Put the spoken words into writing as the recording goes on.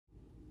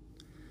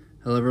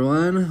Hello,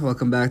 everyone.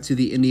 Welcome back to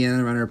the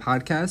Indiana Runner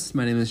podcast.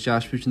 My name is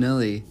Josh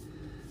Puccinelli.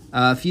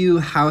 A few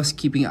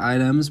housekeeping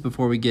items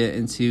before we get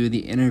into the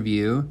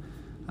interview.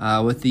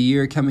 With the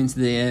year coming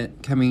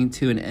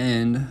to an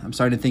end, I'm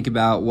starting to think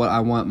about what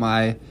I want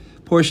my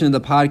portion of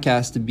the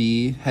podcast to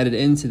be headed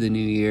into the new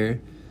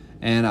year,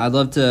 and I'd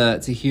love to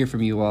hear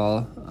from you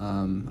all.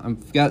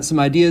 I've got some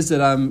ideas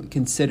that I'm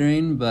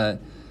considering,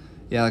 but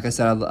yeah, like I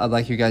said, I'd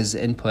like your guys'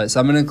 input. So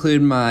I'm going to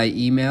include my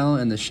email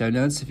in the show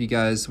notes if you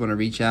guys want to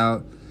reach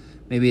out.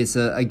 Maybe it's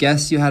a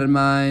guest you had in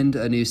mind,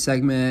 a new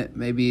segment.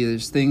 Maybe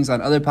there's things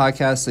on other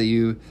podcasts that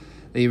you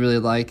really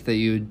like that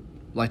you'd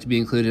like to be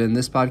included in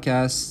this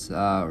podcast.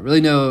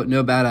 Really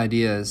no bad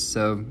ideas,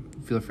 so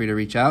feel free to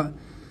reach out.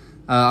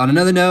 On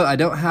another note, I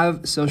don't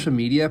have social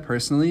media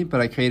personally,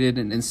 but I created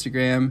an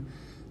Instagram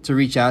to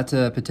reach out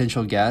to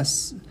potential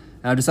guests. And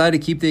I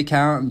decided to keep the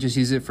account and just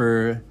use it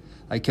for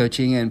like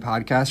coaching and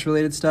podcast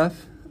related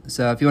stuff.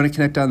 So if you want to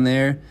connect on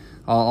there,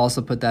 I'll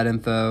also put that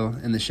info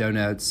in the show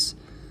notes.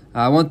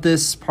 I want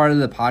this part of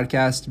the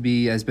podcast to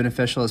be as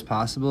beneficial as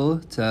possible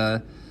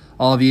to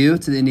all of you,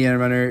 to the Indiana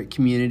Runner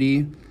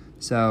community.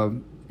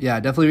 So, yeah,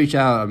 definitely reach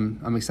out.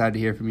 I'm excited to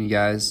hear from you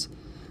guys.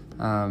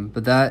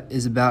 But that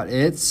is about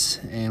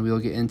it, and we'll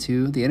get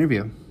into the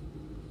interview.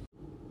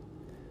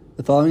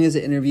 The following is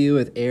an interview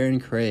with Aaron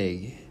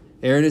Crague.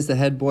 Aaron is the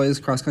head boys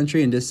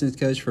cross-country and distance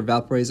coach for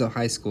Valparaiso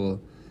High School.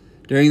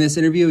 During this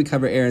interview, we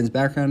cover Aaron's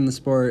background in the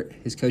sport,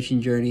 his coaching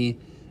journey,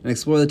 and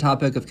explore the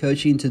topic of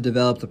coaching to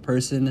develop the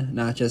person,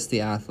 not just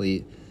the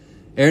athlete.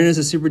 Aaron is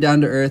a super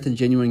down-to-earth and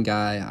genuine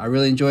guy. I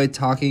really enjoyed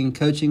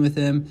coaching with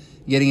him,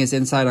 getting his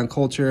insight on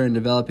culture and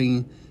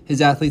developing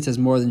his athletes as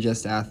more than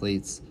just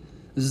athletes.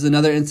 This is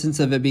another instance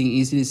of it being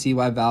easy to see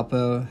why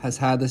Valpo has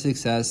had the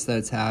success that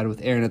it's had with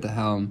Aaron at the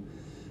helm.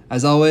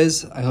 As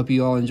always, I hope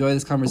you all enjoy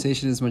this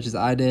conversation as much as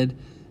I did.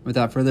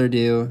 Without further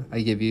ado, I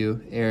give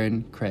you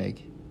Aaron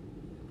Crague.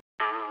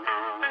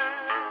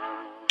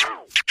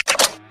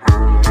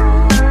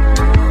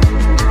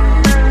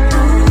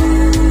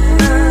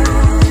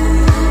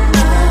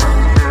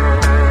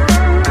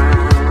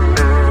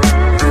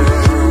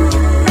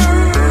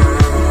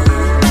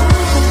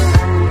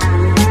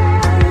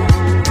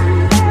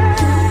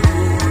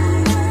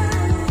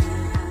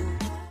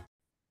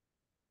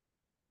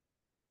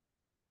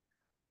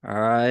 All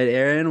right,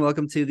 Aaron,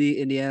 welcome to the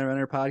Indiana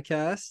Runner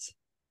podcast.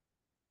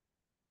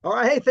 All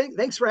right, hey,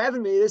 thanks for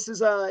having me. This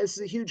is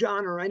a huge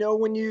honor. I know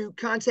when you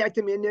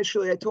contacted me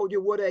initially, I told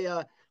you what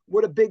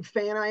a big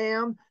fan I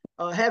am.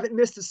 Haven't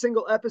missed a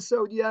single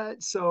episode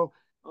yet, so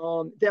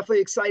definitely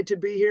excited to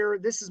be here.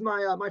 This is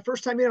my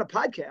first time being on a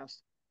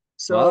podcast,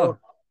 so Wow.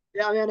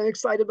 yeah, man, I'm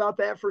excited about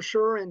that for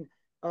sure. And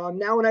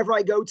now, whenever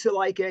I go to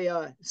like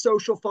a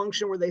social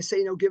function where they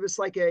say, give us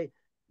like a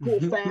cool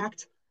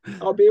fact,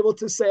 I'll be able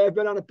to say I've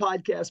been on a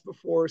podcast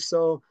before.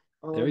 So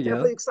There we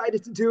definitely go.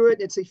 excited to do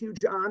it. It's a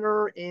huge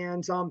honor.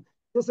 And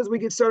just as we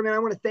get started, man, I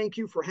want to thank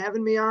you for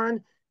having me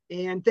on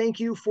and thank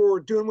you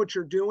for doing what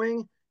you're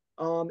doing.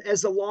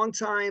 As a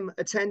longtime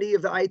attendee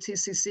of the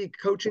ITCC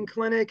coaching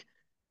clinic,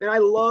 and I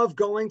love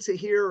going to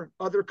hear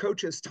other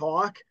coaches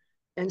talk.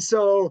 And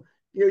so,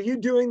 you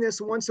doing this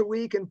once a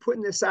week and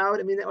putting this out,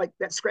 I mean,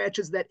 that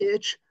scratches that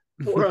itch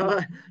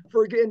for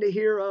getting to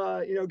hear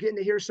getting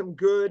to hear some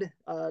good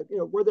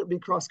whether it be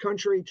cross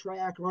country,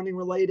 track, running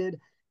related,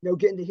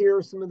 getting to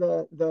hear some of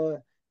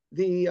the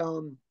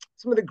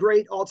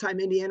great all-time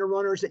Indiana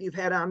runners that you've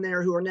had on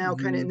there who are now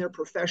kind of in their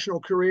professional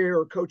career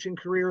or coaching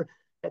career,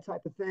 that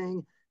type of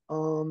thing. I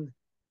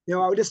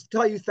would just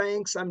tell you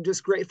thanks. I'm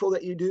just grateful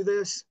that you do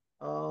this.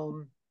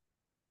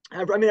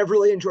 I've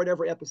really enjoyed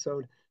every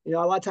episode. A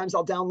lot of times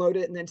I'll download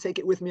it and then take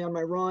it with me on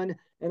my run,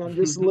 and I'm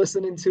just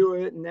listening to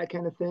it and that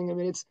kind of thing. I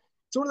mean, it's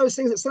one of those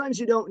things that sometimes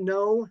you don't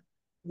know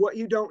what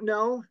you don't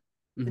know,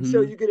 and so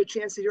Mm-hmm. you get a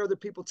chance to hear other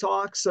people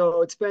talk.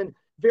 So it's been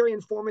very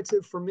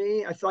informative for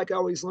me. I feel like I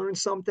always learn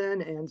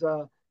something and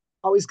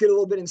always get a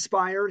little bit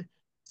inspired.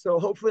 So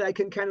hopefully I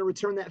can kind of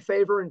return that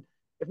favor. And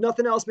if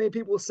nothing else, maybe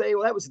people will say,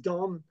 "Well, that was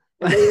dumb,"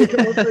 and maybe they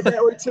can look at it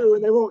that way too,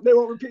 and they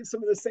won't repeat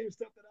some of the same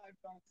stuff that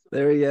I've done. So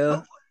There we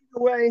go.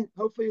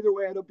 hopefully either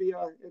way it'll be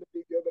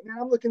good. But man,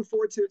 I'm looking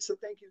forward to it. So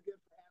thank you again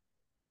for having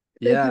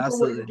me. Thank Yeah, you for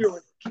what you're absolutely.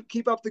 doing.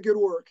 Keep up the good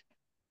work.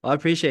 Well, I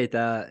appreciate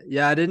that.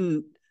 Yeah, I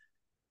didn't.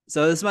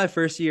 So this is my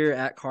first year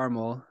at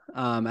Carmel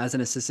as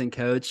an assistant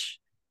coach,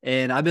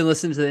 and I've been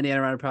listening to the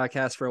Indiana Runner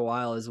podcast for a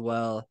while as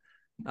well.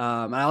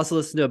 I also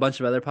listen to a bunch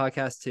of other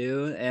podcasts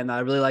too, and I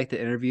really like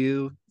the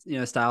interview,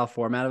 style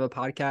format of a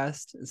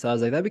podcast. And so I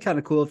was like, that'd be kind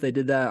of cool if they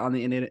did that on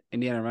the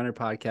Indiana Runner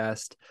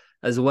podcast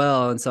as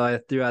well. And so I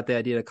threw out the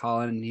idea to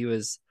Colin, and he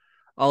was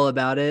all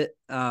about it.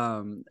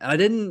 And I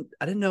didn't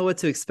know what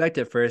to expect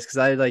at first because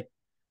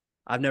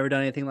I've never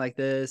done anything like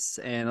this,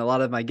 and a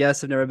lot of my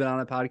guests have never been on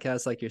a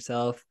podcast like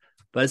yourself.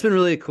 But it's been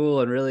really cool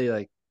and really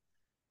I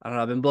don't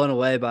know. I've been blown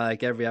away by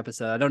every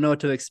episode. I don't know what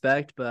to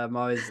expect, but I'm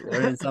always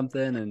learning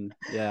something. And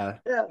yeah,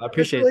 Yeah, I that's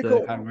appreciate really the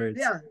cool. kind words.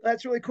 Yeah,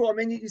 that's really cool. I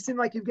mean, you seem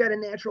like you've got a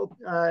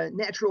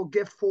natural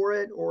gift for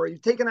it, or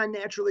you've taken on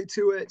naturally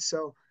to it.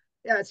 So,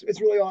 yeah,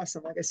 it's really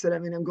awesome. Like I said, I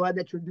mean, I'm glad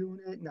that you're doing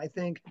it, and I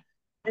think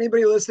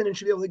Anybody listening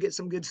should be able to get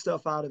some good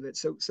stuff out of it.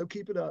 So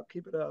keep it up,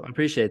 keep it up. I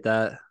appreciate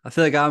that. I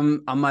feel like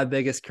I'm my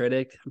biggest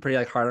critic. I'm pretty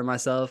like hard on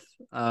myself.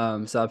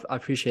 So I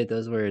appreciate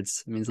those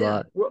words. It means a Yeah.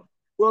 lot.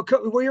 Well,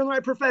 you're in the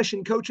right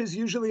profession. Coaches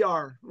usually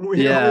are.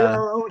 We are Yeah,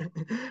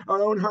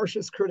 our own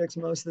harshest critics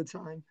most of the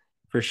time.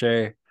 for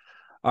sure.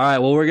 All right.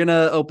 Well, we're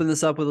gonna open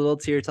this up with a little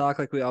tier talk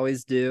like we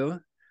always do.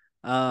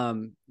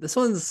 This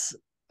one's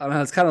I don't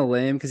know, it's kind of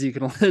lame because you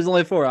can there's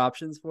only four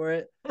options for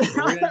it. But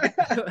we're gonna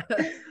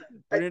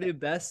we're gonna do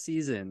best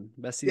season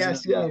of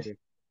Yes, the yes, year.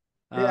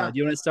 yeah. Do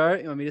you want to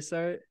start? You want me to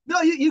start?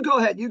 No, you go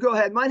ahead. You go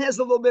ahead. Mine has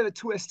a little bit of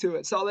twist to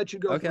it, so I'll let you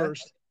go Okay.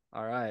 first.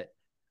 All right.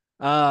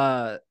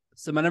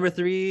 So my number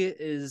three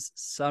is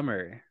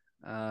summer.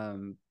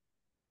 Um,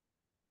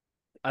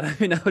 I don't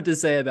even know what to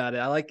say about it.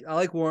 I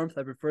like warmth.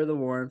 I prefer the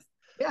warmth.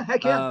 Yeah,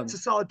 heck yeah, it's a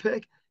Um, solid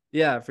pick.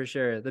 yeah, for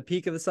sure. The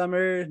peak of the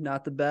summer,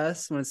 not the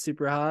best when it's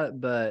super hot,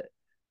 but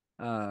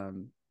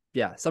um,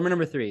 yeah, summer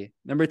number three.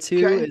 Number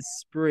two Okay. is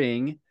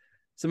spring.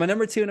 So my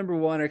number two and number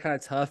one are kind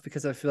of tough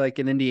because I feel like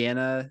in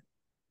Indiana,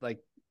 like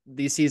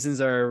these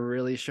seasons are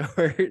really short.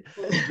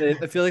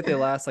 I feel like they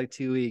last like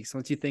 2 weeks.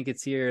 Once you think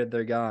it's here,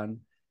 they're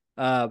gone.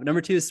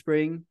 Number two is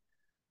spring.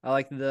 I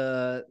like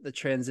the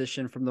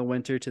transition from the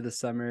winter to the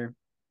summer.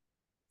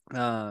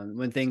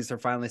 When things are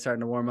finally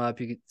starting to warm up,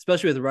 you can,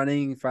 especially with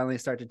running, finally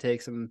start to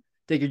take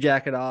your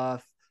jacket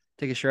off,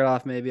 take a shirt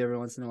off maybe every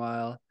once in a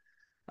while.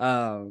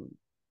 Um,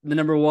 the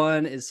number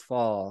one is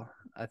fall.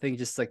 I think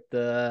just like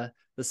the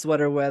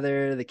sweater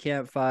weather, the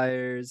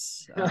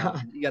campfires.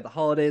 You got the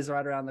holidays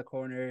right around the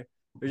corner.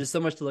 There's just so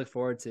much to look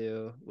forward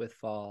to with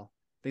fall.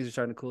 Things are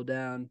starting to cool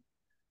down,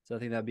 so I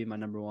think that'd be my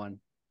number one.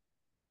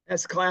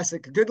 That's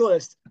classic. Good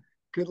list.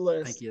 Good Thank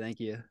list. you, thank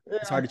you.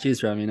 It's Yeah. hard to choose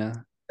from, you know.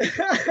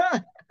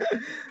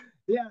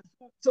 Yeah.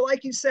 So,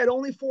 like you said,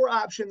 only four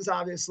options,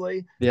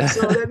 obviously.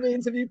 So Yeah. that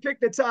means if you pick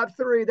the top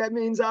three, that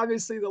means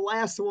obviously the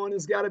last one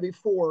has got to be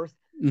fourth.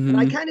 And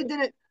I hmm kind of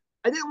didn't,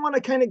 I didn't want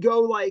to kind of go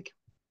like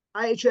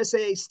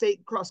IHSA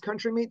state cross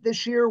country meet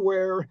this year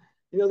where,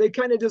 they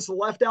kind of just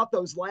left out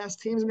those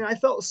last teams. I mean, I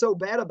felt so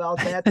bad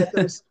about that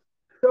those,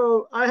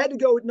 so I had to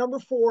go with number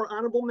four,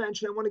 honorable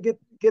mention. I want to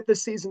get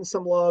this season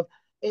some love.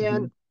 hmm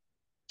And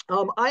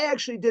I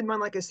actually did mine,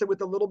 like I said,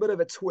 with a little bit of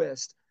a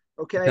twist.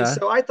 Okay. Okay.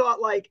 So I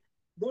thought like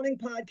running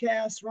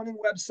podcasts, running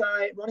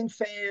website, running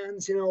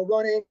fans,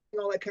 running,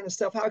 all that kind of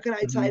stuff. How can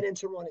I tie hmm it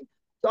into running?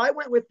 So I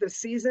went with the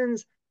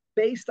seasons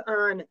based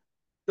on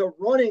the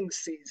running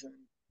season.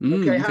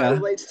 Okay. How it Okay.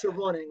 relates to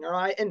running. All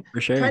right. And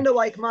For sure. kind of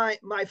like my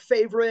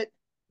favorite,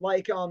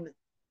 like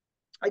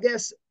I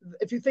guess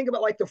if you think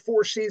about like the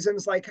four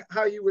seasons, like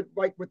how you would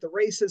like with the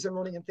races and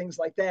running and things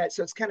like that.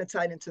 So it's kind of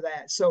tied into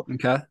that. So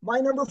Okay. my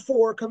number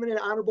four coming in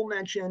honorable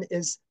mention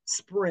is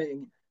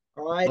spring.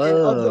 All right. And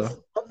Whoa.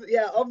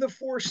 of the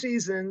four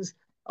seasons,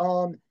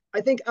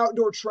 I think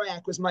outdoor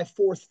track was my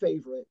fourth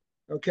favorite.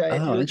 Okay.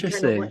 If Oh, you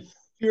kind of interesting.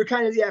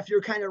 if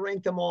you're kind of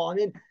ranked them all. I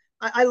mean,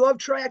 I love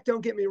track,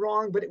 don't get me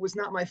wrong, but it was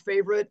not my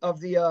favorite of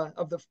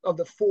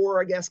the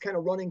four, I guess, kind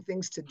of running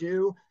things to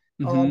do.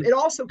 hmm It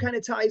also kind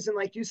of ties in,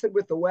 like you said,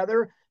 with the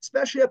weather,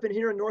 especially up in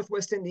here in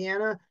Northwest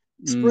Indiana.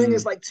 Spring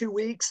is Mm, like 2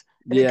 weeks,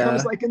 and it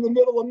comes yeah. like in the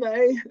middle of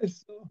May.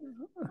 So,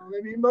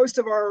 I mean, most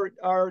of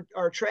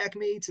our track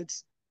meets,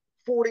 it's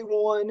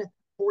 41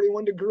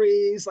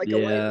 degrees, like a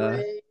light Yeah.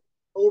 rain,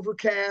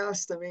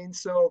 overcast. I mean,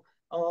 so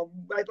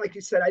like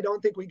you said, I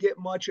don't think we get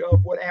much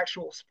of what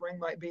actual spring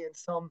might be in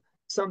some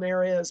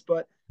areas,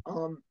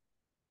 um,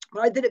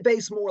 but I did it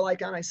based more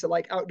like on I said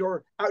like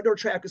outdoor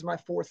track is my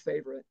fourth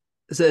favorite.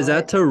 So All is right,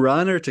 that to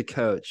run or to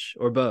coach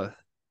or both?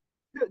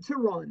 to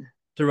run.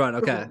 To run.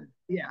 To Okay. run.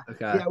 Yeah.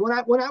 Okay. Yeah.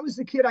 When I was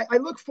a kid, I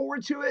look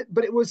forward to it,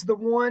 but it was the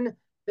one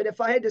that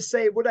if I had to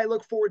say what I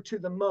look forward to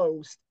the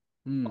most,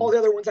 all Hmm. the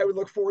other ones I would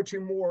look forward to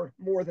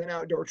more than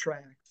outdoor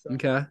track. So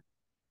Okay.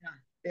 yeah.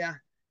 Yeah.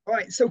 All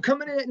right. So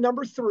coming in at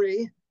number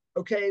three,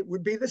 okay,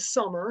 would be the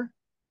summer.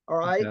 All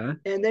right. Okay.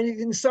 And then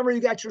in the summer, you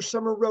got your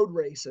summer road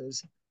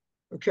races.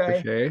 For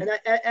Okay. sure. And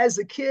as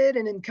a kid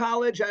and in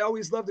college, I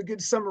always loved a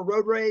good summer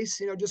road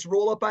race. Just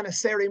roll up on a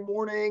Saturday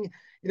morning,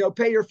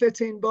 pay your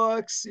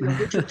 $15,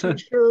 get your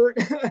t-shirt,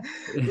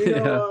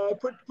 Yeah.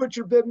 put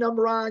your bib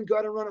number on, go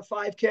out and run a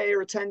 5K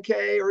or a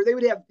 10K, or they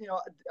would have,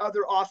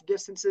 other off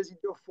distances. You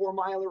do a 4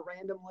 miler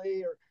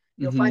randomly, or,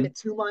 find a hmm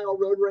 2 mile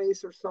road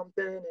race or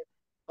something.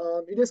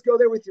 And, you just go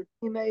there with your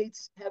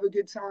teammates, have a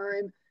good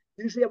time.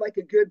 Usually have like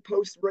a good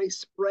post race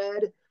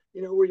spread,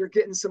 where you're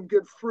getting some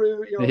good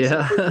fruit, some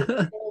fruit Yeah.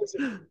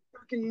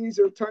 cookies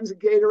or tons of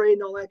Gatorade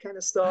and all that kind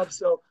of stuff.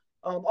 So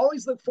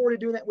always look forward to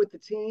doing that with the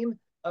team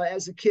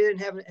as a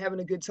kid and having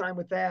a good time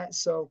with that.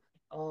 So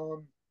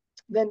um,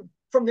 then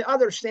from the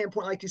other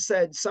standpoint, like you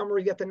said, summer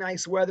you get the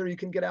nice weather, you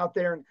can get out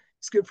there and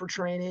it's good for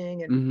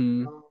training and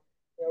hmm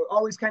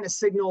always kind of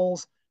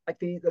signals like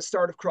the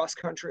start of cross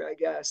country, I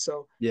guess.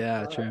 So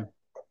Yeah. uh, True.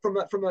 from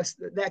a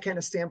that kind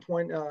of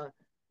standpoint,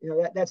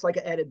 that's like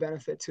an added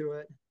benefit to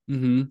it.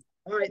 hmm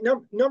All right,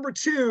 number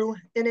two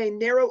in a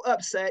narrow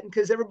upset,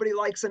 because everybody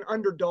likes an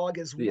underdog,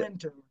 is Yeah.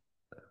 winter.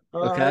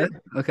 All Okay. right.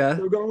 Okay.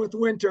 So we're going with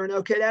winter. And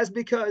okay, that's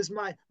because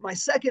my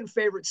second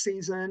favorite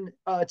season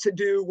to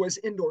do was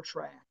indoor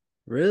track.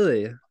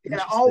 Really Yeah, I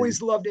interesting.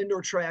 always loved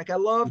indoor track. I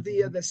love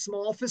Hmm. the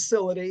small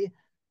facility.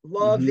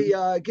 Love Hmm.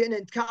 the getting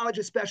in college,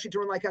 especially to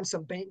run like on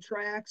some bank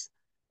tracks.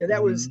 Yeah, that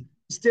Hmm. was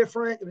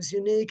different. It was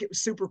unique. It was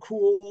super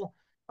cool.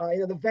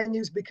 The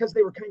venues, because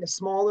they were kind of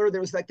smaller,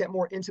 there was like that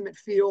more intimate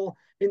feel.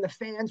 And the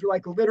fans were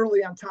like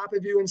literally on top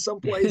of you in some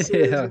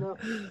places. Yeah.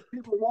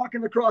 People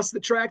walking across the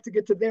track to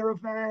get to their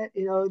event.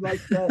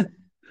 Like a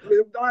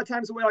lot of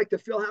times the way like the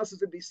field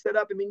houses would be set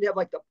up. I mean, you have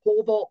like the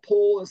pole vault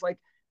pole is like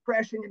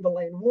crashing into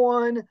lane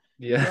one.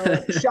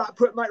 Yeah. Shot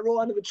put might roll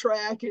onto the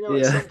track, at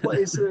Yeah. some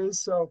places.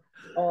 So,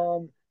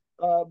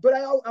 but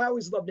I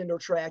always loved indoor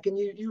track, and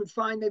you would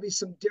find maybe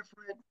some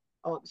different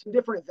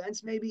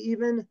events, maybe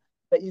even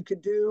that you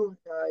could do.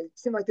 It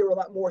seemed like there were a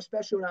lot more,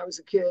 especially when I was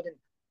a kid, and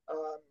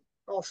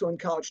also in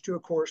college too,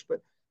 of course.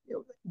 But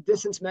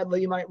distance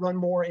medley, you might run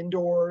more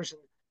indoors,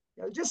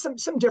 and just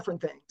some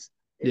different things.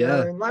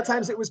 Yeah. And a lot of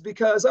times it was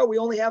because we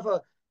only have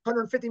a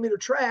 150-meter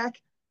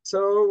track,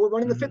 so we're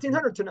running the Hmm.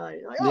 1500 tonight.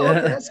 Like, oh,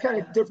 okay, Yeah. that's kind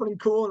of different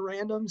and cool and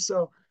random.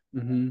 So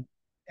Hmm.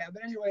 yeah,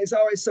 but anyways,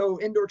 always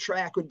so indoor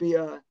track would be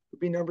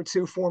number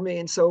two for me,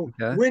 and so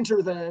Okay.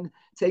 winter then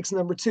takes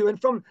number two. And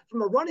from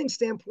a running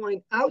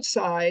standpoint,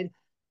 outside,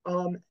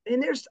 and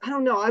there's I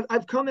don't know,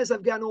 I've come as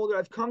I've gotten older,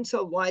 I've come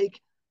to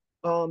like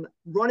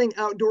running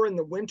outdoor in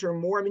the winter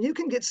more. I mean, you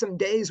can get some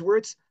days where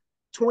it's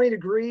 20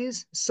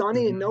 degrees,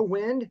 sunny, and Hmm. no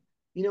wind.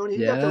 And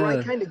you got the right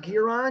Yeah. kind of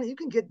gear on. You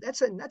can get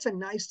that's a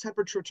nice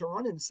temperature to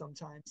run in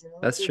sometimes.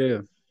 That's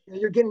true.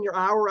 You're getting your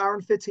hour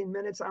and 15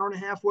 minutes, hour and a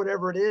half,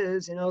 whatever it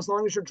is. As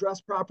long as you're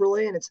dressed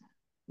properly and it's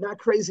not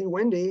crazy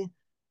windy.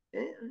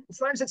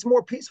 Sometimes it's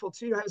more peaceful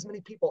too. You have as many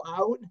people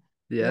out.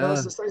 Yeah.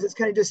 So sometimes it's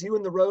kind of just you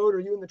in the road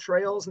or you in the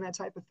trails and that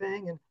type of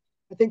thing. And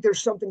I think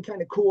there's something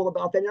kind of cool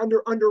about that.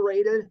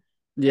 Underrated.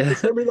 Yeah.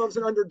 Everybody loves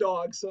an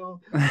underdog. So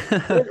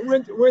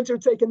winter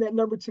taking that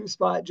number two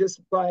spot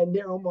just by a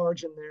narrow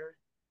margin there.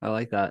 I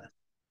like that.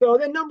 So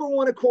then number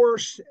one, of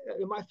course,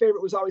 my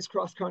favorite was always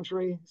cross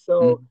country.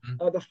 So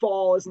Hmm. the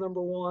fall is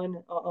number one.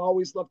 I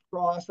always loved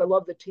cross. I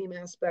love the team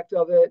aspect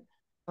of it.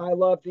 I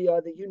love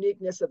the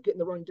uniqueness of getting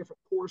to run different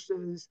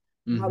courses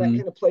and how that Hmm.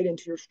 kind of played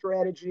into your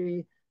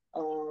strategy.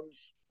 Um,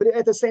 but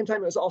at the same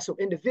time, it was also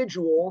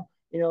individual.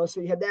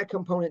 So you had that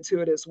component to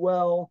it as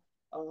well.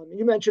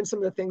 You mentioned some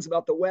of the things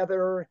about the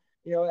weather.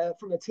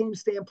 From a team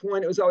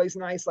standpoint, it was always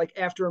nice, like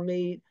after a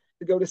meet,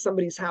 to go to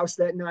somebody's house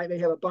that night. They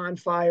have a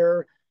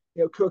bonfire,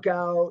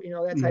 cookout,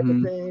 that type of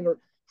Hmm. thing. Or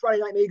Friday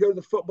night, maybe go to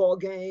the football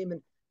game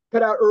and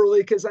cut out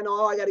early because I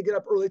know I got to get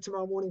up early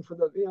tomorrow morning for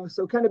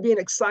so kind of being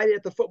excited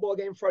at the football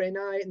game Friday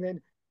night, and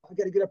then I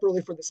got to get up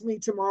early for this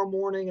meet tomorrow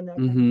morning and that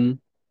kind of thing.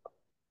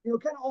 Hmm.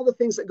 Kind of all the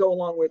things that go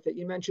along with it.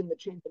 You mentioned the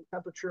change in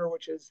temperature,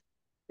 which is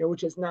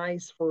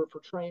nice for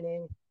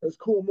training. Those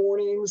cool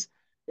mornings,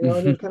 and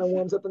then it kind of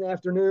warms up in the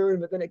afternoon,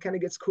 but then it kind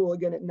of gets cool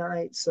again at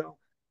night. So,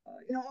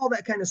 all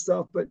that kind of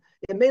stuff. But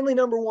mainly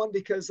number one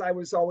because I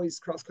was always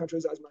cross country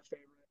was always my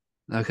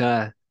favorite.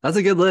 Okay. That's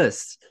a good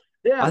list.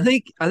 I Yeah.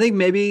 think I think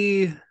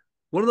maybe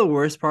one of the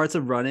worst parts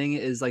of running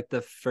is like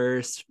the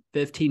first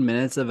 15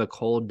 minutes of a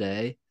cold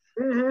day.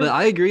 But Mm-hmm.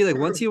 I agree, like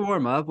once you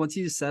warm up, once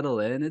you settle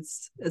in,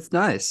 it's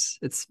nice.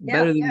 It's Yeah.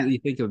 better than you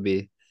think it would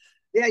be.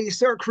 Yeah, you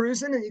start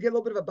cruising and you get a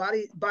little bit of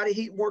a body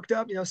heat worked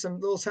up, some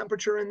little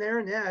temperature in there,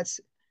 and yeah, it's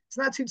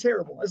not too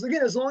terrible. As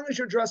long as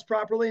you're dressed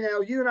properly. Now,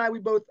 you and I, we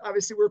both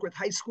obviously work with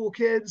high school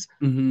kids,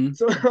 Hmm.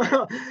 so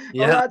a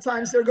Yeah. lot of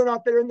times they're going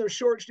out there in their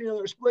shorts,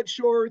 their split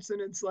shorts,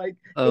 and it's like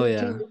Oh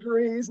 18 yeah.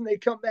 degrees, and they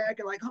come back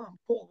and like, oh, I'm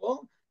cold.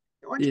 Well,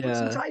 why don't you put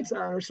some Yeah, tights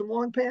on or some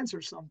long pants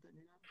or something?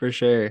 for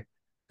sure.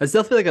 It's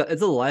definitely like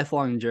it's a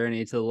lifelong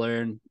journey to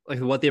learn like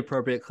what the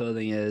appropriate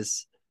clothing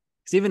is.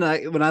 Because even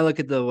like when I look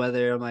at the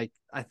weather, I'm like,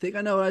 I think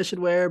I know what I should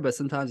wear, but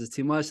sometimes it's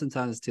too much,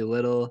 sometimes it's too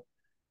little.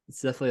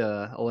 It's definitely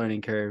a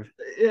learning curve.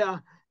 Yeah,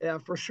 yeah,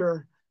 for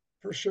sure,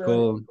 for sure.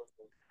 Cool.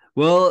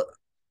 Well,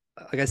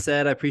 like I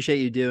said, I appreciate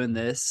you doing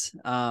this.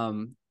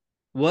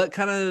 What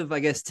kind of, I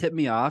guess, tipped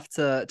me off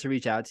to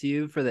reach out to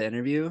you for the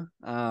interview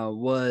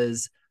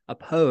was a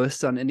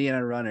post on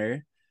Indiana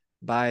Runner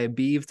by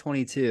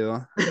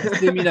Beeve22. I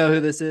assume you know who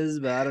this is,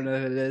 but I don't know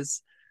who it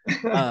is.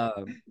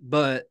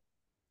 But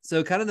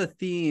so kind of the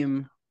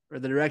theme or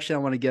the direction I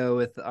want to go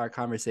with our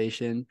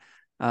conversation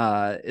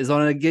is I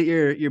want to get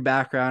your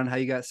background, how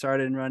you got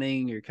started in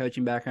running, your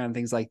coaching background,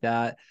 things like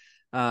that.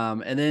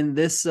 And then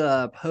this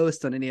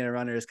post on Indiana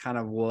Runner is kind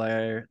of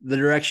where the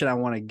direction I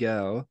want to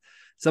go.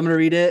 So I'm gonna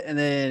read it, and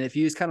then if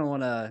you just kind of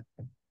want to,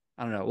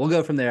 I don't know, we'll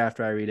go from there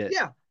after I read it.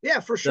 Yeah, yeah,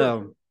 for sure.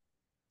 So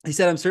he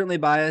said, I'm certainly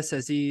biased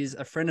as he's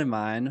a friend of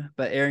mine,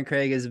 but Aaron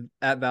Craig is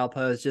at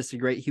Valpo is just a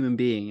great human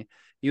being.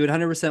 You would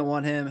 100%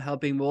 want him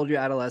helping mold your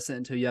adolescent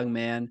into a young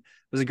man.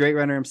 Was a great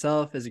runner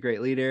himself, is a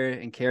great leader,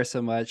 and cares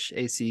so much.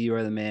 AC, you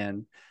are the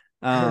man.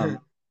 Um,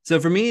 so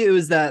for me, it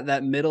was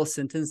that middle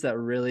sentence that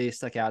really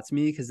stuck out to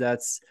me because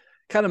that's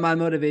kind of my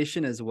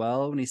motivation as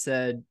well. When he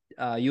said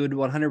you would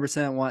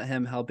 100% want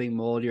him helping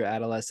mold your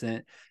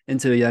adolescent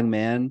into a young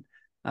man.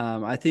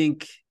 I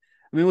think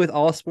I mean, with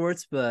all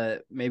sports,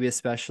 but maybe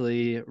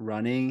especially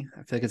running,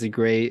 I feel like it's a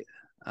great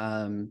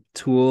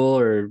tool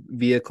or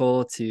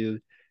vehicle to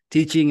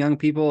teaching young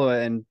people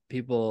and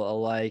people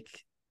alike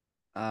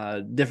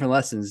different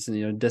lessons,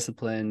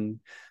 discipline,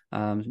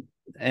 um,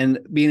 and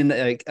being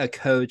a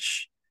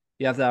coach,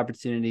 you have the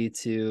opportunity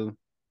to,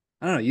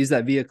 I don't know, use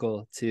that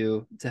vehicle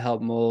to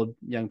help mold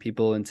young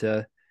people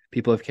into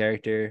people of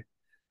character.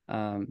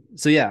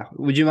 So yeah,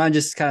 would you mind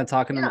just kind of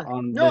talking Yeah,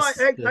 on no,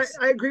 this?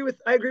 I agree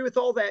with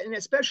all that, and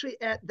especially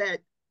at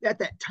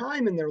that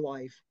time in their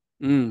life,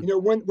 Mm, you know,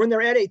 when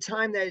they're at a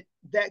time that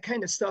that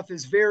kind of stuff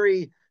is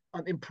very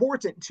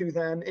important to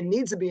them and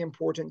needs to be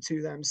important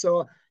to them.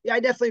 So yeah, I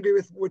definitely agree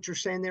with what you're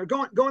saying there.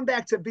 Going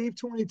back to Beef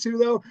 22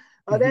 though,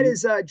 that hmm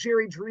is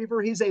Jerry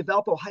Drever. He's a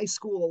Valpo High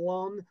School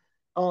alum.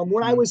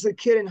 When I hmm was a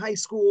kid in high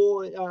school,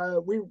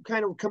 we were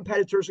kind of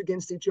competitors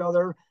against each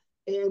other,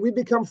 and we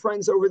become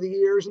friends over the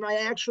years. And I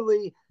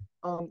actually,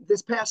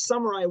 this past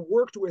summer, I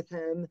worked with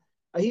him.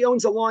 He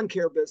owns a lawn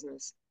care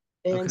business,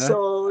 and Okay.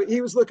 so he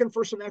was looking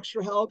for some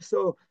extra help.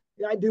 So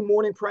I'd do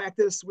morning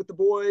practice with the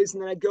boys,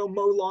 and then I'd go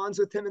mow lawns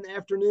with him in the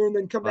afternoon,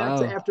 then come back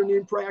to Wow.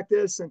 afternoon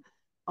practice. And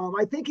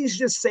I think he's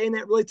just saying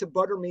that really to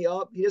butter me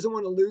up. He doesn't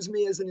want to lose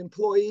me as an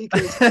employee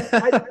because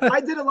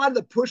I did a lot of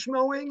the push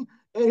mowing,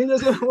 and he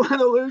doesn't want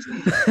to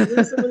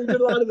lose somebody who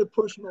did a lot of the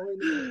push mowing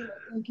there. So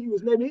I think he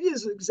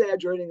is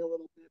exaggerating a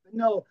little bit. But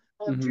no,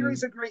 hmm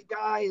Jerry's a great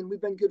guy, and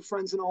we've been good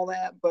friends and all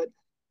that. But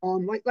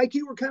like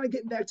you were kind of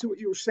getting back to what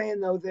you were saying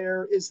though,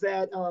 there is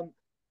that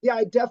yeah,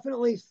 I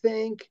definitely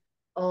think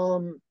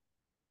um,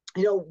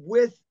 you know,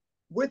 with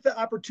the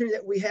opportunity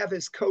that we have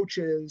as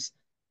coaches,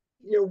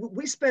 you know,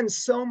 we spend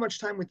so much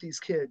time with these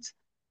kids,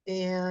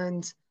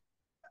 and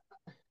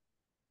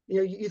you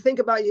know, you think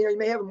about, you know, you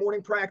may have a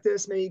morning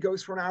practice, maybe it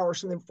goes for an hour or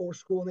something before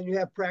school, and then you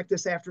have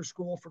practice after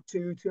school for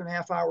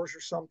 2.5 hours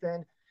or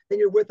something. Then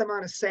you're with them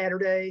on a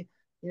Saturday,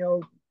 you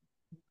know,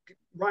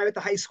 arrive at the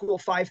high school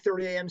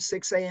 5:30 a.m.,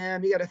 6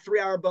 a.m. You got a 3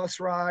 hour bus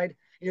ride.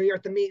 You know, you're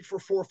at the meet for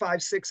 4,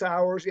 5, 6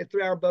 hours. You get a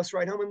 3 hour bus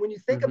ride home. And when you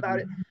think about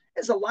hmm it,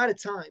 it's a lot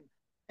of time.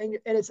 And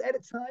it's at a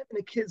time in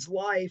a kid's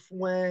life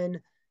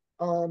when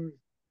um,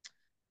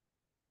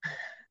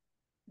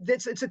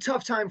 it's a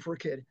tough time for a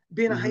kid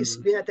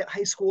hmm being at that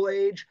high school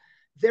age.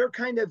 They're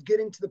kind of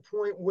getting to the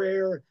point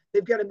where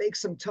they've got to make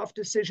some tough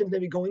decisions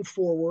maybe going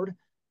forward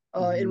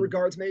in hmm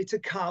regards maybe to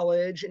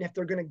college and if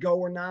they're going to go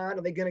or not.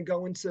 Are they going to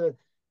go into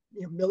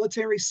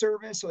military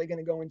service? Are they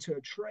going to go into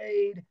a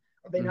trade?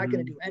 Are they not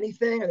going to hmm do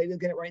anything? Are they going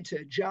to get right into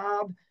a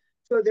job?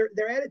 So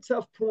they're at a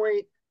tough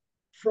point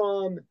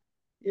from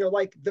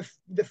like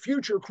the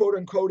future quote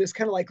unquote is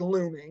kind of like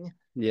looming,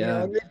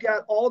 Yeah. and they've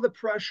got all the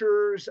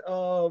pressures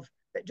of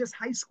that just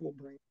high school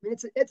brings. I mean,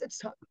 it's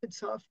a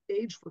tough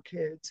age for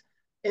kids,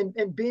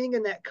 and being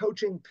in that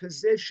coaching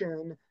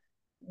position,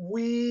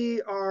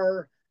 we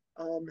are,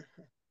 um,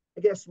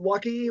 I guess,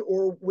 lucky,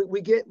 or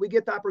we get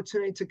the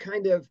opportunity to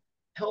kind of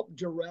help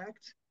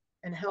direct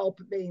and help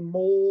maybe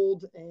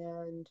mold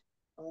and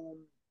um,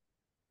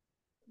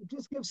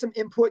 just give some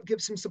input,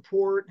 give some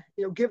support,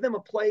 give them a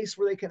place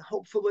where they can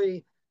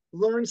hopefully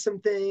learn some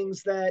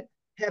things that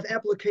have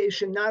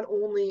application not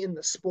only in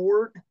the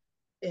sport,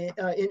 in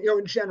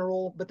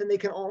general, but then they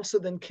can also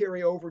then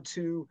carry over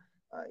to,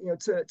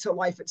 to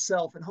life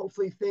itself, and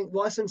hopefully think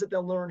lessons that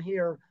they'll learn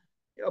here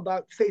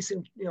about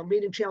facing,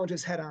 meeting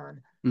challenges head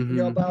on,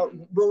 hmm about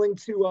willing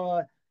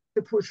to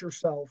push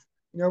yourself,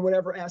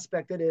 whatever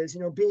aspect it is,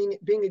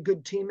 being a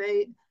good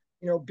teammate,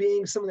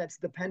 being someone that's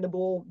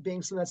dependable,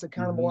 being someone that's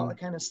accountable, all hmm that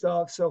kind of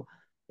stuff. So,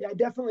 yeah, I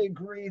definitely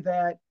agree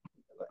that,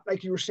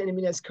 like you were saying, I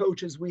mean, as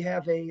coaches, we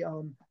have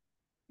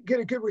get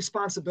a good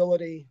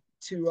responsibility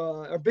to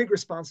a big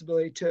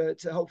responsibility to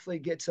hopefully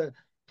get to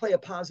play a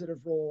positive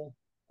role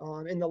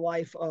in the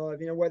life of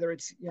whether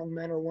it's young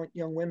men or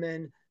young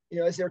women,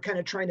 as they're kind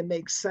of trying to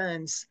make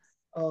sense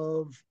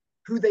of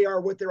who they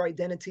are, what their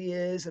identity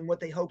is, and what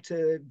they hope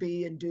to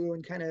be and do,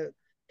 and kind of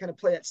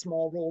play that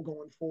small role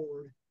going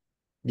forward.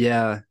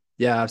 Yeah.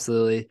 Yeah,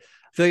 absolutely.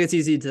 I feel like it's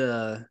easy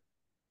to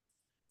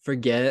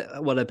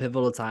forget what a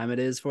pivotal time it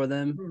is for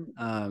them.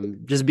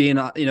 Mm-hmm. Just being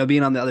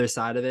being on the other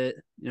side of it.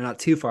 You're not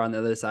too far on the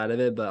other side of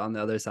it, but on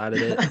the other side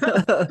of it.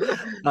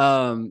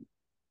 um,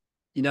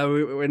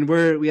 when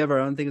we have our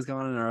own things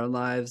going on in our own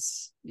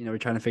lives, we're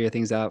trying to figure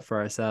things out for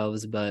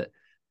ourselves. But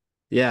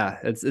yeah,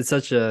 it's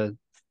such a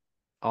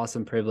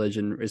awesome privilege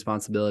and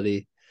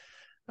responsibility.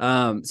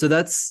 So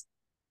that's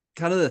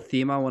kind of the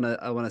theme I want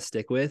to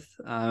stick with.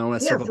 I want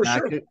to Yeah, circle for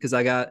back sure. because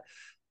I have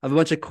a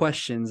bunch of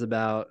questions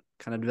about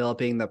kind of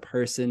developing the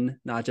person,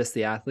 not just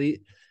the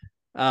athlete.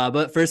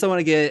 But first, I want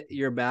to get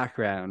your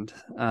background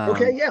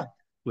Okay, yeah.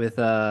 with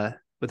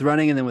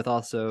running and then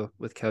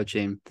with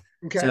coaching.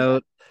 Okay.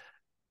 So,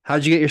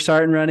 how'd you get your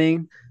start in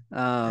running?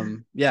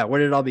 Yeah, where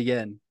did it all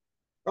begin?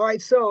 All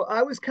right, so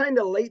I was kind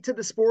of late to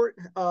the sport.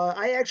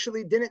 I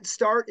actually didn't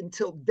start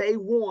until day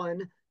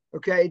one.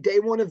 Okay, day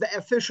one of the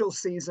official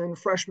season,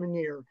 freshman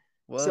year.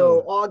 So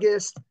Whoa.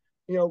 August,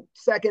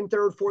 second,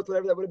 third, fourth,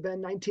 whatever that would have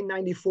been,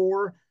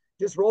 1994.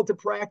 Just rolled to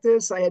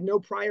practice. I had no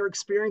prior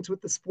experience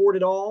with the sport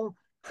at all.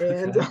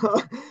 And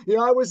Okay.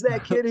 I was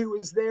that kid who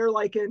was there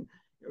like in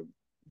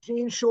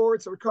jean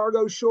shorts or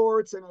cargo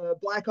shorts and a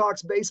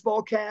Blackhawks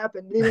baseball cap,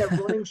 and didn't have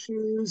running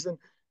shoes. And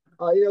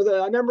I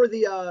remember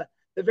the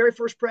very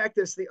first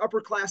practice, the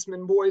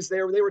upperclassmen boys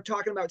there, they were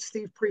talking about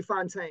Steve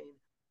Prefontaine,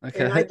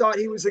 and I Okay. thought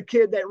he was a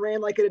kid that ran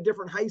like at a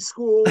different high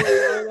school,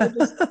 and that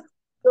just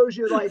shows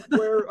you like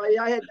where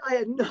I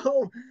had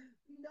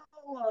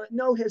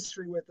no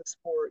history with the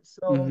sport.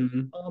 So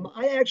Hmm.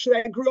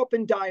 I grew up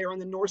in Dyer on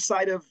the north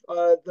side of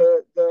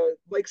the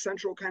Lake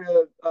Central kind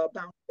of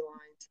boundary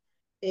lines,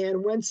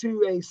 and went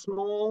to a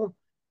small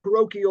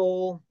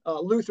parochial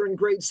Lutheran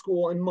grade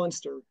school in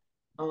Munster.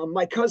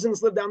 My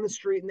cousins lived down the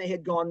street, and they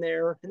had gone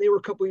there, and they were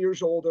a couple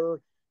years older,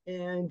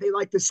 and they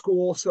liked the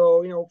school.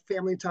 So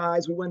family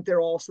ties. We went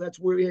there also. That's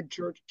where we had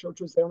church.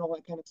 Church was there and all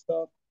that kind of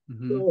stuff.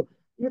 Hmm. So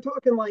you're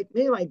talking like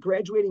maybe my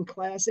graduating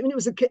class. I mean,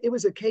 it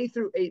was a K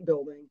through 8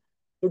 building.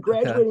 The Okay.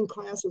 graduating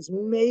class was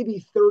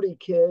maybe 30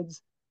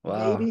 kids,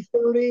 Wow. maybe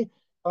 30.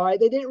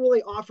 They didn't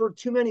really offer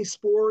too many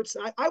sports.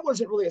 I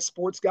wasn't really a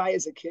sports guy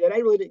as a kid. I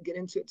really didn't get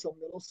into it till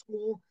middle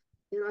school.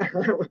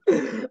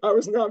 I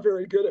was not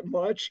very good at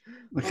much.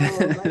 I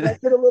Okay.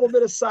 did a little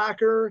bit of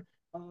soccer.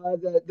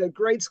 The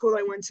grade school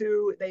I went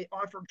to, they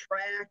offered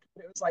track.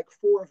 But it was like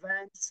 4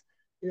 events.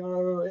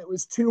 It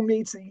was 2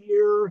 meets a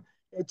year,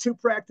 two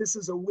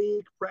practices a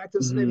week.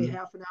 Practice maybe Hmm.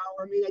 half an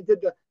hour. I mean, I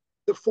did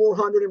the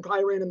 400 and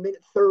probably ran a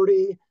minute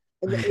 30,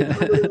 and the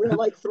 800 and ran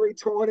like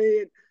 320,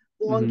 and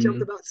long jumped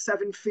Hmm. about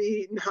 7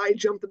 feet, and high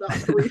jumped about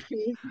 3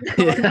 feet.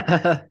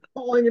 Yeah.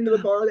 Falling into the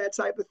bar, that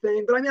type of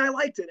thing. But I mean, I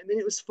liked it. I mean,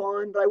 it was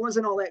fun, but I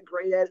wasn't all that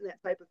great at it and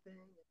that type of thing.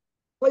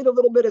 Played a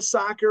little bit of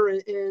soccer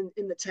in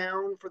the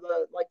town for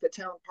the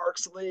town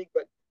parks league,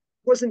 but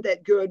wasn't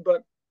that good.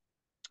 But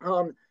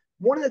um,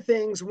 one of the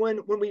things when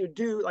we would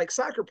do like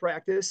soccer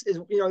practice is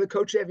the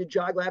coach would have you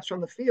jog laps on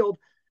the field.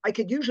 I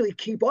could usually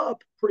keep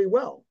up pretty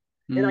well,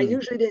 and I Mm.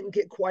 usually didn't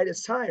get quite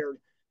as tired.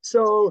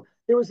 So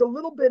there was a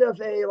little bit of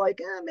a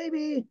like,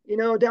 maybe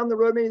down the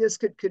road, maybe this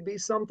could be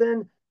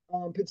something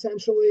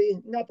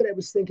potentially. Not that I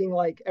was thinking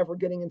like ever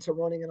getting into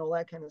running and all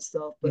that kind of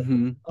stuff, but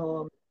Hmm.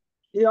 um,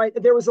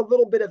 there was a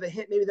little bit of a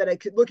hint maybe that I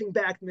could, looking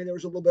back, maybe there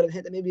was a little bit of a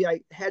hint that maybe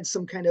I had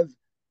some kind of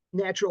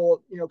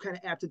natural, kind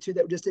of aptitude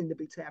that just needed to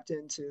be tapped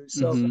into.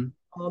 So, Hmm.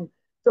 um,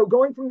 so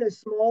going from this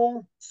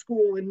small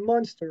school in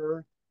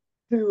Munster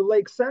to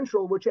Lake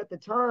Central, which at the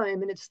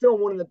time, and it's still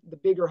one of the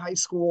bigger high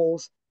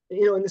schools,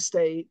 in the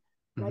state.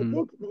 And I Hmm.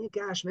 think, man,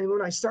 gosh, man,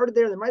 when I started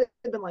there might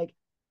have been like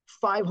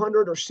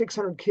 500 or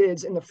 600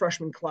 kids in the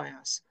freshman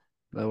class.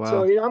 Oh,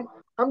 So, wow.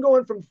 I'm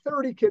going from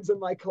 30 kids in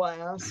my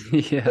class in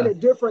Yeah. a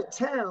different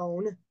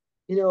town,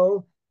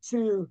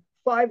 to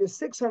 500 to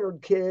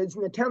 600 kids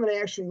in the town that I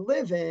actually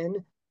live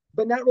in,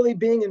 but not really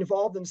being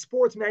involved in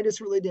sports. I mean, I just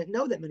really didn't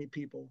know that many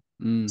people.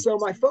 Mm. So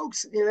my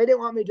folks, they didn't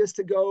want me just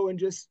to go and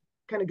just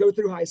kind of go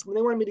through high school.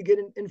 They wanted me to get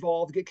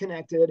involved, get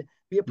connected,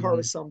 be a part Hmm.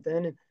 of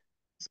something. And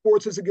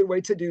sports was a good way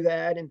to do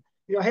that. And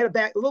I had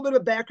a little bit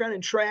of a background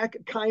in track,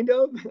 kind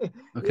of.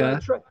 Okay.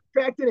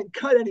 Track didn't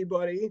cut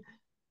anybody,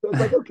 so it's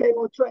like, okay,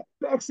 well,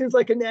 track seems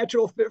like a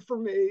natural fit for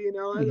me.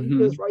 I'm Hmm.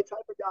 just right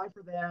type of guy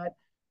for that.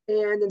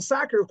 And then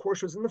soccer, of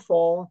course, was in the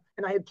fall,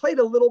 and I had played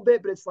a little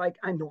bit, but it's like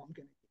I know I'm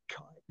going to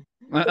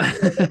get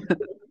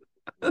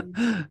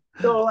cut.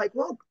 So like,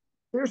 well,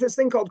 there's this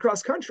thing called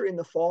cross country in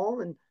the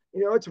fall, and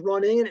it's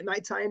running, and it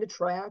might tie into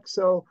track.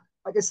 So,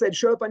 like I said,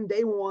 showed up on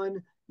day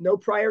one, no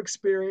prior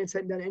experience,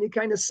 hadn't done any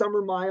kind of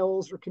summer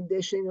miles or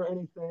conditioning or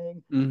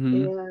anything, Hmm.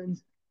 and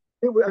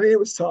I mean, it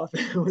was tough.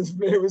 It was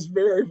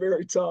very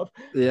very tough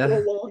for a Yeah.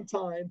 long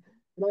time.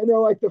 And I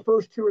know like the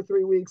first 2 or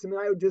 3 weeks, I mean,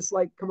 I would just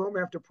like come home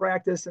after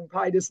practice and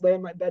probably just lay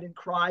in my bed and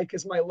cry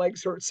because my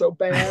legs hurt so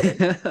bad.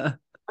 And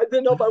I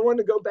didn't know if I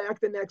wanted to go back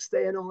the next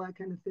day and all that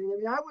kind of thing. I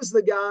mean, I was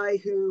the guy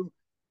who,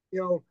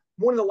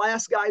 one of the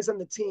last guys on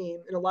the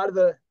team in a lot of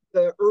the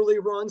early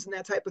runs and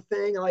that type of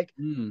thing. And like,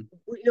 Mm.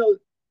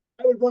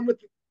 I would run with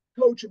the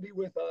coach would be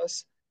with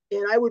us,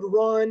 and I would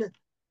run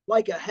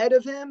like ahead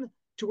of him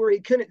to where he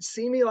couldn't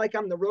see me like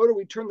on the road, or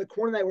we'd turn the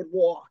corner and I would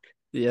walk.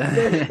 And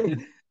Yeah.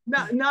 then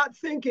not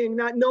thinking,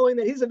 not knowing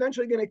that he's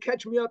eventually going to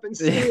catch me up and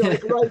see me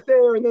like Yeah. right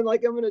there, and then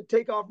like I'm going to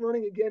take off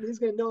running again. He's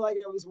going to know like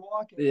I was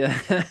walking. Yeah.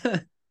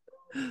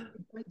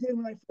 I did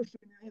when I first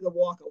started. I had to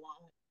walk a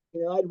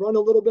lot. I'd run a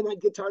little bit and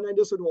I'd get tired and I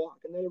just would walk,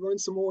 and then I'd run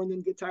some more and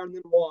then get tired and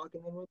then walk,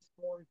 and then run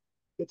some more,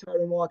 get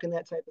tired and walk, and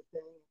that type of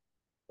thing.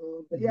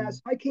 But yeah, Hmm.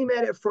 so I came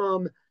at it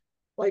from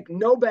like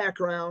no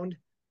background.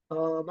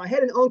 I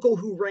had an uncle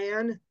who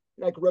ran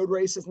like road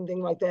races and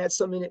things like that.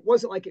 So I mean, it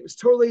wasn't like it was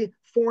totally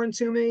foreign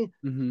to me,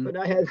 Hmm. but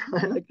I had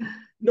like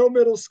no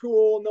middle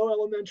school, no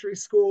elementary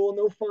school,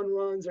 no fun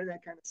runs or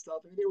that kind of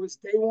stuff. I mean, it was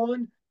day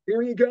one.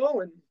 Here you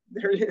go, and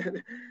there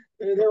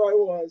I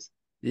was.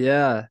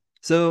 Yeah.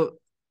 So,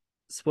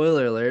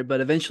 spoiler alert,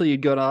 but eventually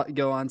you'd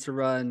go on to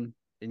run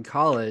in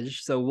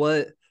college. So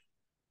what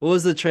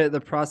was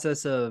the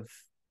process of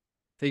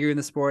figuring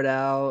the sport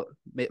out,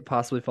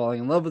 possibly falling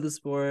in love with the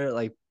sport,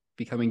 like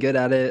becoming good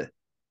at it?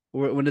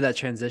 When did that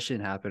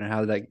transition happen, or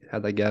how did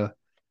that go?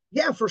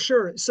 Yeah, for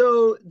sure.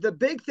 So the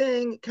big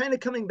thing, kind of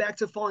coming back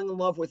to falling in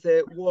love with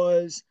it,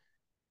 was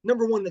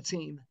number one, the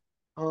team.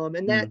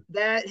 And that Mm,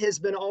 that has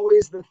been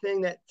always the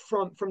thing that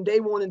from day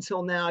one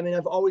until now. I mean,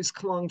 I've always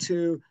clung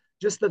to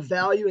just the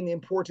value and the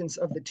importance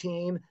of the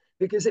team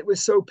because it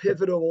was so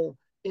pivotal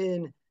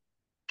in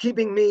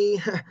keeping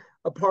me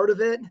a part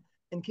of it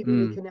and keeping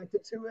me mm,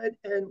 connected to it.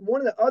 And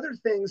one of the other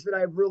things that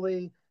I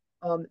really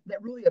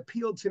that really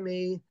appealed to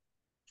me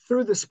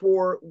through the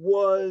sport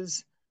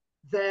was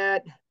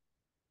that,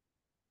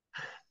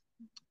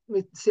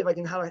 let me see if I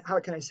can, how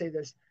can I say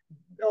this,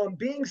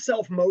 being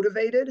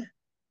self-motivated,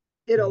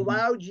 it mhm,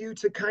 allowed you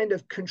to kind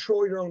of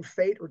control your own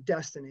fate or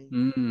destiny.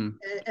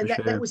 for And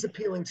that sure. was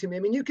appealing to me. I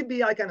mean, you could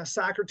be like on a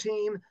soccer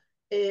team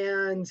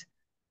and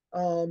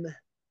um,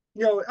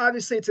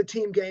 obviously it's a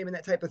team game and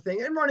that type of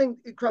thing. And running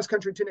cross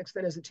country to an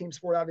extent is a team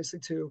sport, obviously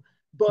too.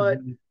 But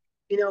Mhm,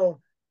 you know,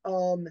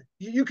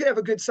 you could have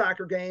a good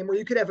soccer game, or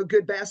you could have a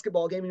good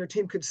basketball game, and your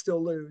team could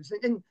still lose.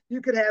 And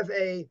you could have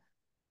a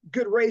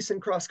good race in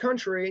cross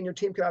country, and your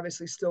team could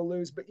obviously still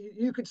lose, but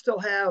you could still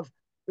have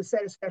the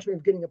satisfaction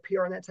of getting a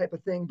PR and that type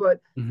of thing. But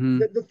mhm,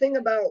 the thing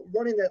about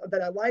running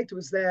that I liked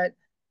was that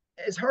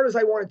as hard as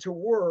I wanted to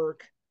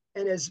work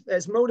and as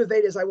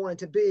motivated as I wanted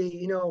to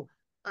be,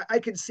 I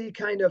could see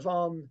kind of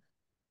um,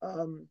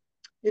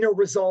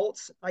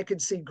 results. I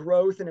could see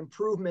growth and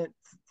improvement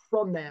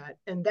from that,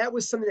 and that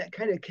was something that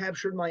kind of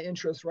captured my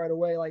interest right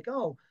away. Like,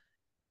 oh,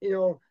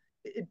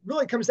 it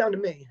really comes down to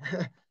me.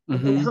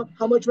 And mhm,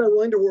 how much am I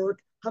willing to work?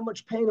 How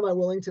much pain am I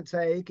willing to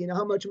take?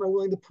 How much am I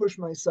willing to push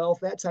myself?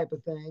 That type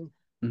of thing.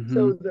 mhm.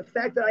 So the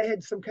fact that I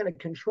had some kind of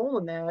control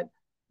in that,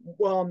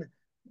 um,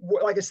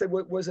 like I said,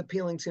 was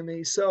appealing to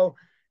me. So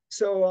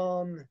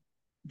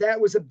that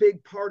was a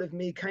big part of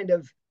me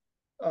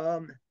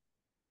um,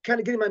 kind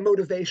of getting my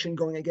motivation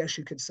going, I guess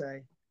you could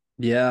say.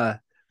 Yeah.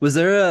 Was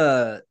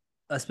there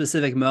a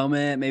specific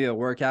moment, maybe a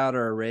workout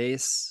or a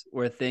race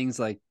where things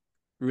like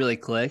really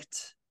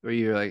clicked, where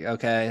you're like,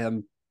 okay,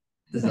 I'm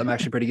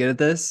actually pretty good at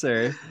this,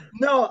 or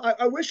No,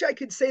 I wish I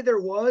could say there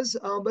was,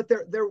 but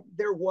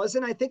there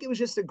wasn't. I think it was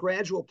just a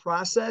gradual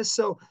process.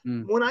 So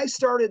mm. when I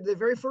started, the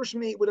very first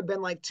meet would have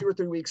been like 2 or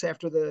 3 weeks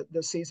after the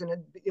season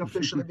had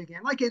officially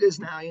began, like it is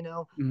now. And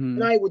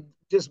Hmm. I would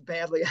just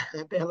badly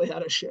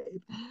out of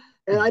shape.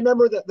 And I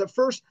remember that the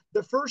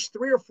first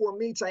 3 or 4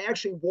 meets, I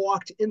actually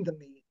walked in the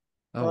meet.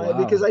 Oh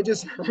Because wow. I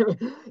just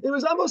it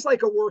was almost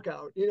like a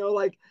workout,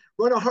 like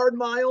run a hard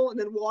mile and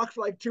then walk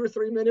for like 2 or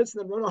 3 minutes,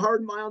 and then run a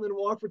hard mile and then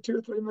walk for 2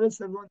 or 3 minutes,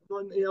 and then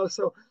run.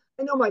 So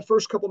I know my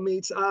first couple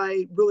meets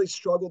I really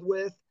struggled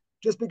with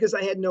just because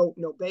I had no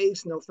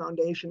base, no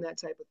foundation, that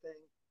type of thing.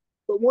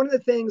 But one of the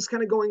things,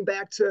 kind of going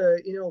back to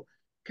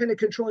kind of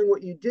controlling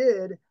what you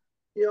did,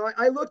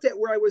 I looked at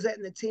where I was at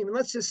in the team, and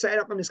let's just say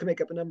I'm just gonna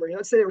make up a number.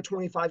 Let's say there were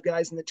 25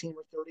 guys in the team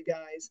or 30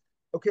 guys.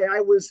 Okay, I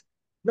was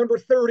number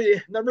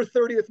 30th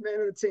man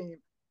of the team.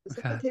 It's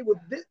like, Okay. okay, well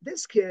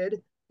this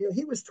kid,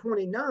 he was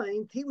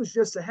 29th, he was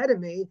just ahead of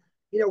me.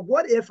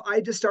 What if I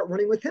just start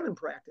running with him in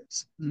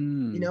practice?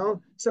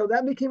 Mm. So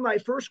that became my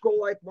first goal.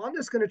 Like, well, I'm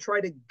just going to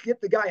try to get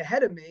the guy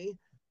ahead of me,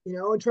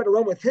 and try to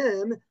run with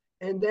him.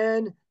 And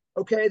then,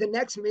 okay, the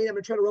next meet, I'm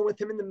going to try to run with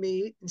him in the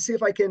meet and see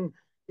if I can,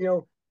 you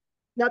know,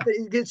 not that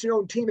he gets your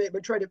own teammate,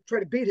 but try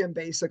to beat him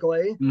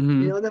basically.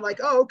 Hmm. And then like,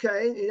 oh,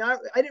 okay. I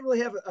didn't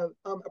really have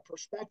a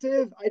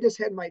perspective. I just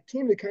had my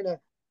team to kind of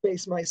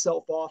base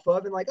myself off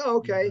of, and like, oh,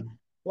 okay. Yeah.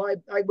 Well,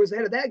 I was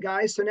ahead of that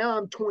guy, so now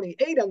I'm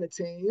 28 on the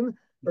team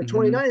or Hmm.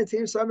 29 on the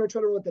team, so I'm going to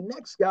try to run with the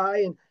next guy.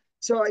 And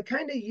so I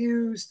kind of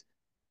used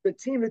the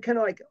team to kind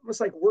of like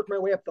almost like work my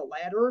way up the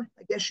ladder,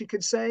 I guess you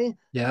could say.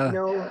 Yeah.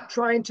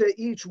 Trying to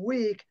each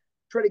week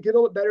try to get a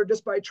little bit better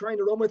just by trying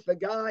to run with the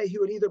guy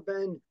who had either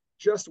been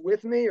just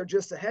with me or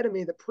just ahead of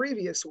me the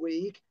previous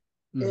week.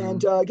 Hmm.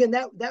 And again,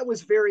 that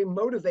was very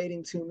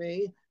motivating to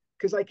me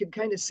because I could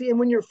kind of see. And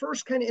when you're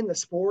first kind of in the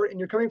sport and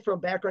you're coming from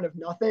a background of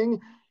nothing,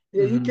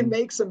 you can Hmm.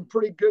 make some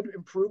pretty good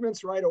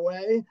improvements right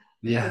away.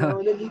 Yeah.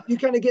 And then you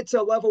kind of get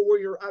to a level where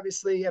you're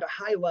obviously at a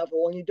high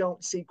level and you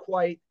don't see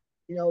quite,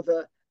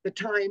 the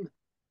time,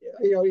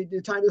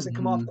 the time doesn't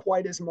come off Hmm.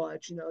 quite as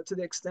much, to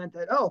the extent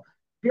that, oh,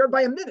 here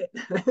by a minute,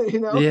 you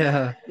know,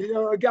 Yeah.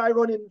 a guy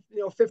running,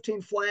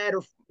 15 flat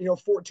or,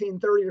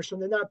 14:30 or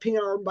something, they're not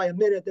PRing by a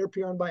minute, they're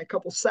PRing by a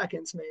couple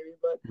seconds maybe.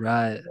 But,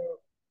 Right. you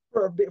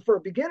know, for a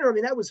beginner, I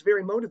mean, that was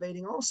very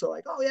motivating also.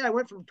 Like, oh yeah, I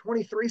went from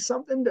 23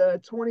 something to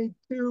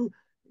 22,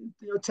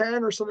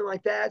 10 or something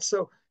like that.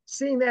 So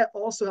seeing that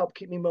also helped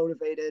keep me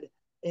motivated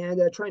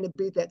and trying to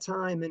beat that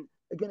time. And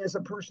again, as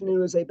a person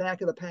who is a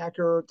back of the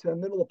packer to a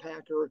middle of the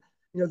packer,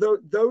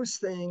 those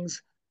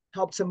things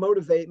help to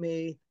motivate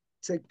me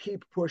to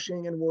keep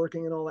pushing and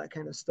working and all that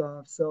kind of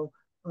stuff. So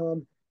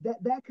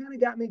that kind of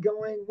got me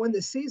going. When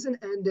the season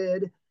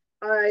ended,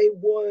 I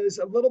was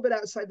a little bit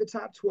outside the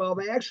top 12.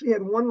 I actually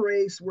had one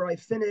race where I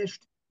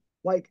finished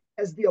like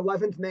as the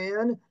 11th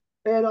man.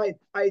 And I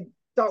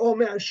thought, oh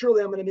man,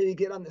 surely I'm going to maybe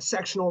get on the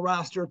sectional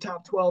roster,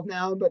 top 12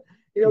 now. But,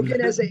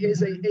 again, as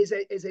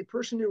a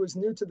person who was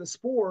new to the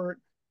sport,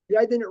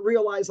 I didn't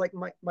realize, like,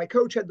 my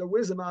coach had the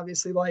wisdom,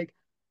 obviously, like,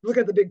 look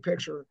at the big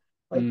picture.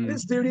 Like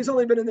this dude, he's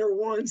only been in there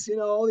once.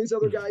 All these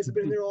other guys have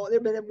been in there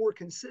they've been more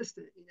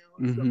consistent.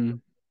 Mm-hmm.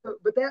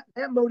 But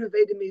that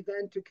motivated me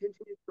then to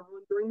continue to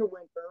run during the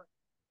winter.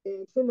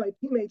 And some of my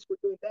teammates were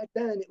doing back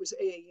then. It was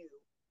AAU.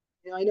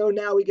 I know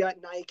now we got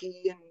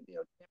Nike and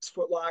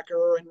Foot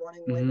Locker and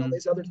Running Lane, all Mm-hmm.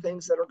 these other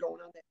things that are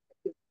going on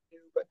that.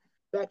 But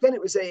back then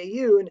it was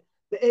AAU, and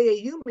the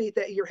AAU meet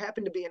that year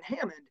happened to be in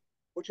Hammond,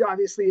 which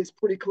obviously is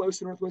pretty close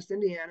to Northwest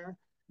Indiana.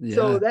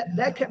 So Yeah.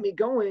 that kept me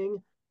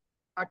going.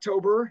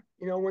 October,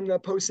 when the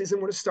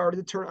postseason would have started,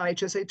 the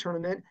IHSA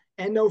tournament,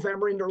 and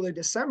November and early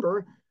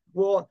December.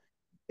 Well,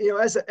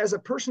 as a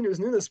person who's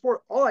new to the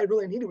sport, all I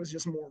really needed was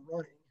just more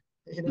running.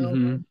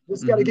 Mm-hmm.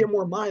 Just got to Mm-hmm. get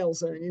more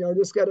miles in.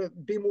 Just got to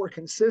be more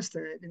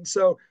consistent. And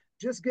so,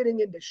 just getting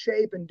into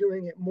shape and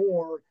doing it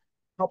more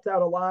helped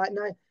out a lot. And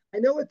I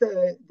know at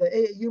the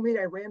AAU meet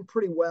I ran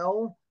pretty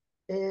well,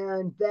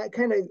 and that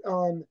kind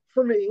of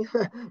for me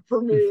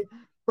for me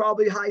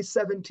probably high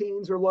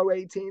 17s or low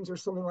 18s or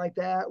something like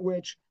that,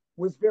 which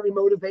was very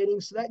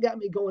motivating. So that got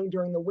me going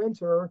during the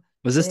winter.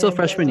 Was this still And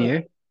freshman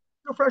year?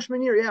 still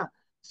freshman year, yeah.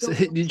 So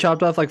So you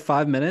chopped off like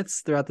 5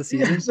 minutes throughout the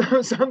yeah, season?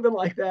 so something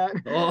like that.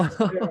 Yeah,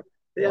 Oh,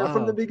 yeah,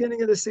 from the wow.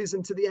 beginning of the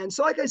season to the end.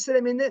 So like I said,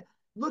 I mean,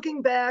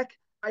 looking back,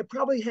 I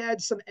probably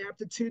had some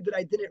aptitude that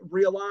I didn't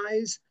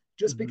realize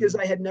just because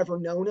Mm-hmm. I had never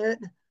known it.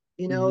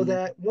 Mm-hmm.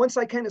 That once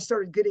I kind of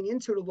started getting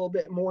into it a little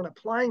bit more and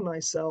applying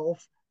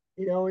myself,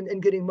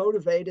 and getting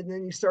motivated, and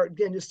then you start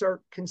again, just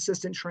start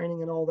consistent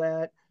training and all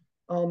that.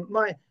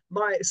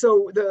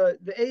 So the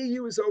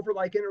AAU was over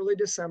like in early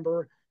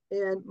December,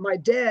 and my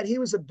dad, he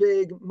was a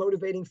big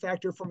motivating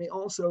factor for me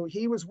also.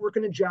 He was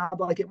working a job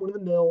like at one of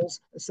the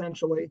mills,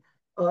 essentially,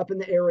 up in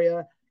the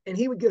area. And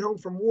he would get home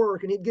from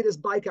work and he'd get his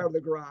bike out of the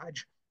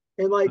garage.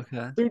 And like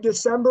Okay. through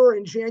December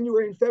and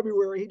January and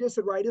February, he just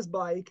would ride his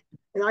bike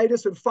and I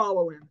just would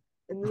follow him.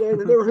 And then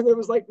there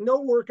was like no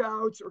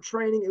workouts or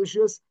training. It was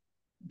just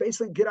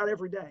basically get out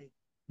every day.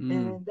 Mm,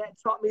 And that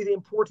taught me the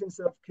importance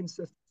of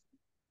consistency.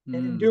 And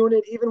in mm, doing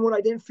it, even when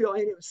I didn't feel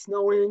like it was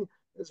snowing,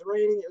 it was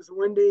raining, it was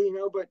windy,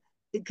 but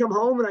he'd come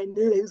home and I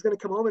knew that he was going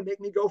to come home and make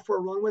me go for a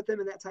run with him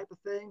and that type of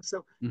thing.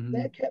 So mm-hmm.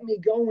 that kept me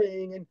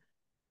going. And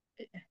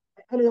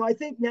I don't know. I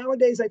think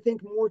nowadays, I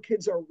think more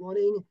kids are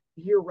running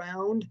year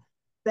round.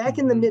 Back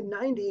in the Mm-hmm.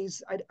 mid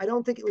 90s, I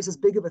don't think it was as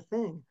big of a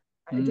thing.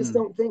 I just Mm,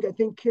 don't think, I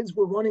think kids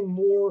were running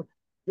more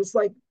just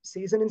like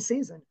season and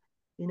season,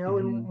 and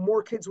mm-hmm.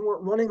 more kids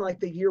weren't running like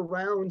the year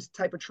round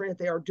type of train that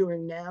they are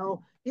doing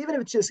now, even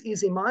if it's just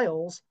easy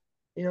miles,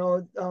 you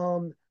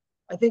know.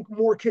 I think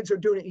more kids are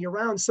doing it year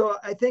round. So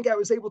I think I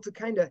was able to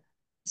kind of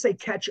say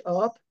catch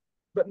up,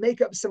 but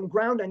make up some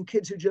ground on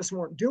kids who just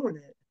weren't doing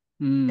it.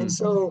 And Mm.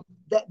 so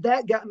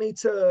that got me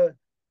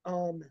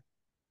um,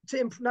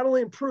 to not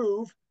only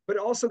improve, but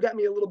it also got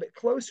me a little bit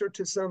closer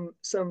to some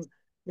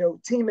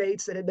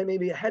teammates that had been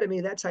maybe ahead of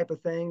me, that type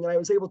of thing. That I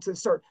was able to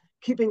start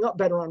keeping up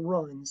better on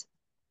runs,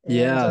 and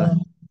Yeah.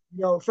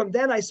 from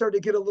then I started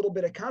to get a little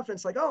bit of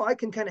confidence, like, oh, I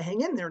can kind of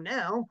hang in there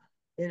now,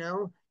 you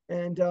know,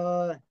 and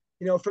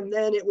from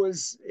then it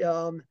was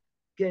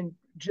again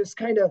just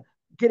kind of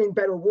getting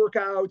better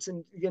workouts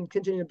and again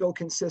continuing to build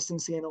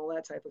consistency and all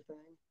that type of thing.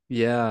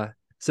 Yeah.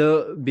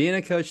 So being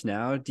a coach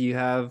now, do you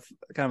have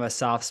kind of a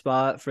soft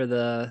spot for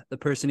the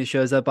person who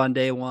shows up on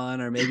day one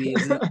or maybe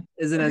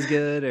isn't as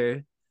good or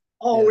yeah.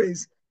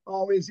 Always,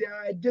 always.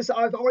 Yeah.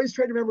 I've always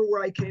tried to remember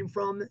where I came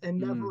from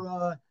and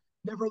Mm,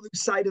 never lose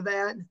sight of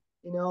that.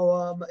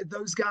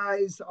 Those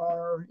guys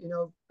are,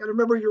 gotta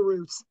remember your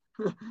roots.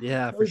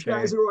 yeah, for Those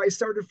guys sure. are where I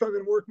started from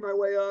and worked my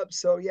way up.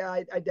 So yeah,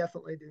 I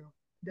definitely do.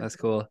 That's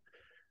Definitely. cool.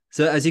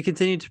 So as you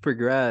continue to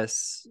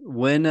progress,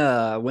 when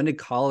did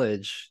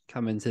college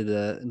come into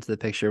the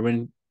picture?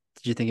 When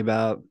did you think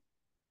about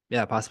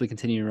yeah, possibly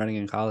continuing running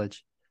in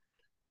college?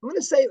 I'm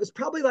gonna say it was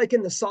probably like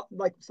in the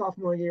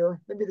sophomore year,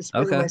 maybe the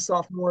spring of my Okay.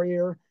 sophomore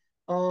year.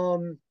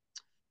 Um,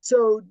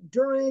 so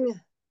during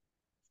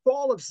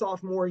fall of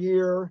sophomore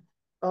year,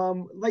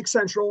 Lake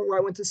Central, where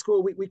I went to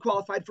school, we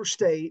qualified for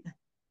state.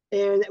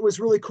 And it was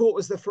really cool. It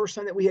was the first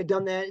time that we had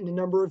done that in a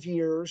number of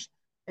years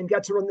and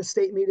got to run the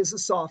state meet as a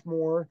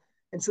sophomore.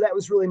 And so that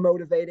was really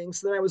motivating.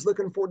 So then I was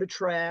looking forward to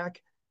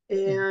track.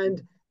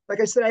 And like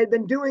I said, I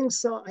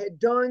had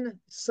done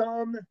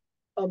some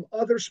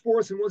other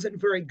sports and wasn't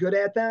very good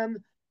at them.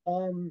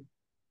 Um,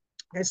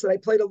 I said I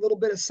played a little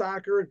bit of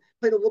soccer,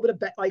 played a little bit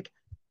of like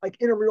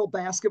intramural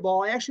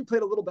basketball. I actually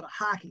played a little bit of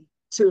hockey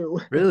too.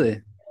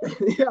 Really?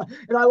 Yeah,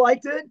 and I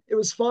liked it. It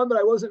was fun, but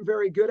I wasn't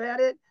very good at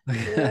it.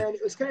 And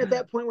it was kind of at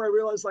that point where I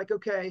realized, like,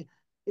 okay,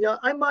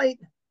 I might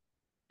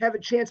have a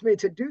chance maybe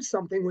to do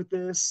something with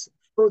this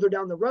further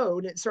down the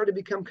road. And it started to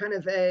become kind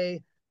of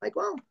a like,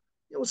 well,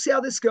 we'll see how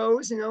this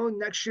goes.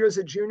 Next year as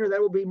a junior, that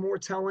will be more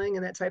telling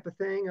and that type of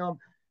thing.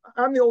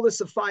 I'm the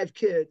oldest of five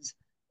kids,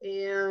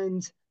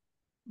 and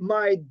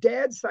my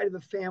dad's side of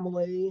the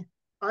family,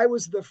 I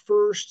was the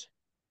first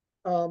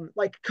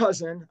like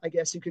cousin, I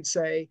guess you could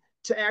say,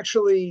 to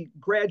actually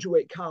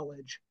graduate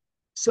college. Oh,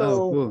 So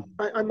cool.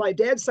 on my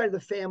dad's side of the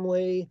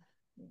family,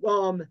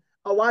 um,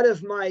 a lot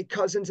of my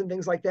cousins and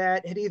things like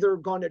that had either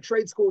gone to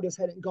trade school, just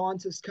hadn't gone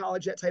to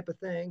college, that type of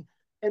thing.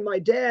 And my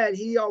dad,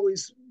 he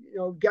always,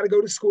 got to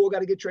go to school, got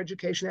to get your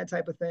education, that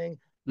type of thing.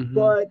 Mm-hmm.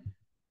 But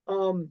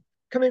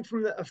coming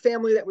from a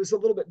family that was a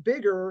little bit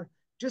bigger,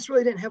 just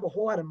really didn't have a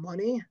whole lot of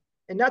money.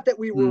 And not that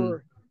we Mm.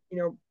 were,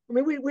 I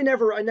mean,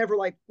 I never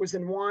like was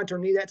in want or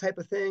need that type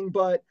of thing,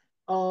 but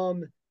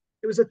um,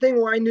 it was a thing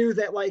where I knew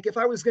that like if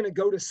I was going to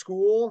go to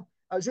school,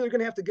 I was either going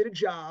to have to get a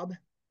job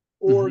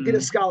or get a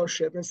Mm-hmm.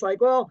 scholarship. And it's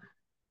like, well,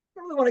 I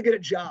don't really want to get a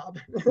job.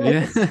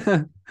 Yeah.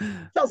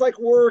 Sounds like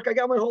work. I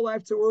got my whole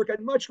life to work.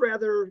 I'd much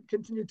rather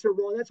continue to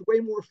run. That's way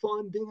more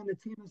fun. Being on the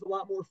team is a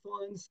lot more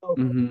fun. So,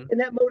 Mm-hmm. and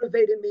that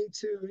motivated me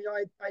to,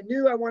 I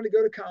knew I wanted to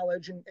go to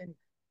college and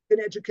get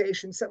an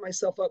education, set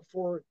myself up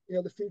for,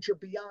 the future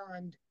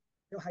beyond,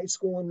 high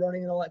school and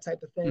running and all that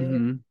type of thing. And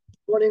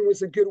Mm-hmm. running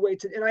was a good way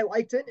to, and I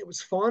liked it. It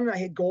was fun. I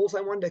had goals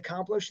I wanted to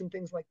accomplish and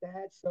things like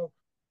that. So,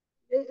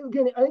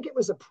 again, I think it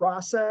was a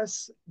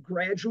process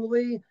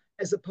gradually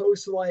as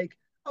opposed to like,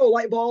 oh,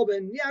 light bulb,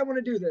 and yeah, I want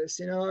to do this.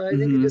 I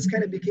think it just Mm-hmm.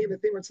 kind of became a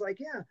thing where it's like,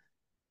 yeah,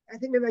 I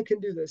think maybe I can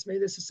do this. Maybe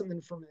this is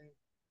something for me.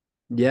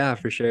 Yeah,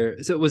 for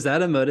sure. So was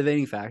that a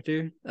motivating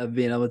factor of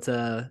being able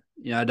to,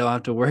 I don't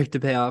have to work to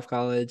pay off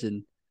college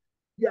and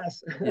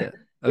Yes. yeah.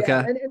 Yeah. Okay.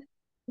 And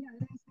yeah,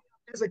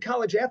 as a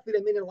college athlete,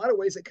 I mean, in a lot of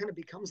ways, it kind of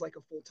becomes like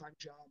a full time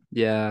job.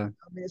 Yeah.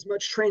 I mean, as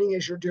much training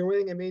as you're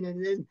doing, I mean,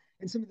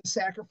 and some of the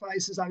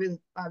sacrifices, I mean,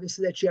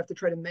 obviously, that you have to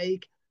try to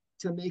make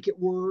it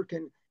work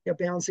and,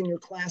 balancing your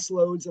class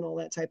loads and all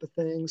that type of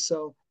thing.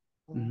 So,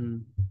 um, Mm-hmm.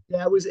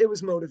 yeah, it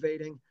was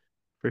motivating.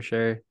 For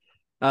sure.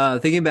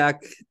 Thinking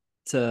back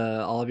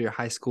to all of your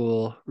high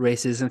school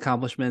races and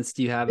accomplishments,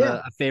 do you have Yeah.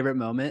 a favorite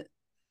moment?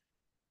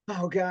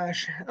 Oh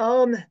gosh.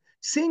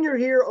 Senior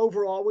year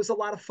overall was a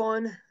lot of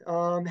fun.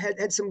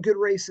 Had some good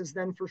races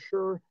then for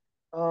sure.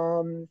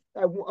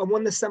 I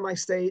won the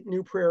semi-state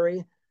New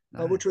Prairie,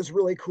 which Nice. was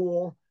really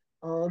cool.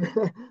 Um,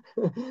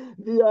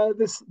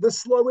 the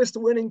slowest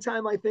winning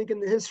time I think in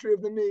the history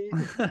of the meet.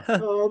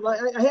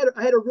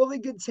 I had a really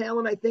good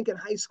talent I think in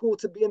high school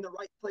to be in the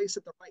right place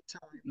at the right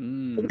time.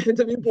 Mm.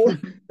 To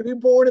be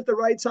born at the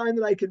right time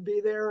that I could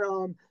be there.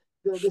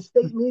 The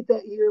state meet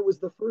that year was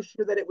the first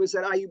year that it was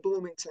at IU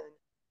Bloomington,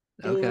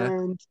 Okay.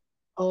 and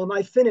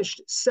I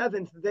finished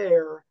seventh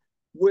there,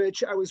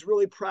 which I was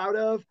really proud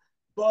of.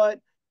 But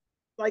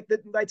like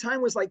my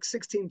time was like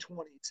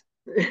 16:20s.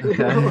 you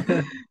know,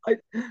 Okay. I,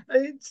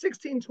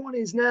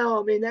 16:20s now.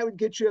 I mean, that would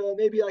get you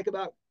maybe like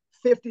about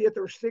 50th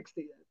or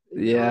 60th.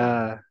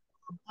 Yeah.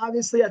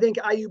 Obviously, I think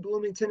IU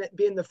Bloomington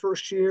being the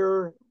first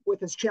year,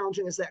 with as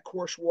challenging as that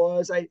course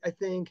was, I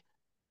think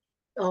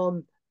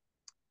um,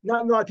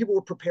 not a lot of people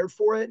were prepared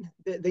for it.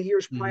 The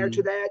years prior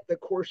to Hmm. that, the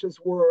courses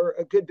were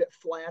a good bit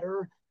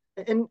flatter,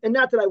 and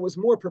not that I was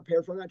more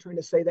prepared for. I'm not trying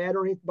to say that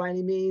or by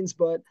any means,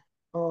 but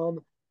um,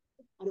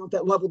 I don't know if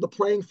that leveled the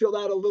playing field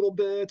out a little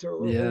bit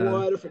or Yeah.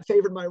 what, if it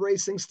favored my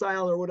racing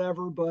style or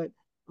whatever. But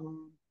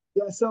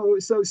yeah, so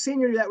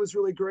senior year that was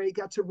really great.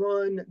 Got to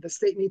run the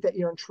state meet that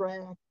year on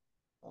track.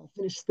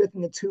 Finished fifth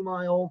in the 2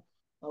 mile,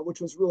 which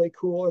was really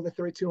cool, or the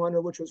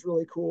 3200, which was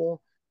really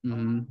cool.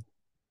 Hmm.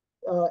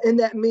 In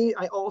that meet,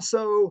 I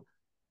also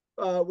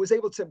was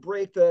able to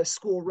break the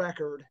school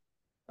record,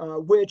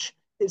 which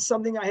is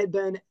something I had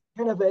been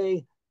kind of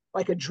a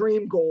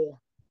dream goal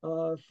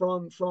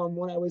from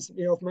when I was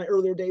from my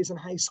earlier days in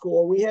high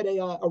school. We had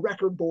a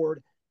record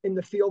board in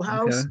the field Okay.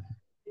 house,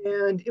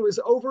 and it was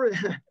over.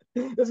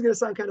 This is gonna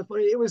sound kind of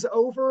funny. It was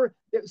over.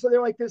 So they're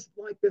like this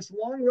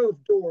long row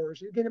of doors.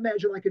 You can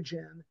imagine like a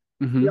gym.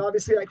 Hmm.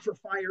 Obviously, like for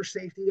fire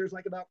safety, there's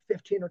like about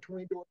 15 or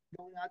 20 doors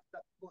going out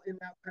in and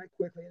out kind of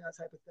quickly and that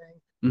type of thing.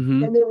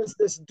 Hmm. And there was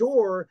this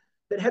door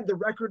that had the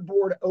record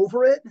board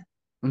over it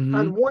Hmm.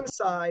 on one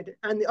side.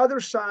 On the other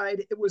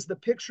side, it was the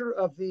picture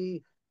of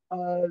the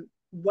uh,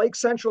 Lake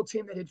Central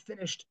team that had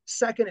finished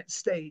second at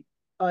state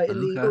in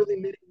the Okay. early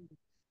mid.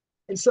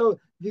 And so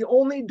the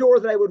only door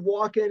that I would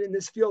walk in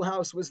this field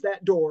house was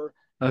that door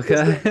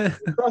because the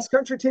Okay. cross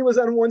country team was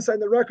on one side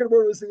and the record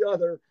board was the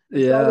other.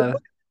 And so Yeah.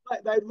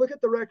 I'd look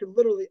at the record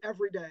literally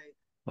every day and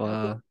think,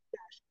 Wow.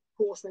 gosh,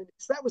 coolest thing.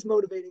 So that was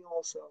motivating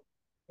also.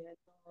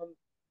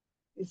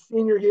 And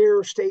senior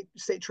year state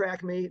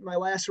track meet, my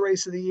last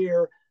race of the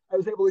year, I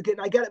was able to get,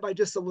 and I got it by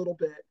just a little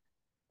bit.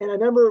 And I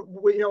remember,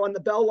 on the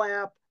bell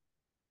lap,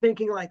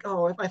 thinking like,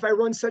 oh, if I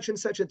run such and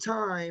such a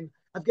time,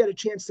 I've got a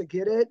chance to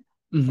get it.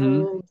 Hmm.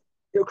 And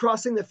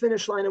crossing the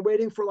finish line and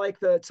waiting for like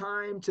the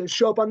time to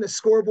show up on the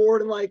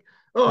scoreboard and like,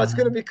 oh, it's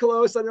going to be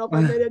close. I don't know if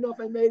I made it. I don't know if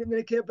I made it. And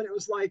it can't, but it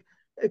was like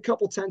a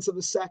couple tenths of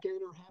a second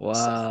or half a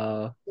second,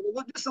 Wow.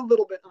 just a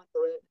little bit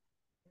under it.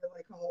 You're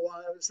like, oh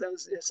wow, so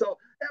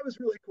that was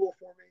really cool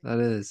for me. That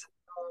is.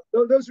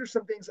 Those are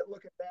some things that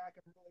looking back,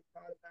 I'm really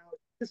proud about.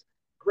 Just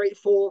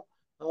grateful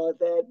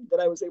that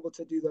I was able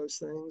to do those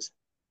things.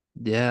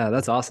 Yeah,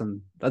 that's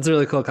awesome. That's a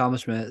really cool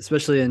accomplishment,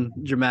 especially in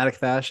dramatic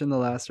fashion, the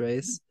last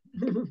race.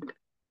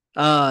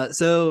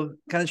 So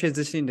kind of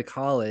transitioning to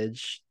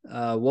college,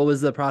 what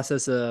was the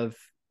process of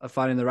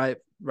finding the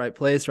right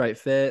place, right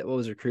fit? What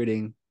was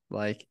recruiting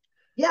like?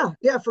 Yeah,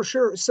 for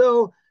sure.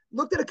 So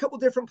looked at a couple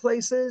different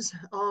places.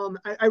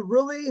 I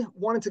really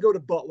wanted to go to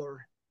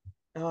Butler.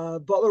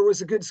 Butler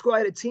was a good school. I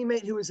had a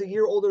teammate who was a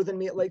year older than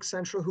me at Lake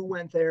Central who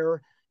went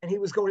there, and he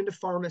was going into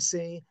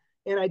pharmacy.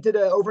 And I did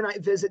an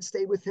overnight visit,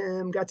 stayed with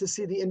him, got to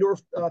see the indoor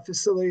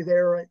facility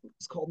there.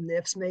 It's called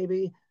NIFS,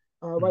 maybe,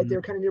 right Hmm.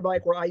 there, kind of nearby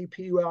like where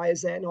IUPUI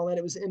is at and all that.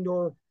 It was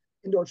indoor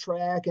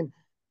track. And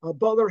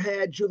Butler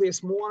had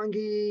Julius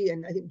Mwangi,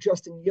 and I think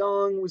Justin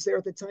Young was there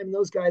at the time. And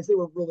those guys, they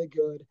were really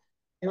good.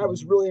 And I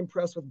was Hmm. really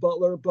impressed with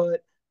Butler,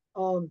 but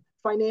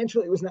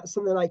financially, it was not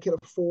something that I could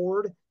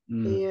afford.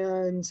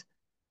 Mm. And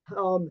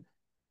um,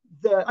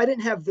 I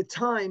didn't have the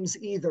times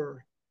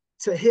either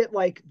to hit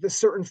like the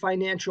certain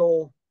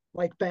financial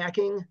like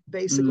backing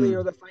basically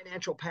or Mm. the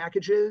financial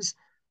packages.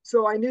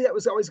 So I knew that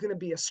was always going to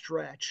be a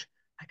stretch.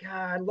 Like,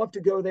 I'd love to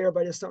go there,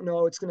 but I just don't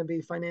know it's going to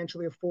be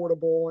financially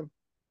affordable and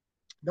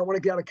don't want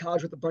to get out of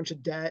college with a bunch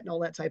of debt and all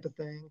that type of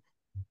thing.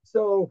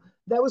 So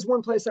that was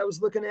one place I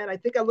was looking at. I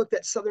think I looked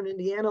at Southern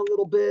Indiana a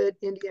little bit,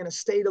 Indiana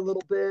State a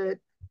little bit,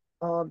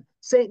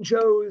 St.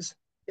 Joe's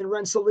in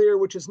Rensselaer,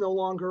 which is no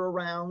longer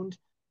around.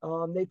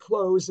 They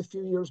closed a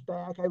few years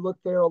back. I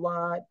looked there a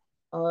lot.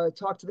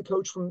 Talked to the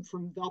coach from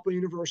Valpo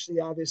University,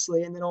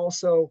 obviously, and then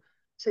also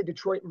say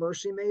Detroit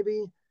Mercy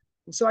maybe.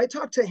 And so I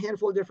talked to a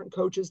handful of different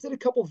coaches, did a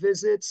couple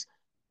visits,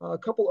 a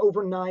couple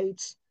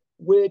overnights,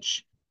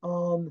 which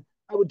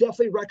I would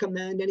definitely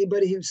recommend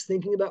anybody who's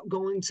thinking about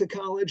going to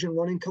college and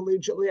running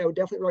collegiately. I would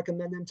definitely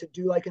recommend them to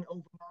do like an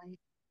overnight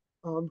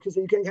because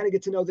you can kind of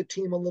get to know the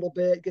team a little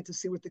bit, get to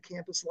see what the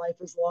campus life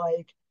is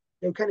like,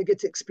 kind of get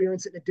to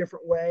experience it in a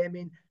different way. I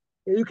mean,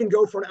 you can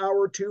go for an hour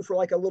or two for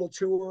like a little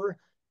tour,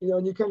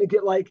 and you kind of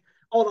get like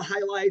all the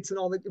highlights and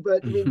all the,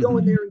 but I mean,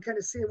 going there and kind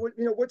of seeing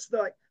what's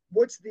the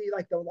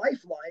like the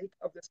life like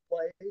of this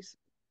place.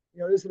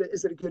 Is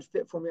it a good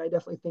fit for me? I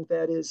definitely think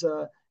that it's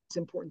an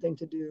important thing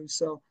to do.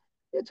 So,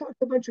 yeah, talk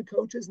to a bunch of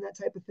coaches and that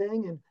type of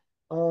thing,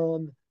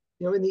 and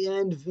in the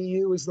end,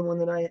 VU is the one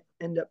that I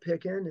end up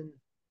picking, and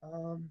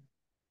um,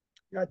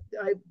 I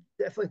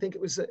definitely think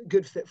it was a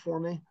good fit for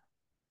me.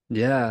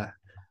 Yeah.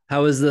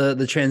 How was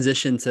the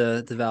transition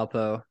to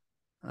Valpo?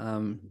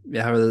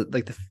 Yeah, how were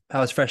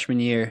how was freshman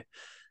year?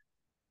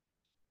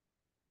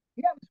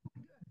 Yeah,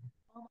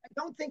 I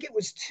don't think it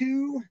was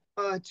too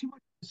much of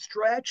a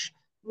stretch.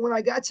 When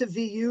I got to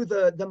VU,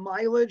 the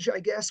mileage I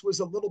guess was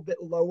a little bit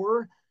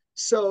lower,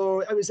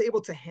 so I was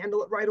able to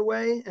handle it right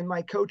away. And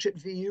my coach at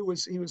VU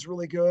was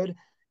really good,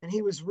 and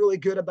he was really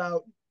good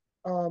about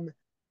um,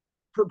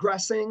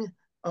 progressing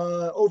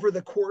over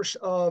the course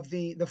of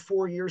the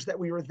 4 years that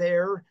we were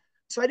there.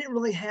 So I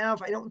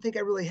don't think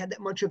I really had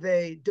that much of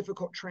a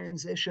difficult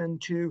transition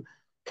to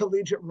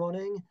collegiate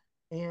running.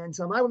 And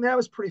I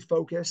was pretty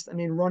focused. I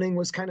mean, running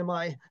was kind of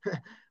my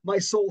my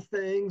sole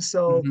thing.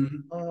 So,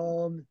 Hmm.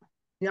 um,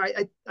 yeah,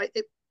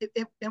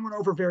 it went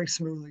over very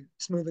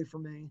smoothly for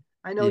me.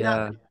 I know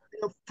not,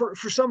 Yeah. for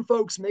some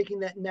folks making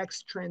that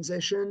next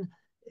transition,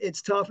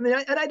 it's tough. I mean,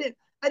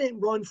 I didn't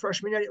run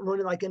freshman. I didn't run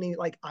in like any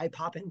like eye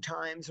popping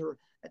times or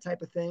that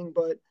type of thing.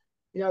 But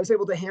I was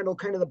able to handle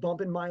kind of the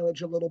bump in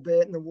mileage a little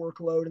bit and the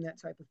workload and that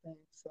type of thing.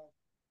 So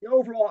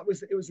overall,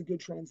 it was a good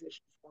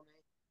transition for me.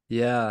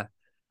 Yeah.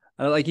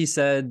 Like you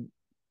said,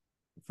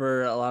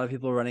 for a lot of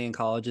people, running in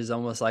college is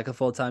almost like a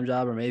full-time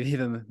job, or maybe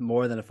even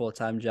more than a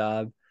full-time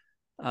job.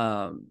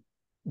 Um,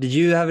 did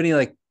you have any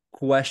like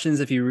questions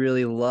if you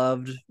really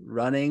loved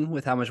running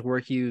with how much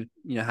work you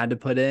had to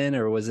put in,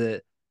 or was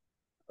it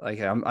like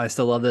I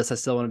still love this, I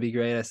still want to be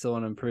great, I still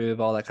want to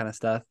improve, all that kind of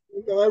stuff?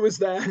 No, it was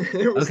that.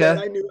 It was that.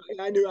 Okay.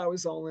 I knew I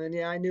was all in.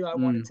 Yeah, I knew I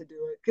wanted Mm. to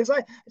do it because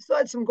I still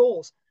had some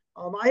goals.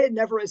 I had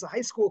never, as a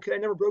high school kid, I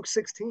never broke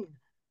 16.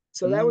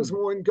 So that was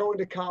Mm. one going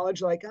to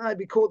college, like, it'd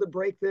be cool to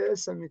break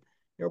this. I mean,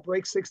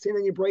 break 16,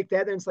 then you break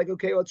that. Then it's like,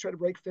 okay, let's try to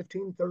break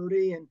 15,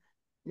 30, and,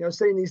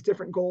 setting these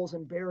different goals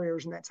and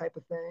barriers and that type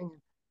of thing.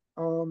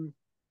 Um,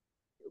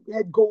 we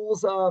had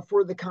goals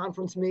for the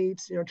conference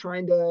meets,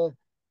 trying to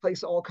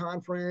place all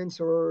conference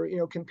or,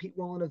 compete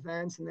well in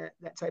events and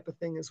that type of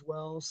thing as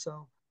well.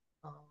 So,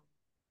 um,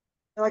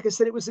 and like I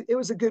said, it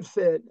was a good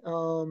fit.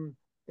 And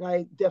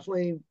I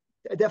definitely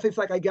feel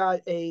like I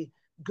got a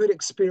good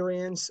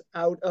experience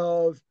out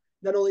of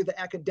not only the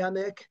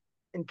academic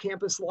and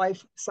campus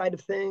life side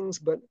of things,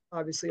 but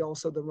obviously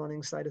also the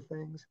running side of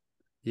things.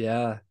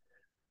 Yeah.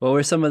 What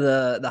were some of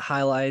the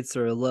highlights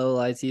or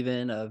lowlights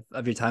even of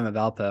your time at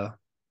Valpo?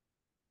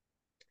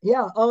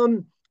 Yeah.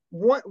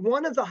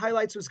 One of the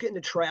highlights was getting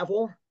to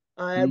travel.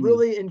 I Mm.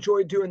 really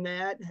enjoyed doing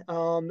that.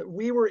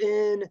 We were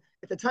in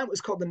at the time it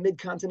was called the Mid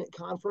Continent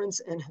Conference,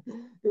 and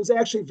it was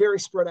actually very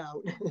spread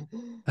out.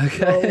 So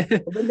Okay.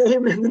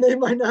 the name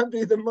might not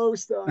be the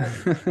most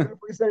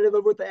representative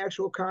of what the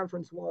actual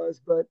conference was,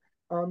 but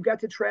got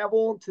to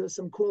travel to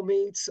some cool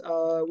meets.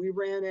 We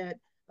ran at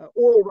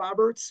Oral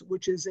Roberts,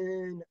 which is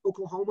in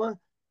Oklahoma,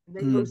 and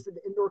they Mm. hosted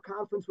the indoor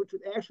conference, which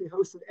was actually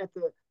hosted at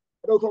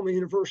Oklahoma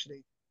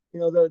University.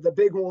 The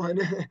big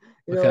one.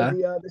 Okay.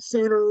 The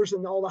Sooners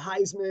and all the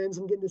Heisman's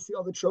and getting to see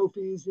all the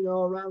trophies.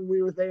 Around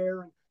we were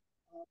there. And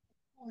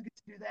I get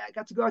to do that.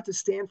 Got to go out to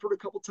Stanford a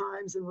couple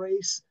times and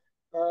race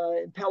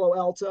in Palo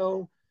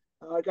Alto.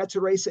 Got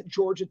to race at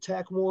Georgia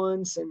Tech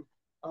once, and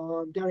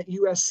down at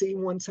USC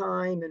one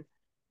time,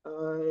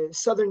 and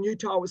Southern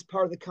Utah was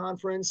part of the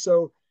conference,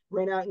 so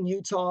ran out in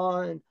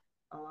Utah and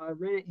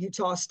ran at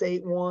Utah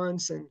State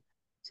once, and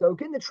so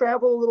getting to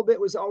travel a little bit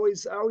was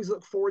always I always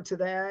look forward to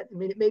that. I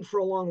mean, it made for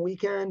a long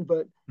weekend,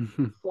 but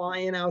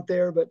flying out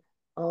there, but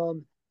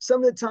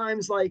some of the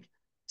times like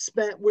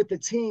spent with the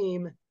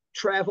team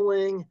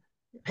traveling,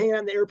 hanging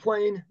on the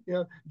airplane,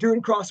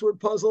 doing crossword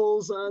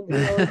puzzles on, in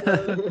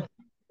the,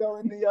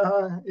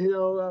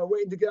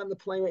 waiting to get on the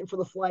plane, waiting for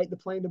the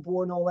plane to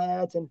board and all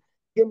that, and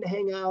getting to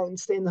hang out and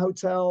stay in the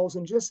hotels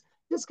and just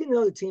getting to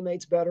know the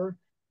teammates better.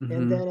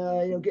 And Hmm.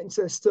 then, getting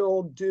to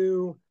still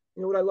do,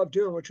 what I love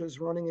doing, which was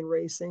running and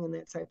racing and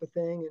that type of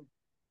thing. And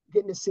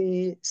getting to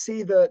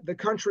see the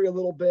country a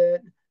little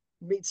bit,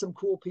 meet some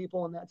cool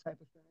people and that type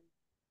of thing.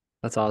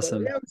 That's But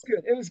awesome. yeah, it was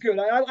good. It was good.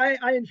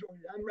 I enjoyed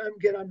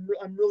it.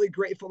 I'm really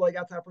grateful that I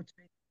got the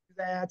opportunity to do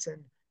that,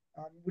 and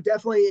would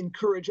definitely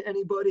encourage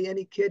anybody,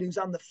 any kid who's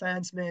on the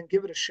fence, man,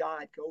 give it a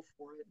shot. Go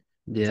for it.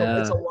 It's a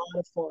Yeah, lot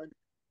of fun.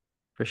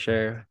 for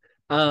sure.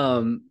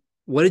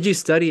 What did you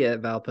study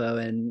at Valpo,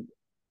 and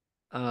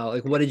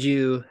like what did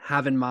you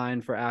have in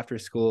mind for after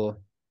school?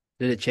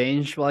 Did it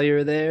change while you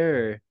were there,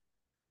 or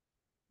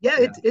Yeah,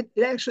 yeah?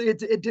 it actually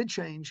it did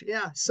change.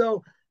 Yeah.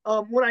 So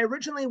when I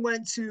originally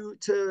went to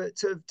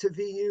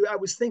VU, I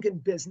was thinking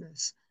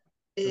business.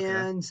 Okay.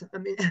 And I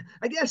mean,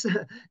 I guess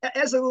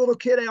as a little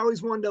kid, I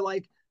always wanted to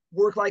like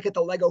work like at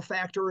the Lego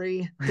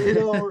factory,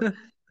 or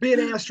be an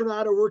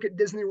astronaut or work at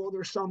Disney World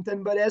or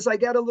something. But as I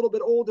got a little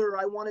bit older,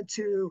 I wanted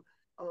to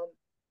um,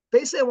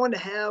 basically I wanted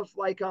to have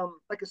like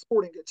a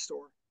sporting goods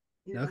store.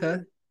 Okay.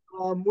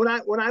 And when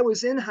I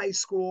was in high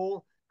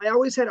school, I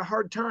always had a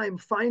hard time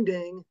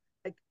finding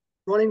like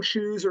running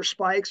shoes or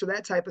spikes or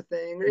that type of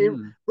thing. I mean,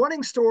 Mm.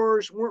 running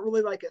stores weren't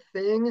really like a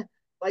thing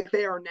like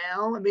they are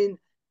now. I mean,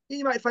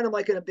 you might find them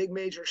like in a big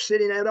major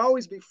city, and I'd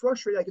always be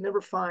frustrated. I could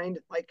never find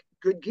like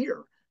good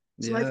gear.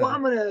 So I'm like, well, Yeah.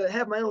 I'm gonna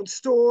have my own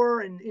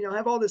store and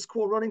have all this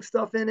cool running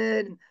stuff in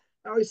it. And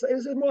I always it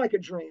was more like a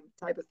dream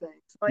type of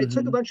thing. So I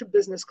took a Hmm. bunch of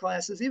business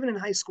classes, even in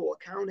high school,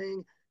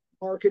 accounting,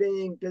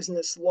 marketing,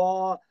 business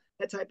law,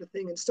 that type of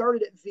thing, and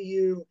started at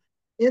VU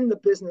in the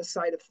business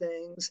side of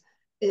things.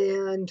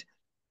 And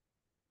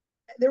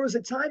there was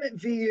a time at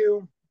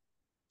VU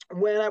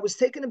when I was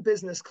taking a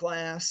business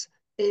class,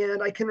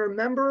 and I can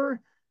remember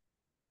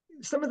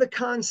some of the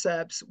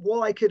concepts.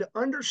 Well, I could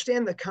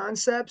understand the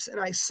concepts and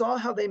I saw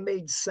how they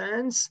made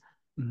sense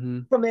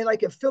Hmm. from a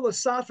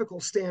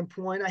philosophical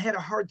standpoint. I had a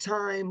hard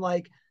time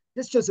like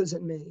this just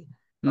isn't me.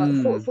 For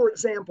Mm. for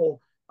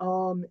example,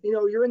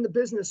 you're in the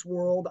business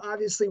world.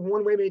 Obviously,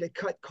 one way to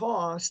cut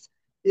cost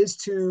is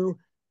to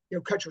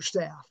cut your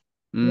staff.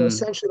 Mm.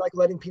 Essentially like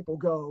letting people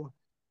go.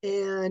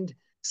 And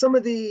some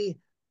of the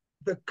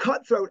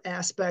cutthroat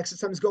aspects that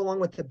sometimes go along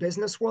with the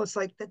business world. It's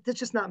like that's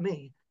just not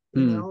me,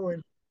 Mm.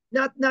 and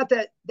not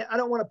that I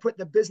don't want to put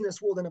the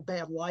business world in a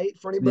bad light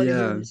for anybody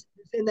Yeah. who's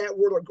in that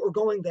world or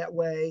going that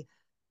way.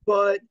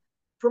 But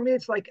for me,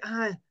 it's like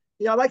I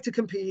like to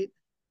compete,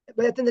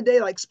 but at the end of the day,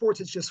 like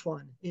sports, it's just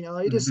fun.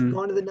 You just Hmm. go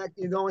on to the next,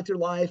 you go through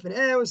life, and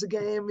it was a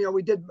game.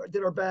 We did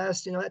our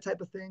best, that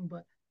type of thing.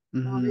 But I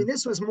mean, Hmm.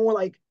 this was more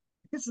like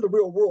this is the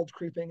real world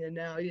creeping in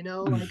now.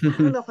 Like I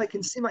don't know if I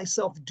can see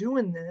myself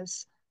doing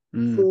this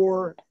Mm.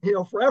 for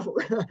forever,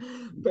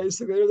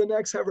 basically, or the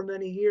next however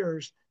many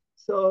years.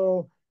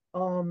 So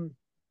um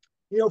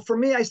for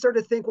me, I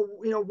started to think,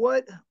 well,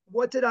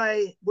 what did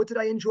I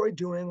enjoy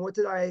doing, what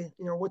did I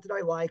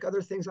like,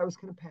 other things I was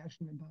kind of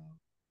passionate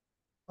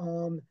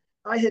about.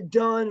 I had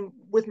done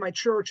with my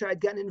church, I had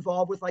gotten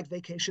involved with like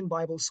vacation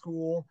Bible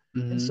school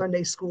and Hmm.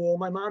 Sunday school.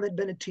 My mom had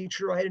been a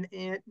teacher. I had an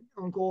aunt,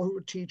 uncle who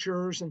were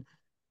teachers, and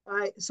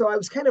I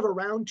was kind of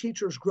around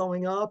teachers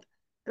growing up,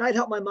 and I'd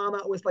help my mom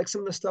out with like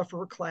some of the stuff for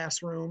her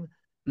classroom.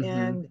 Hmm.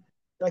 And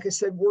like I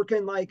said,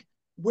 working like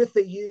with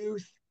the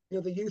youth,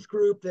 the youth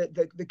group,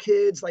 the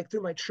kids, like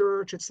through my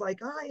church. It's like,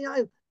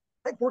 I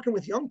like working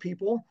with young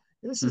people.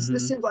 This Hmm.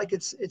 seems like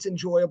it's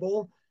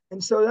enjoyable.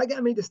 And so that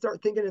got me to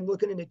start thinking and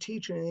looking into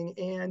teaching.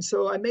 And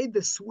so I made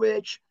the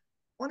switch.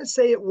 I want to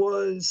say it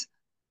was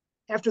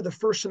after the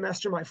first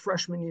semester of my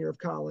freshman year of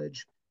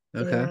college.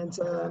 Okay. And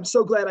I'm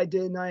so glad I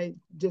did. And I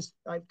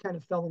kind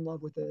of fell in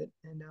love with it,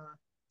 and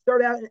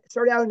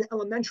started out in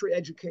elementary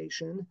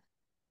education.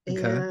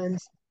 Okay.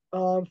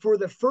 And for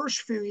the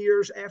first few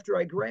years after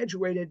I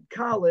graduated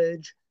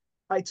college,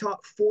 I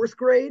taught fourth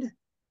grade,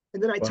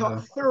 and then I taught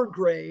Wow. third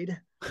grade,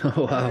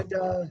 Wow.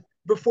 and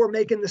before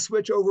making the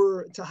switch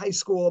over to high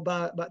school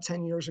about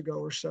 10 years ago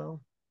or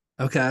so.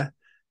 Okay.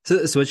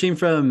 So switching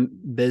from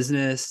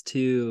business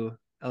to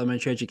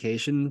elementary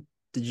education,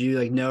 did you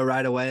like know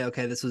right away,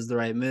 okay, this was the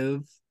right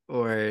move?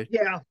 Or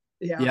Yeah,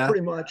 yeah, yeah?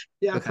 pretty much.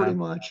 Yeah, Okay. pretty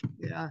much.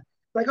 Yeah.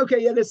 Like, okay,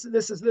 yeah, this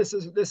is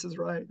right. This is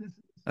what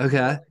I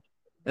Okay. like.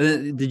 And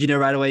then did you know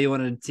right away you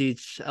wanted to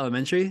teach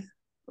elementary?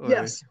 Or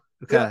Yes.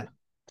 Yep. okay.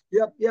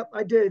 Yep.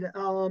 I did.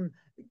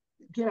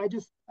 Again, I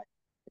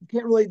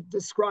can't really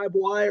describe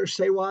why or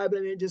say why, but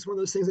I mean, just one of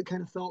those things that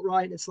kind of felt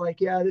right. And it's like,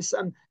 yeah,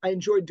 I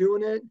enjoyed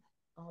doing it.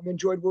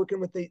 Enjoyed working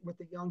with the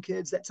young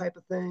kids, that type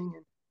of thing.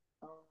 And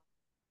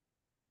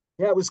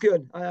Yeah, it was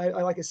good. I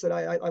like I said,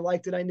 I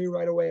liked it. I knew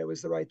right away it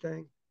was the right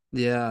thing.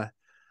 Yeah.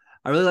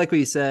 I really like what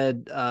you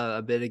said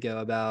a bit ago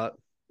about,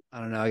 I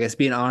don't know, I guess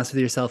being honest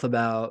with yourself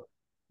about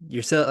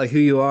yourself, like who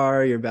you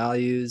are, your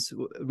values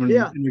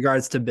Yeah, in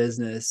regards to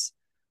business.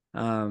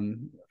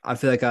 I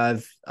feel like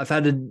I've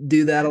had to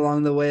do that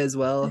along the way as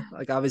well.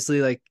 Like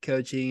obviously, like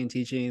coaching and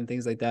teaching and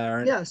things like that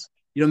aren't, yes,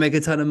 you don't make a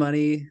ton of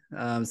money.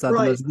 It's not the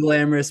right, most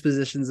glamorous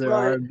positions there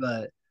are, right.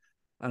 but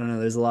I don't know.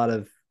 There's a lot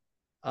of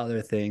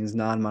other things,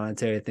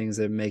 non-monetary things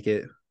that make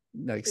it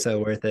like so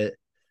worth it.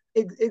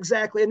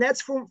 Exactly. And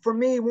that's for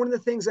me, one of the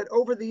things that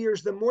over the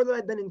years, the more that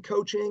I've been in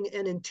coaching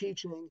and in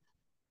teaching,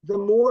 the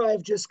more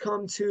I've just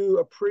come to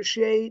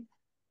appreciate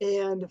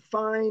and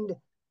find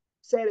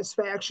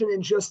satisfaction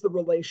in just the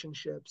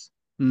relationships.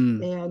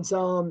 Mm,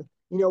 And,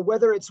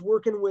 whether it's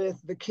working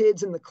with the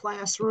kids in the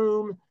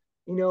classroom,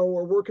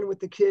 or working with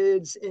the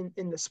kids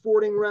in the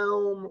sporting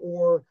realm,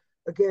 or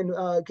again,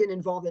 getting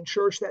involved in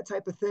church, that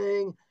type of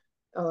thing.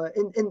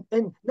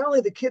 And not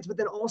only the kids, but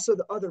then also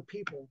the other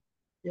people,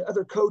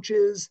 other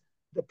coaches,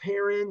 the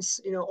parents,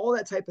 all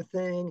that type of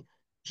thing.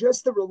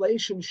 Just the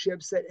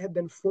relationships that have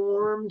been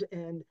formed,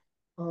 and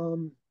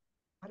um,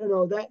 I don't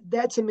know,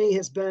 that to me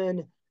has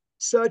been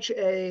such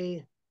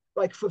a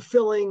like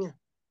fulfilling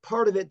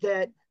part of it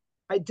that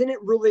I didn't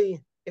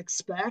really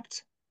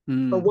expect,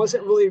 or mm,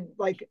 wasn't really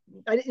like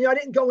I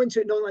didn't go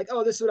into it knowing like,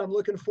 oh, this is what I'm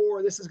looking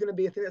for. This is going to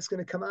be a thing that's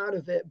going to come out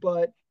of it,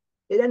 but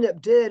it ended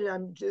up did,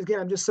 and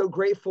I'm just so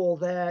grateful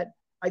that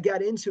I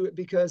got into it,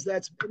 because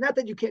that's not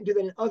that you can't do that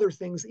in other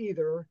things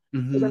either,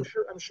 because hmm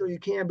I'm sure you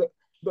can,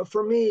 but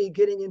for me,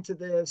 getting into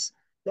this,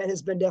 that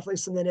has been definitely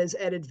something that has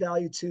added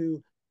value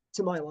to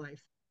my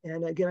life.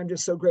 And again, I'm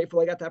just so grateful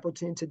I got the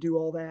opportunity to do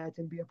all that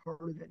and be a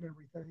part of it and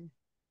everything.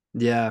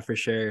 Yeah, for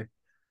sure.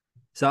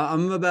 So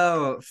I'm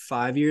about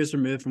 5 years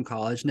removed from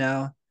college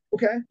now.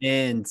 Okay.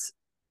 And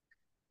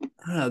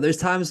I don't know, there's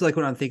times like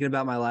when I'm thinking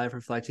about my life,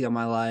 reflecting on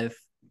my life,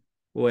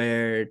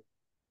 where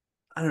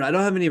I don't know, I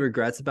don't have any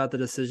regrets about the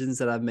decisions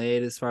that I've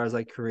made as far as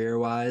like career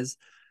wise.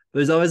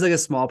 There's always like a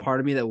small part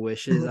of me that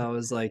wishes I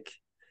was like,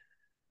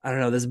 I don't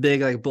know, this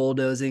big like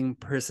bulldozing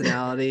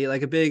personality,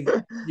 like a big,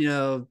 you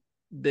know,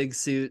 big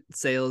suit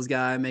sales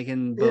guy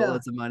making Yeah.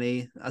 boatloads of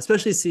money,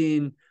 especially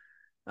seeing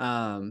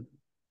um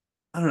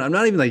I don't know, I'm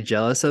not even like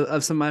jealous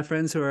of some of my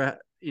friends who are,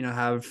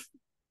 have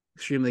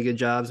extremely good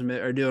jobs and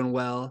are doing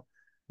well.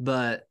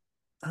 But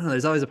I don't know,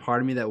 there's always a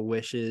part of me that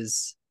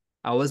wishes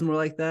I was more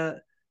like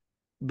that.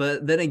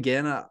 But then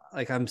again,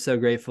 I'm so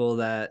grateful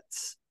that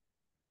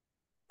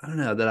I don't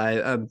know that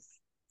I've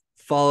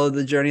followed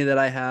the journey that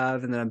I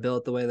have and that I'm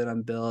built the way that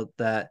I'm built.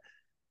 That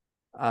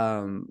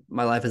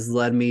my life has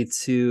led me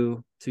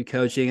to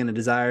coaching and a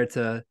desire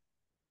to,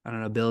 I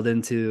don't know, build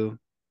into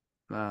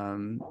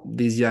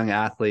these young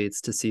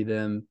athletes to see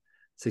them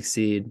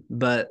succeed.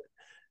 But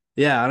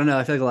yeah, I don't know.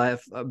 I feel like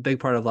life, a big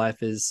part of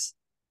life is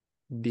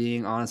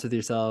being honest with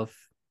yourself,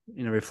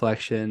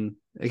 reflection.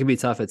 It can be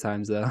tough at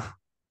times though.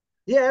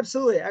 Yeah,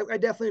 absolutely. I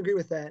definitely agree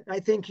with that. I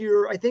think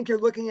you're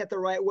looking at the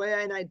right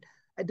way, and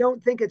I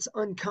don't think it's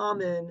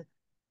uncommon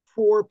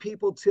for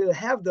people to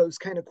have those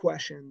kind of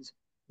questions.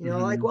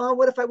 Like, hmm well,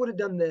 what if I would have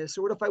done this,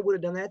 or what if I would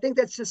have done that? I think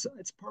that's just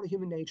it's part of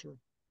human nature.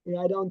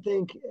 I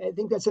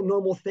think that's a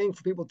normal thing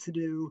for people to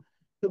do,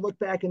 to look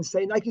back and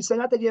say, like you said,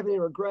 not that you have any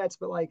regrets,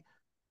 but like,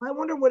 I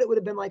wonder what it would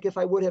have been like if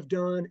I would have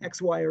done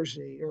X, Y, or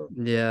Z, or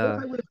what if Yeah,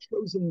 I would have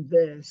chosen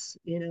this.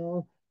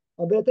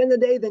 But at the end of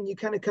the day, then you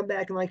kind of come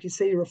back and, like you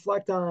say, you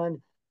reflect on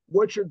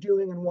what you're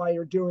doing and why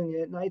you're doing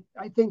it. And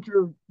I think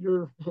you're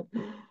you're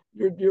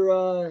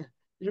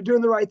you're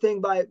doing the right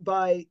thing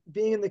by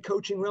being in the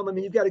coaching realm. I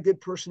mean, you've got a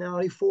good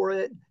personality for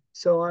it,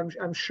 so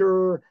I'm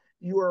sure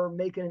you are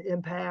making an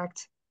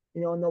impact,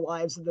 in the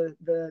lives of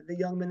the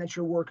young men that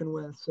you're working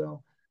with.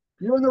 So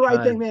you're doing the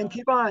right thing, trying. man.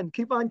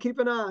 Keep on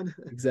keeping on.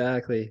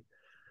 Exactly.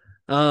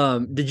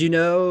 Did you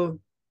know,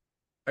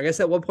 I guess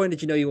at what point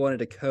did you know you wanted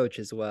to coach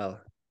as well?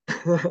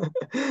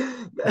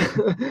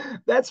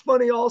 That's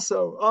funny.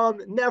 Also,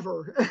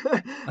 never.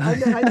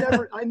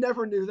 I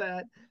never knew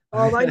that.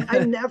 I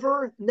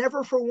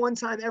never for one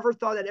time ever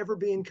thought I'd ever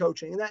be in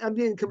coaching, and I'm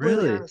being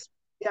completely Really? honest.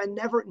 Yeah, I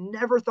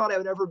never thought I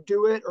would ever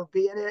do it or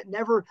be in it.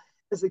 Never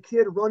as a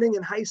kid running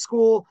in high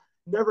school.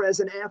 Never as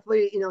an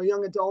athlete,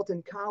 young adult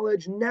in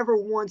college. Never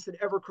once did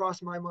ever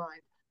cross my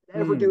mind to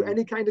ever do Hmm.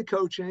 any kind of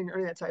coaching or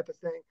any that type of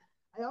thing.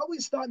 I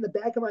always thought in the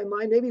back of my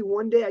mind, maybe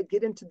one day I'd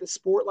get into the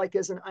sport like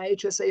as an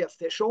IHSA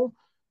official,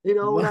 when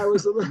I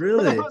was when I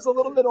Really? was a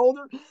little bit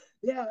older.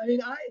 Yeah, I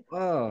mean,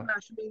 Oh,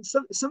 gosh, I mean,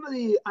 some of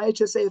the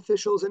IHSA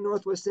officials in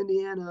Northwest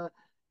Indiana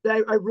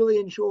that I really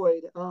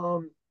enjoyed.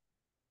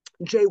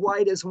 Jay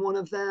White is one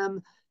of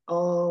them.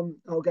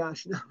 Oh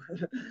gosh, no, I'm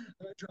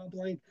gonna draw a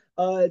blank.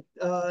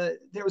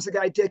 There was a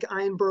guy, Dick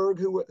Einberg,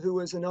 who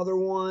was another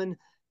one.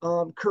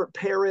 Kurt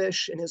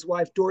Parrish and his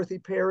wife Dorothy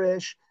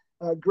Parrish,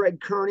 Greg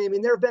Kearney. I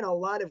mean, there have been a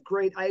lot of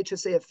great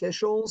IHSA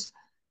officials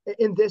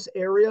in this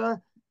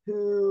area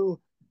who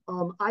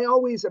I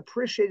always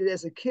appreciated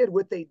as a kid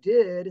what they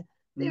did,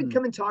 they'd Mm.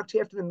 come and talk to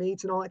you after the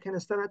meets and all that kind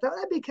of stuff. I thought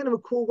that'd be kind of a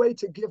cool way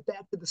to give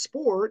back to the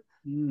sport.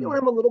 When Mm.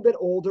 I'm a little bit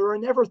older, I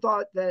never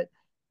thought that,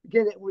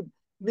 again, it would,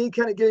 me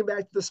kind of getting back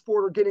to the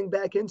sport or getting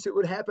back into it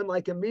would happen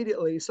like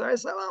immediately. So I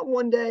said, well,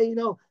 one day,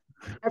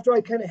 after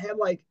I kind of had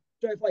like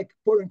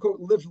quote unquote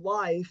lived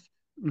life,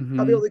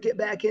 I'll be able Mm-hmm. to get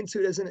back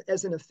into it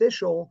as an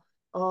official.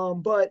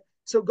 But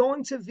so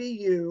going to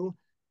VU,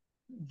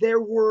 there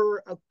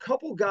were a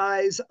couple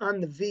guys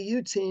on the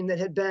VU team that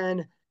had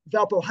been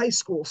Valpo High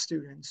School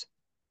students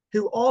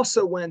who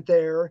also went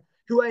there,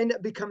 who I ended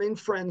up becoming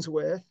friends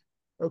with,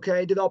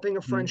 okay, developing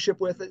a Mm-hmm. friendship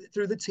with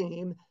through the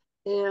team.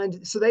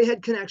 And so they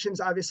had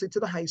connections, obviously, to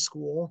the high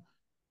school.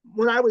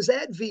 When I was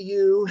at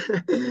VU,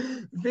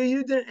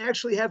 VU didn't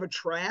actually have a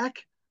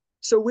track.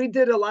 So we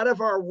did a lot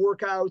of our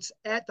workouts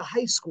at the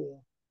high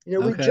school. We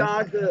Okay.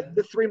 jogged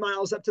the 3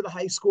 miles up to the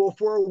high school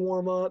for a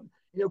warm up,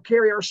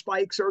 carry our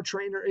spikes, our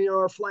trainer,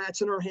 our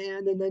flats in our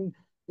hand, and then,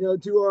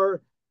 do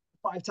our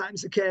 5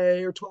 times a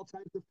K or 12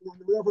 times a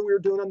 400, whatever we were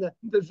doing on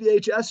the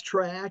VHS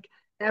track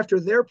after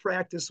their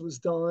practice was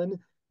done.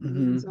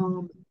 Mm-hmm.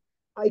 And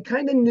I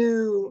kind of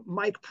knew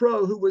Mike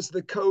Pro, who was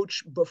the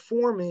coach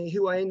before me,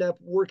 who I ended up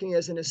working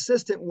as an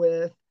assistant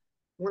with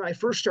when I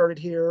first started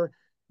here,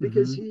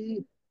 because Mm-hmm.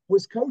 he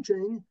was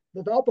coaching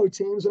the Valpo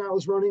teams and I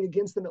was running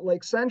against them at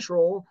Lake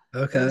Central.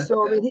 And Okay.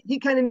 so, I mean, he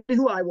kind of knew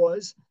who I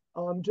was,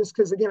 just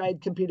because, again,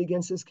 I'd compete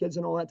against his kids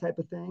and all that type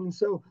of thing. And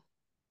so,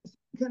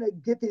 kind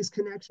of get these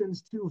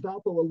connections to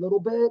Valpo a little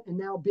bit. And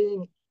now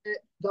being at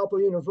Valpo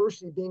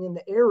University, being in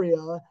the area,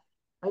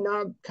 I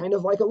now I'm kind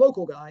of like a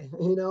local guy,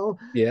 and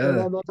Yeah.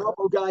 I'm a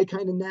Valpo guy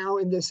kind of now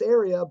in this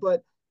area.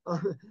 But uh,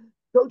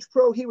 Coach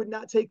Pro, he would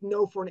not take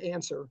no for an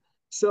answer.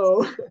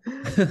 So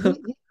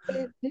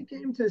he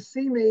came to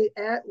see me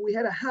we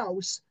had a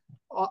house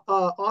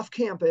off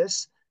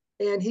campus.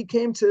 And he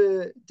came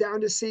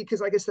down to see,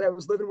 because like I said, I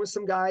was living with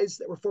some guys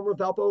that were former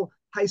Valpo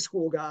high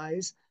school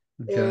guys,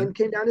 Okay. and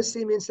came down to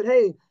see me and said,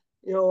 "Hey,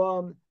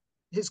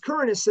 his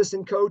current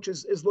assistant coach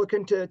is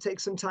looking to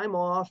take some time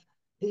off.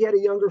 He had a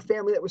younger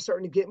family that was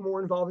starting to get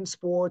more involved in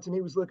sports, and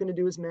he was looking to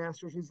do his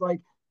master's. He's like,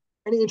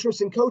 any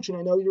interest in coaching?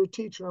 I know you're a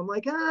teacher." I'm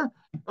like, I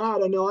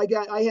don't know.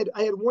 I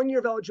had 1 year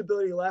of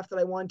eligibility left that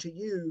I wanted to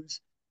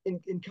use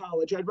in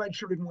college. I'd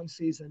redshirted one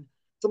season.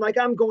 So I'm like,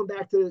 I'm going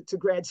back to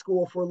grad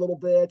school for a little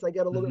bit. I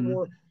got a little bit Mm-hmm.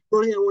 more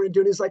learning I want to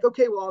do. And he's like,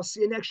 okay, well, I'll see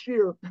you next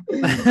year.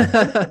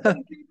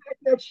 Back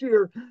next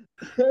year.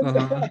 And,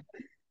 Uh-huh.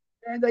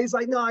 and he's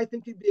like, no, I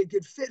think you'd be a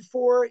good fit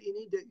for it. You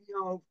need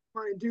to,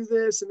 try and do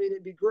this. I mean,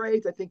 it'd be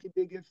great. I think you'd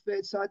be a good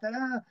fit. So I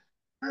thought,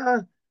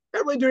 not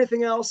really do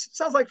anything else.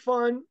 Sounds like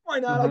fun. Why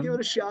not? I'll Uh-huh. give it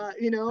a shot.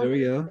 There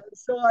we go.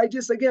 So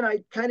again,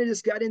 I kind of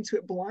just got into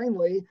it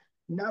blindly,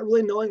 not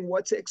really knowing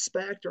what to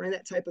expect or any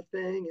that type of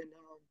thing. And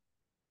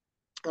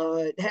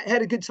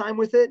had a good time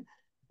with it.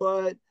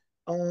 But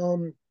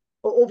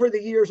over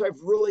the years,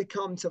 I've really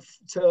come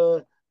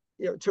to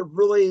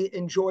really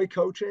enjoy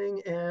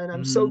coaching, and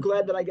I'm so Mm-hmm.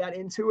 glad that I got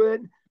into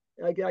it.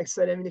 Like I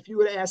said, I mean, if you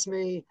would have asked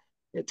me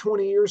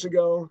 20 years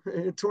ago,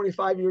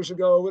 25 years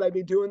ago, would I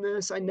be doing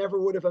this? I never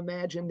would have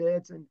imagined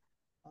it, and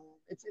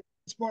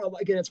it's brought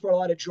a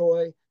lot of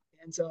joy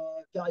and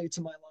value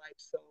to my life.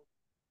 So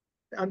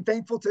I'm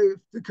thankful to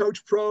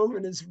Coach Pro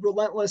and his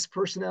relentless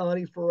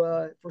personality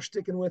for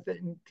sticking with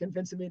it and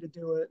convincing me to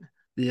do it.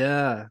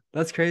 Yeah,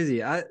 that's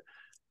crazy.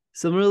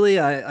 Similarly,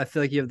 I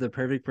feel like you have the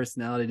perfect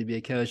personality to be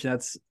a coach.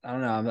 That's I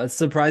don't know. That's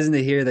surprising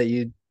to hear that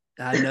you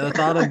had no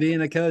thought of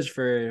being a coach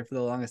for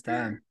the longest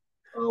time.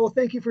 Oh, well,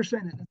 thank you for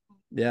saying it.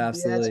 Yeah, Yeah,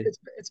 absolutely.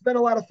 it's been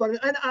a lot of fun,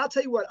 and I'll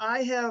tell you what,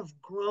 I have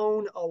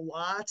grown a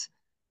lot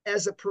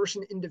as a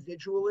person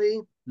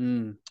individually,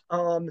 Mm,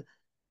 um,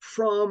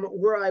 from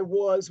where I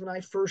was when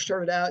I first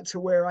started out to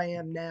where I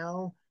am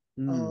now.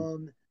 mm,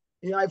 Um,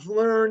 I've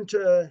learned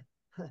to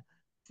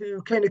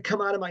kind of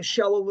come out of my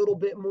shell a little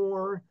bit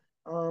more.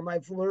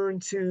 I've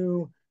learned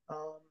to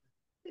um,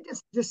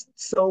 just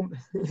so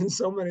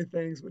so many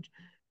things, which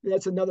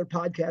that's another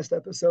podcast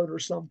episode or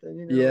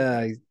something.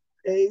 yeah.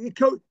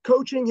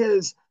 Coaching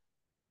has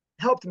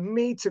helped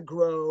me to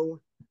grow,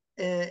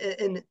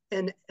 and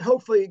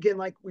hopefully, again,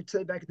 like we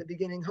said back at the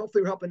beginning,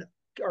 hopefully we're helping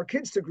our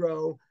kids to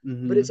grow,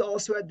 but it's Hmm.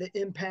 also had the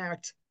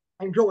impact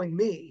on growing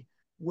me,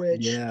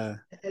 which Yeah.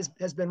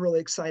 has been really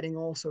exciting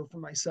also for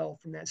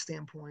myself from that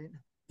standpoint.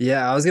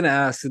 Yeah. I was gonna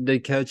ask,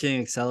 did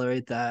coaching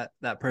accelerate that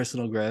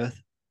personal growth?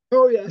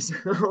 Oh yes,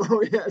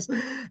 oh yes,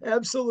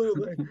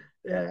 absolutely,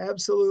 yeah,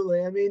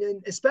 absolutely. I mean,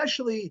 and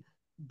especially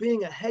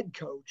being a head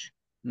coach,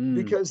 Mm,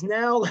 because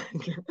now,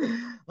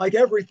 like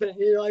everything,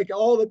 like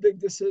all the big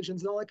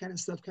decisions and all that kind of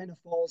stuff, kind of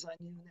falls on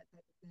you and that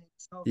type of thing.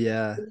 So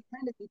yeah,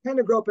 you kind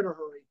of grow up in a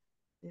hurry,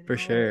 for and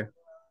sure.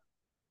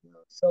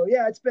 so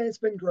yeah, it's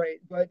been great.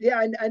 But yeah,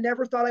 I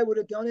never thought I would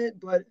have done it,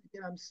 but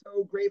I'm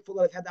so grateful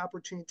that I've had the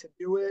opportunity to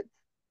do it,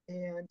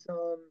 and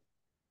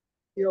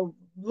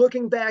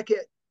looking back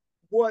at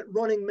what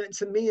running meant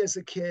to me as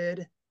a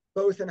kid,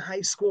 both in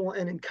high school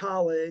and in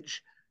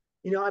college,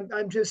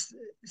 I'm just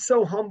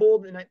so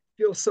humbled, and I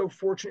feel so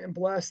fortunate and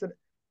blessed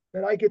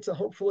that I get to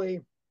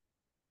hopefully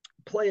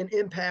play an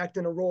impact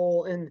and a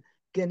role in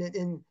again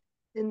in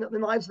in the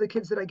lives of the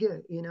kids that I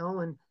get,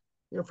 and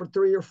for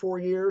 3 or 4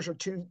 years or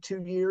 2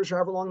 years,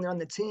 however long they're on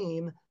the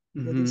team,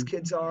 these Hmm.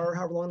 kids are,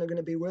 however long they're going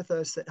to be with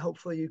us, that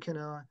hopefully you can,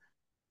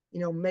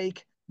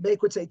 make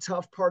what's a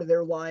tough part of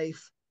their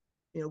life,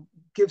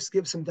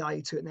 give some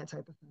value to it and that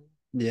type of thing.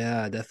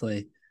 Yeah,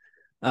 definitely.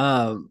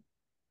 Um,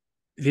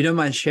 if you don't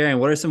mind sharing,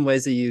 what are some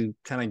ways that you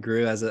kind of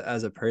grew as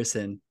a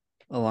person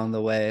along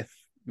the way,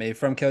 maybe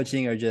from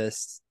coaching or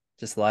just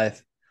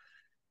life?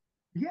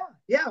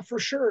 Yeah, for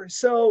sure.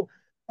 So,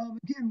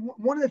 again,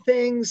 one of the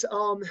things,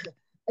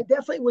 I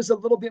definitely was a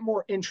little bit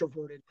more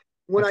introverted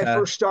when I Okay.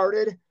 first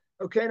started.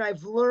 Okay, and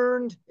I've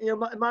learned,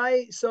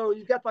 so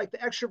you've got like the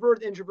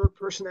extrovert, introvert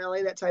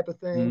personality, that type of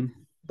thing.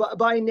 Mm-hmm. But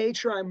by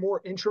nature, I'm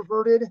more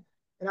introverted,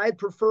 and I'd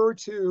prefer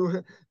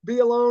to be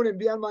alone and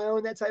be on my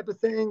own, that type of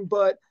thing.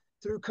 But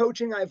through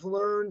coaching, I've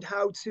learned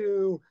how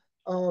to,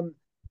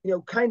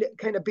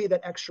 kind of be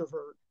that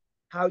extrovert,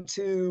 how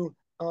to,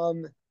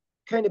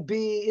 kind of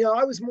be,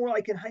 I was more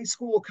like in high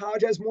school,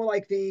 college, I was more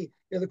like the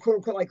quote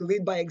unquote like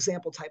lead by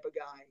example type of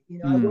guy.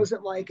 I Mm.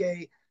 wasn't like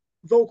a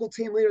vocal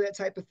team leader, that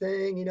type of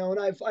thing, and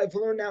I've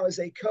learned now as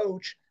a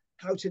coach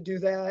how to do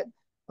that.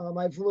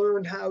 I've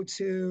learned how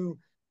to,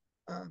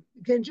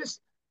 again,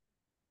 just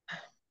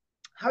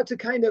how to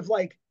kind of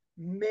like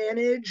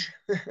manage,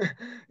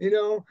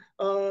 the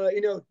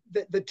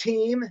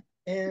team,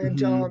 and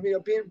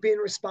Hmm. being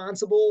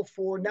responsible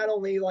for not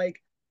only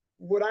like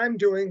what I'm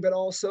doing, but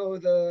also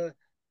the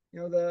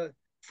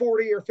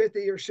 40 or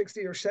 50 or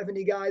 60 or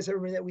 70 guys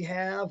that we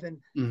have,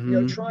 and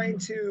Hmm. trying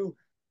to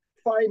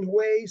find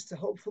ways to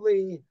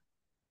hopefully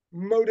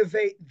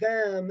motivate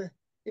them,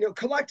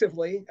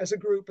 collectively as a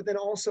group, but then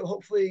also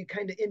hopefully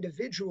kind of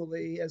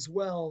individually as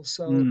well.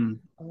 So, Mm.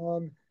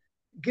 um,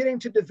 getting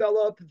to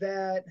develop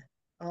that,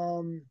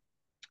 um,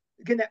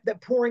 again,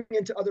 that pouring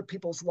into other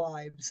people's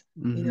lives,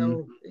 Hmm.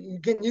 again,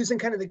 using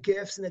kind of the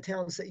gifts and the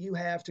talents that you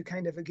have to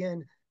kind of,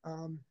 again,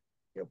 um,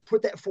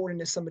 put that forward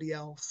into somebody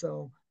else.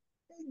 So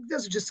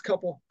those are just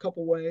a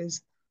couple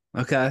ways.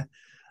 Okay.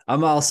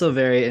 I'm also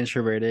very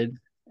introverted,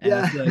 and I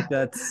Yeah. feel like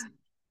that's,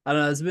 I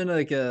don't know, it's been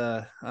like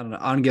I don't know,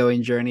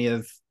 ongoing journey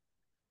of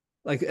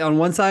like on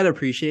one side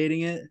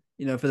appreciating it,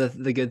 for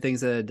the good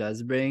things that it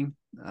does bring.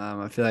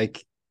 I feel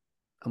like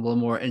I'm a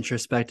little more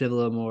introspective, a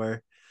little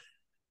more,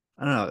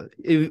 I don't know.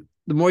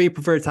 The more you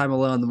prefer time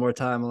alone, the more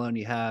time alone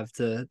you have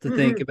to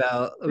think Mm-hmm.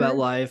 about Mm-hmm.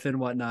 life and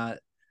whatnot.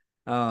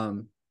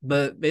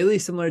 But mainly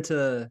similar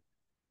to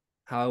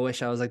how I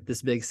wish I was like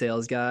this big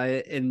sales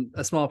guy, and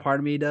a small part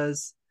of me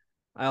does.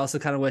 I also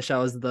kind of wish I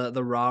was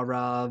the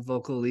rah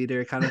vocal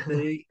leader kind of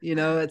thing,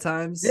 at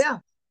times. Yeah.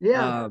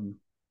 Yeah. Um,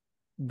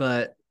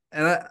 but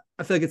and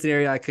I feel like it's an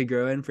area I could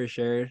grow in for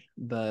sure.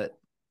 But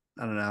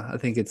I don't know. I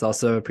think it's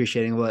also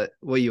appreciating what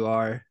you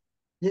are.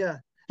 Yeah.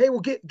 Hey, well,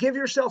 give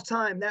yourself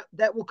time.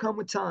 That will come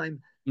with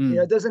time. It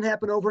Mm, doesn't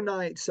happen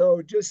overnight.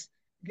 So just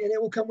again,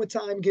 it will come with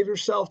time. Give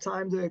yourself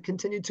time to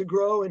continue to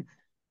grow, and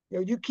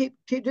you keep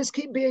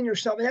being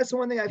yourself. And that's the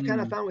one thing I've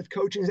kind of mm, found with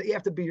coaching, is that you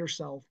have to be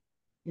yourself.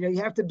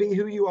 You have to be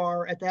who you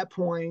are at that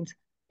point.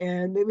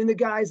 And I mean, the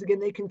guys, again,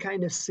 they can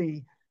kind of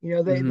see.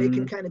 They can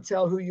hmm. kind of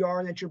tell who you are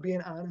and that you're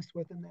being honest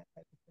with them, that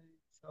type of thing.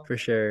 So For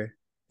sure.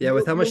 Yeah,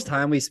 with you'll how much you'll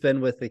time we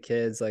spend with the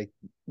kids, like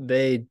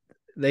they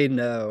they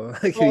know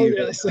like who oh you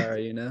really yes, are.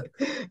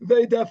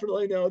 they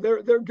definitely know.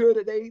 They're good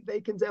at,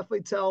 they can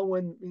definitely tell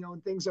when,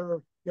 when things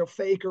are,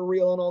 fake or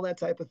real and all that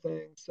type of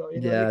thing. So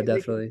Yeah, they can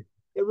definitely.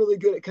 they're really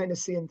good at kind of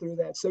seeing through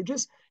that. So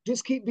just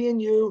keep being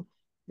you.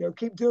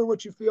 Keep doing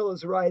what you feel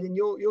is right, and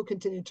you'll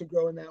continue to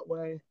grow in that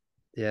way.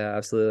 Yeah,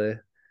 absolutely.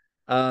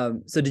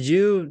 So did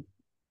you,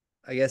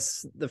 I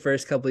guess the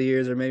first couple of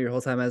years or maybe your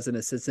whole time as an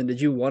assistant, did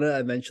you want to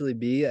eventually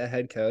be a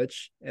head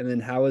coach? And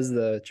then how was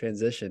the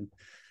transition?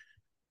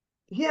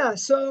 Yeah,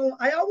 so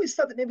I always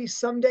thought that maybe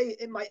someday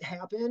it might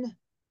happen.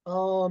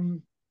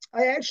 Um,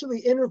 I actually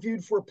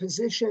interviewed for a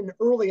position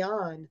early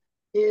on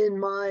in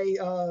my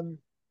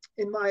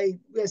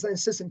as an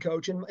assistant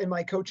coach in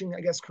my coaching,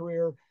 I guess,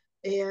 career,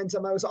 and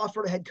I was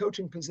offered a head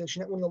coaching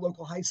position at one of the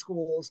local high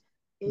schools,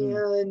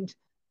 Mm, and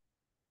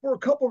for a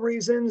couple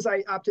reasons,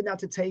 I opted not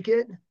to take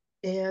it.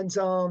 And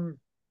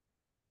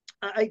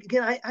I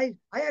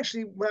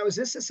actually, when I was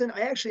assistant,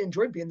 I actually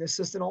enjoyed being the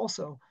assistant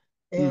also.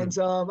 mm, And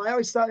I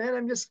always thought,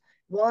 man,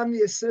 while I'm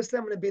the assistant,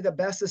 I'm going to be the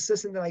best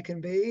assistant that I can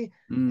be,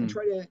 and mm,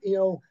 try to,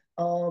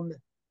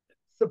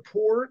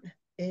 support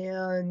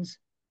and,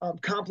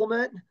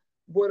 compliment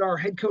what our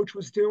head coach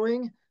was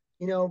doing,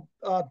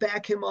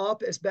 back him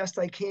up as best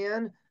I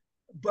can,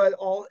 but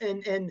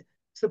and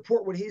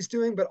support what he's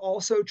doing, but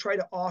also try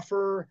to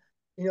offer,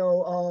 you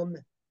know, um,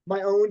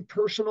 my own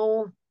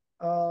personal,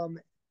 um,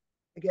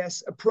 I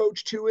guess,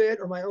 approach to it,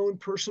 or my own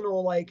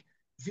personal like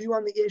view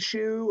on the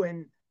issue,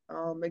 and,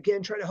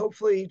 again, try to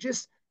hopefully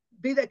just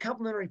be that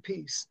complimentary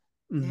piece.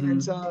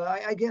 And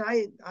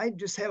mm-hmm, I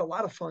just had a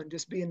lot of fun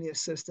just being the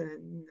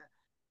assistant.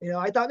 And,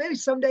 I thought maybe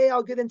someday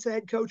I'll get into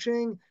head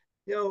coaching.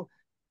 You know,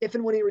 if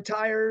and when he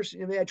retires,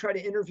 maybe I try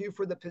to interview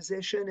for the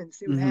position and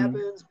see what mm-hmm.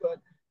 happens. But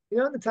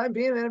at the time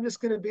being, man, I'm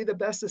just going to be the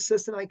best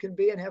assistant I can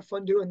be and have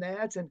fun doing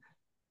that. And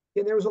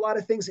and there was a lot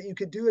of things that you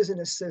could do as an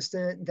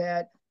assistant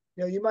that,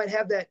 you might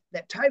have that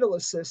title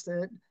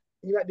assistant,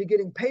 you might be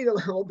getting paid a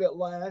little bit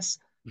less,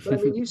 but I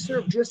mean, you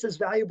serve just as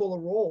valuable a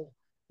role,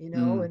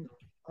 Mm, and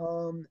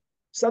um,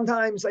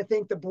 sometimes I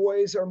think the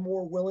boys are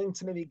more willing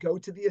to maybe go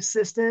to the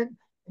assistant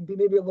and be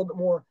maybe a little bit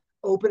more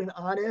open and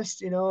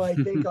honest. I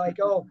think like,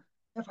 oh,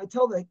 if I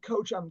tell the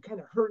coach I'm kind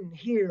of hurting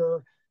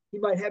here, he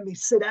might have me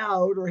sit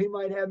out, or he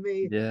might have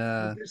me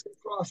yeah. do some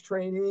cross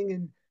training.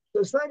 And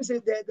so sometimes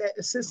that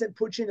assistant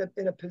puts you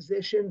in a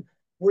position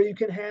where you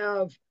can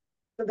have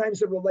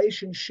sometimes a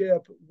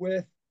relationship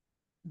with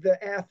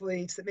the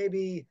athletes that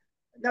maybe,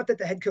 not that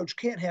the head coach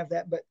can't have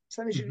that, but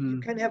sometimes you Hmm.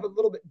 kind of have a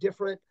little bit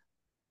different.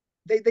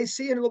 They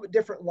see it in a little bit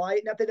different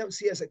light. Not they don't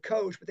see it as a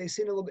coach, but they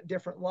see it in a little bit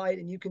different light.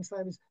 And you can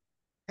sometimes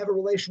have a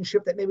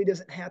relationship that maybe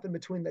doesn't happen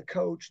between the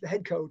coach, the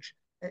head coach,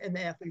 and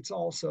the athletes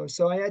also.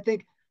 So I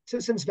think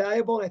system's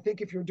valuable, and I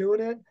think if you're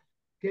doing it,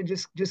 you can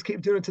just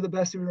keep doing it to the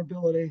best of your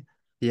ability.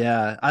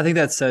 Yeah, I think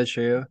that's so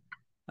true.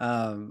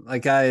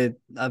 Like I've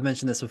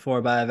mentioned this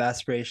before, but I have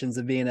aspirations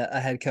of being a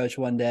head coach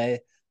one day.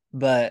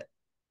 But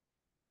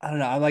I don't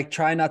know. I'm like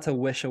trying not to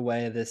wish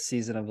away this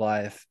season of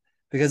life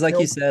because, like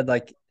you Nope. said,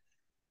 like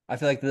I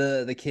feel like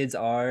the kids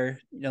are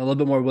a little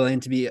bit more willing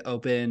to be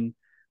open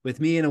with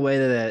me in a way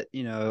that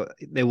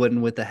they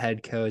wouldn't with the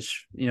head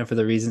coach, for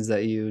the reasons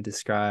that you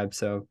described.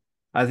 So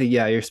I think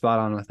yeah, you're spot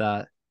on with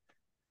that.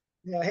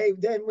 Yeah. Hey,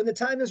 then when the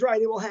time is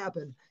right, it will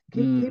happen.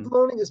 Keep Mm,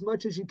 learning as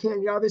much as you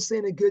can. You're obviously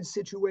in a good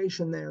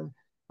situation there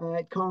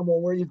at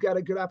Carmel, where you've got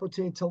a good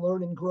opportunity to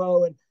learn and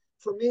grow. And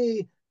for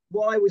me,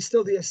 while I was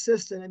still the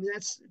assistant, I mean,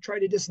 that's try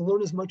to just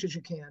learn as much as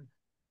you can.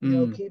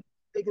 mm, Keep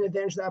taking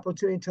advantage of the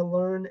opportunity to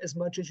learn as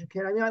much as you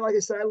can. I mean, like I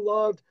said, I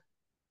loved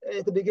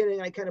at the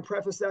beginning. I kind of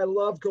prefaced that I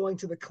loved going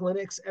to the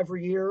clinics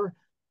every year,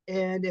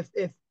 and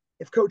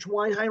if Coach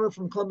Weinheimer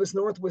from Columbus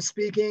North was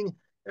speaking,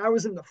 and I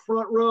was in the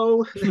front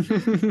row,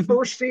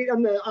 first seat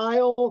on the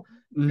aisle,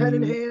 pen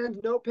in mm, hand,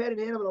 notepad in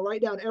hand. I'm going to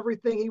write down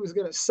everything he was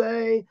going to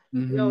say.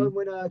 mm, And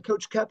when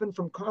Coach Keppen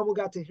from Carmel,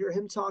 got to hear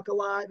him talk a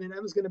lot, and I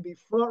was going to be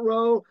front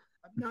row.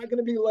 I'm not going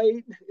to be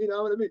late. I'm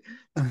going to be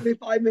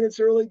 25 minutes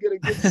early, get a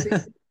good seat.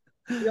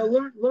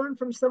 Learn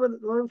from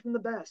the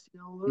best.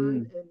 Learn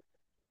mm, and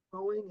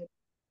growing,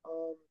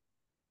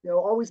 and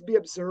always be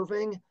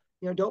observing.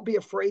 Don't be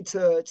afraid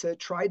to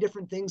try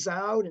different things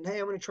out. And hey,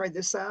 I'm going to try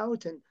this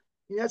out. And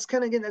that's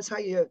kind of, again, that's how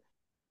the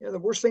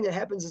worst thing that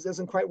happens is it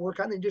doesn't quite work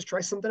out, and then you just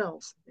try something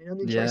else. And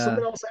then try yeah,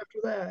 something else after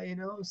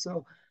that.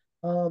 So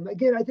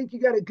again, I think you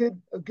got a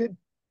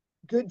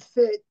good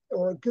fit,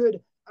 or a good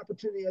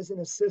opportunity as an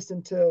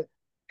assistant to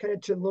kind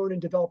of to learn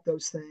and develop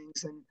those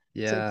things and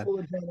take yeah. full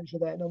advantage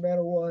of that, no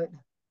matter what.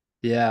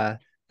 Yeah,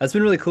 that's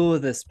been really cool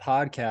with this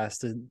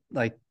podcast. And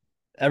like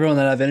everyone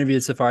that I've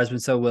interviewed so far has been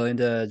so willing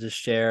to just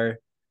share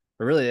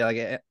or really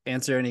like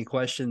answer any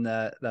question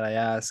that I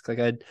ask. Like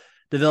I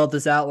developed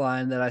this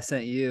outline that I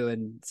sent you,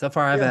 and so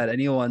far I haven't Yeah. had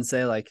anyone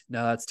say like,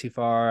 no, that's too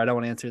far. I don't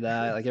want to answer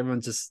that. Like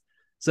everyone's just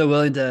so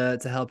willing to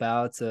help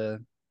out, to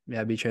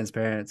yeah, be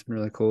transparent. It's been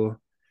really cool.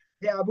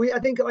 Yeah, I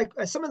think like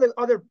some of the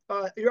other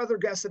your other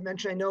guests have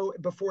mentioned, I know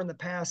before in the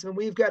past, and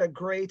we've got a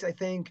great, I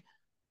think,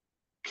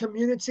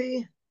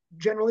 community,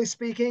 generally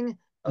speaking,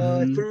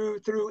 Hmm.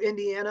 through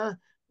Indiana,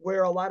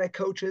 where a lot of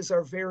coaches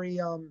are very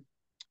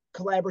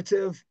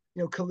collaborative,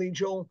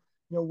 collegial,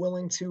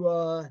 willing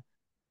to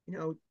you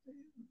know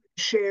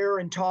share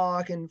and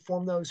talk and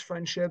form those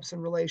friendships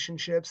and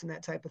relationships and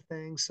that type of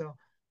thing. So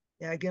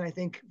yeah, again, I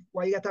think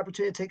while you got the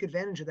opportunity to take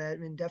advantage of that, I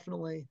mean,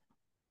 definitely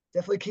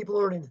keep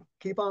learning,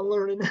 keep on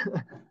learning.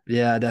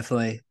 Yeah,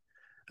 definitely.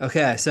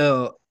 Okay,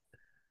 so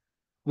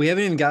we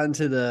haven't even gotten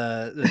to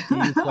the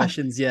theme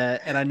questions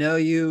yet, and I know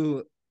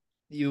you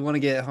want to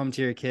get home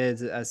to your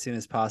kids as soon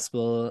as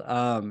possible.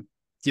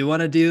 Do you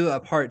want to do a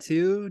part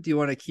two? Do you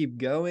want to keep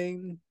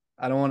going?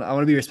 I want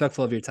to be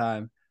respectful of your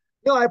time.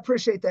 No, I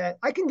appreciate that.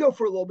 I can go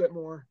for a little bit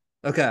more.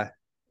 Okay.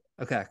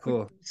 Okay,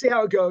 cool. See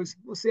how it goes.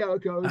 We'll see how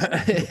it goes.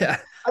 Yeah.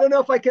 I don't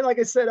know if I can, like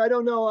I said, I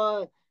don't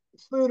know.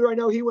 Spooner, I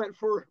know he went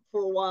for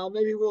a while.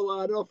 Maybe we'll.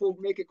 I don't know if we'll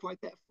make it quite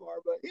that far,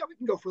 but yeah, we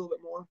can go for a little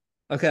bit more.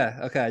 Okay,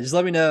 okay. Just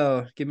let me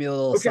know. Give me a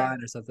little Okay.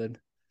 sign or something.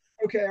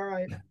 Okay. All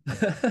right.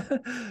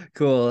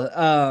 Cool.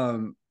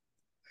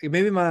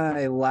 Maybe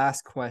my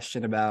last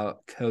question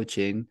about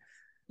coaching.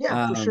 Yeah,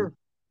 for Um, sure.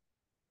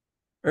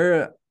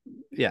 or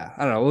yeah,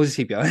 I don't know. We'll just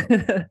keep going.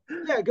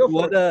 Yeah, go for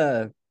What it.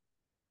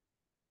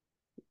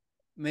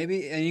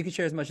 maybe, and you can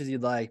share as much as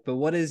you'd like, but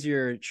what is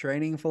your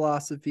training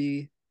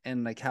philosophy,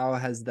 and like how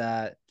has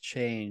that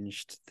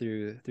changed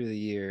through the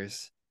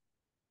years?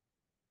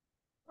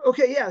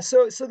 Okay. Yeah.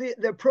 So the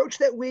approach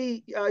that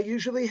we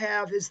usually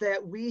have is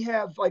that we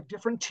have like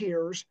different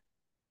tiers,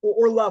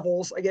 or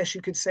levels, I guess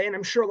you could say. And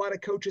I'm sure a lot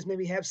of coaches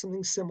maybe have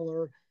something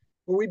similar,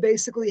 where we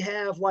basically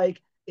have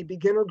like a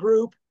beginner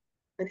group,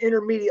 an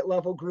intermediate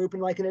level group,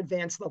 and like an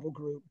advanced level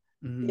group.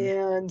 Hmm.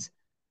 And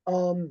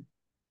um,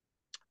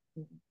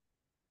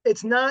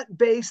 it's not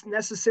based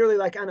necessarily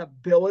like on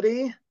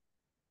ability.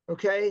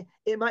 Okay.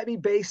 It might be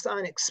based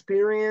on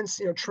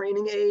experience,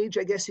 training age,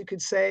 I guess you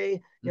could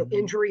say, Hmm.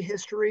 injury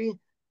history.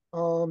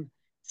 Um,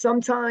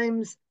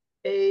 sometimes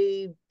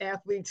a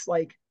athlete's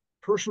like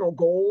personal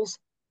goals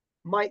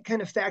might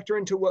kind of factor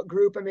into what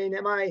group. I mean,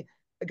 am I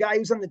a guy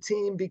who's on the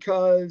team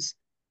because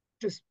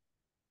just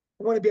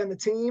want to be on the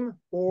team,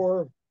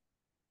 or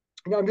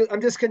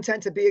I'm just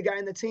content to be a guy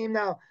in the team.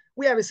 Now,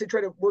 we obviously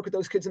try to work with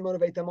those kids and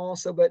motivate them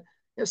also, but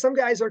some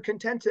guys are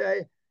content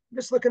to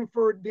just looking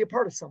for to be a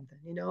part of something.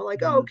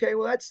 Like, oh, Hmm. okay,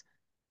 well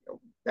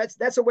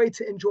that's a way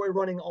to enjoy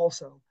running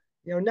also.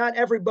 Not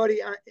everybody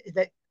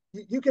that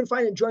you can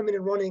find enjoyment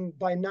in running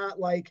by not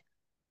like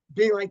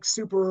being like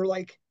super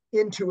like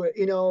into it.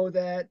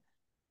 That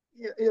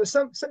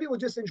some people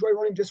just enjoy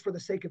running just for the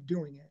sake of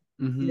doing it.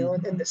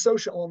 Hmm. And the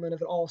social element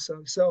of it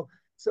also.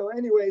 So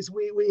anyways,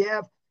 we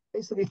have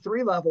basically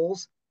three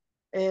levels,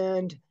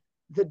 and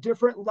the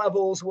different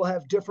levels will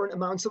have different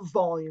amounts of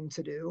volume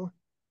to do.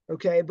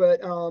 Okay,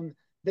 but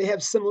they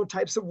have similar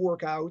types of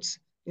workouts,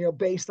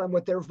 based on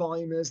what their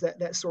volume is,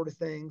 that sort of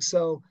thing.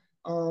 So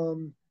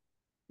um,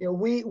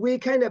 we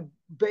kind of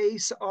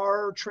base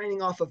our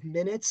training off of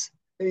minutes,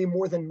 maybe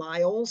more than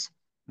miles.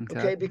 Okay.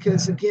 Okay,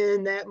 because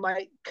again, that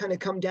might kind of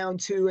come down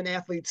to an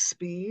athlete's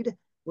speed,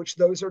 which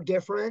those are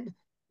different.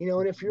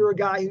 And if you're a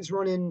guy who's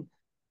running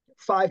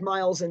 5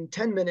 miles in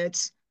 10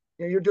 minutes,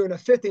 you're doing a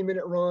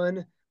 50-minute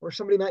run, or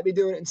somebody might be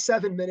doing it in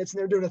 7 minutes and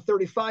they're doing a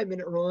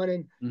 35-minute run.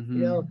 And,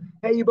 Hmm.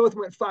 hey, you both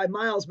went 5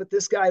 miles, but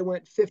this guy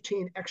went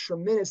 15 extra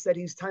minutes that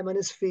he's time on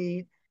his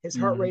feet. His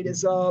heart rate Hmm.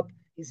 is up.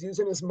 He's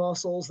using his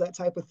muscles, that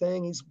type of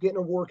thing. He's getting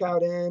a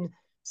workout in.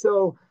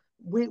 So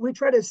we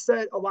try to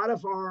set a lot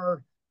of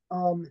our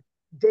um,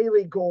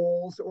 daily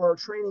goals or our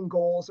training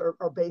goals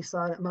are based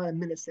on amount of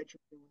minutes that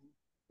you're doing.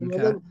 And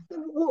Okay.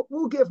 then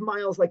we'll give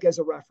miles like as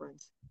a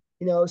reference.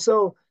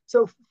 So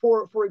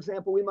for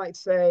example, we might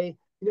say,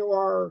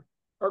 our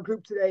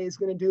group today is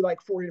going to do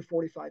like 40 to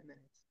 45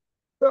 minutes.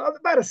 So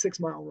about a 6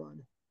 mile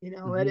run, at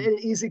Hmm. an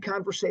easy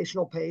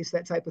conversational pace,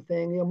 that type of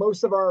thing.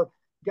 Most of our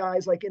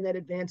guys like in that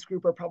advanced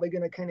group are probably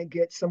going to kind of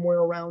get somewhere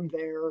around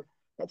there,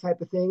 that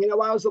type of thing. It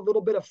allows a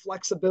little bit of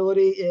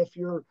flexibility if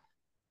you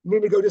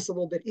need to go just a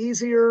little bit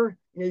easier.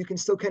 You can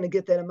still kind of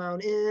get that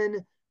amount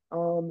in.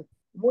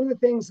 One of the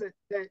things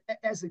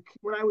that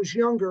when I was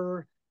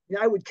younger,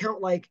 I would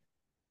count like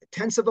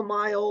tenths of a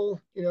mile.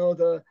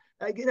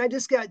 I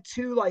just got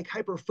too like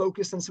hyper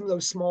focused on some of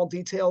those small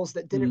details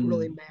that didn't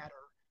really Mm. matter.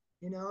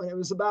 And it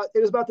was about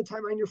the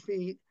time on your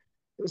feet.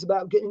 It was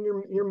about getting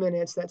your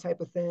minutes, that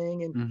type of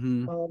thing. And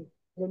Hmm. um,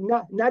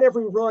 not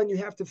every run you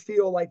have to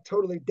feel like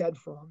totally dead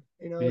from.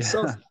 Yeah.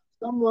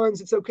 Some runs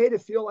it's okay to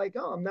feel like,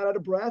 oh, I'm not out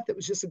of breath. It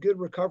was just a good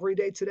recovery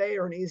day today,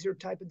 or an easier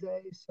type of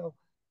day.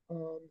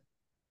 Um,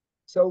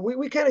 so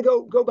we kind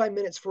of go by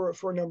minutes for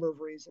a number of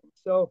reasons.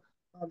 So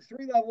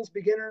three levels: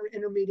 beginner,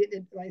 intermediate,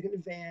 and like an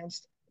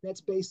advanced.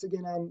 That's based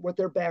again on what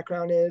their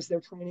background is,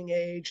 their training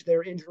age,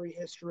 their injury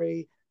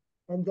history,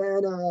 and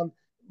then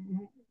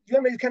you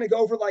want me to kind of go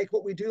over like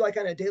what we do like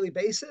on a daily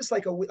basis,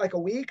 like a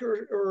week,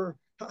 or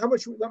how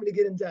much you want me to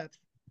get in depth?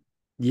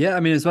 Yeah, I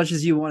mean, as much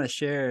as you want to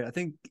share, I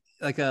think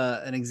like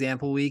an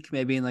example week,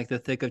 maybe in like the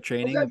thick of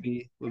training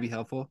Okay. would be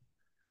helpful.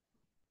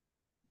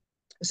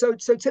 So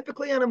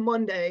typically on a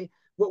Monday,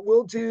 what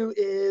we'll do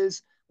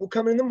is we'll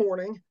come in the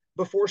morning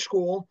before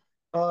school.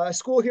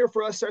 School here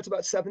for us starts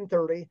about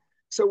 7:30.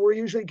 So we're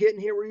usually getting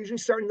here. We're usually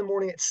starting in the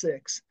morning at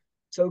 6.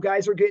 So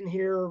guys are getting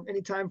here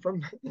anytime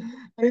from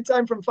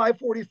anytime from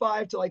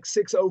 5:45 to like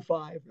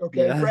 6:05.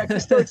 Okay, Yeah.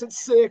 practice starts at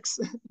 6.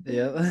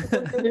 Yeah. So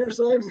we're getting here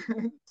so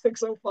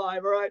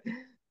 6:05. All right.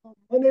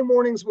 Monday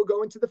mornings we'll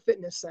go into the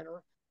fitness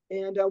center,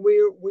 and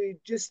we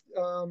just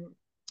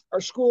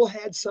our school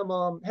had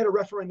a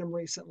referendum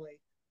recently,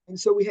 and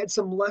so we had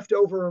some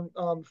leftover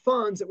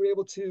funds that we were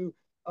able to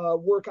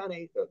work on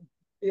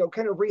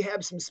kind of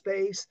rehab some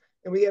space,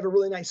 and we have a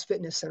really nice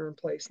fitness center in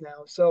place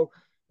now. So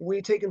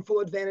we taken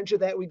full advantage of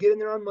that. We get in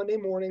there on Monday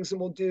mornings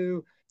and we'll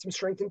do some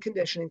strength and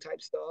conditioning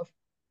type stuff.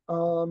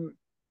 Um,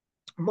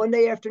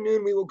 Monday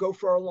afternoon we will go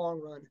for our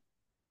long run,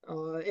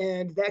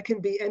 and that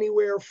can be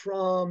anywhere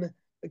from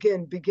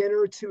again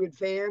beginner to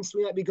advanced.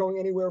 We might be going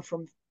anywhere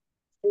from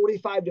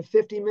 45 to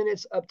 50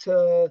 minutes up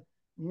to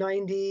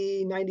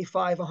 90,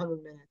 95,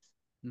 100 minutes.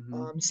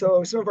 Hmm.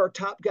 So some of our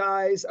top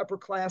guys,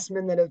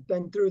 upperclassmen that have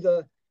been through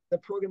the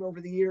program over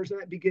the years,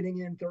 might be getting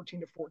in 13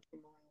 to 14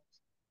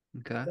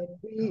 Okay. miles. And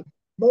we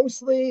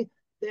mostly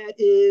that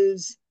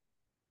is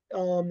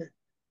um,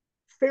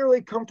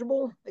 fairly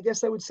comfortable, I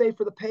guess I would say,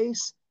 for the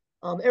pace.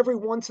 Every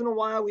once in a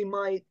while, we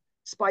might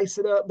spice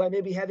it up by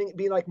maybe having it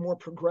be like more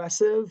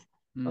progressive,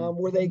 Mm.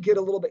 where they get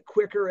a little bit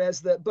quicker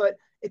but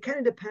it kind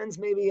of depends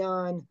maybe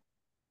on,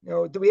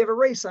 do we have a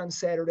race on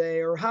Saturday,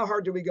 or how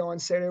hard do we go on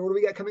Saturday? What do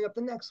we got coming up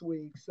the next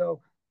week? So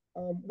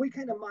we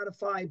kind of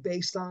modify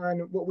based on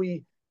what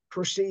we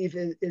perceive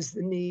is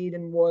the need,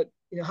 and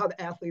how the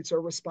athletes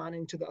are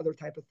responding to the other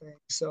type of things.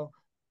 So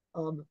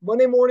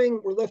Monday morning,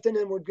 we're lifting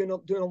and we're doing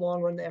a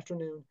long run in the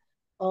afternoon.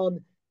 Um,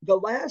 the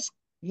last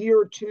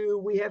year or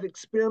two, we have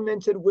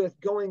experimented with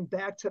going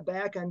back to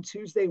back on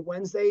Tuesday,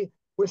 Wednesday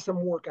with some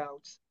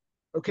workouts.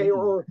 Okay, Mm.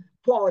 or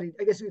quality,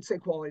 I guess you could say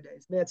quality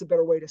days. That's a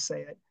better way to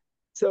say it.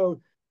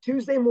 So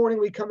Tuesday morning,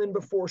 we come in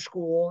before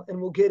school and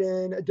we'll get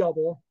in a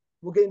double.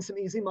 We'll get in some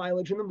easy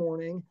mileage in the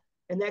morning,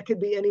 and that could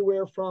be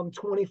anywhere from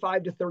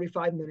 25 to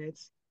 35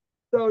 minutes.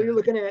 So you're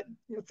Okay. looking at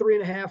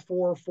 3.5,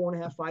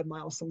 4.5, 5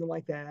 miles, something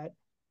like that.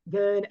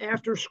 Then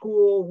after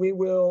school, we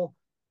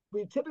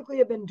typically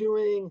have been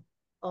doing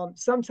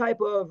some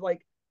type of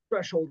like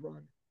threshold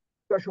run,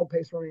 threshold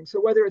pace running. So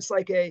whether it's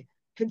like a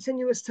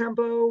continuous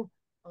tempo,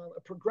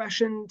 a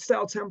progression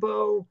style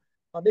tempo,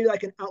 maybe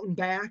like an out and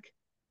back.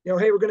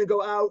 Hey, we're going to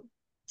go out,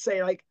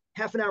 say like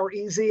half an hour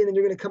easy, and then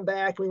you're going to come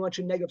back and we want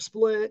you negative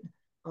split.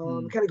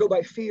 Mm. Kind of go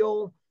by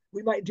feel.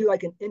 We might do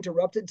like an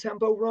interrupted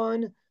tempo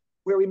run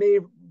where we may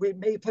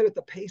play with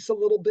the pace a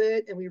little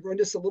bit and we run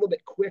just a little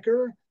bit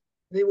quicker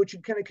than what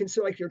you'd kind of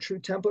consider like your true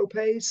tempo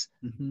pace.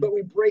 Mm-hmm. But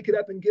we break it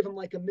up and give them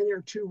like a minute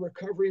or two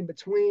recovery in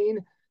between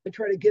to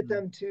try to get Mm.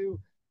 them to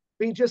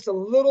be just a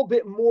little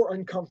bit more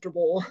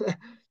uncomfortable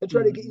to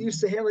try to get Mm.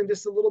 used to handling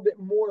just a little bit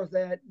more of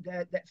that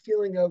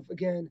feeling of,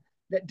 again,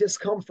 that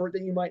discomfort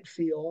that you might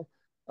feel.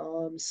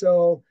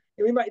 So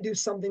and we might do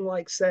something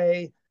like,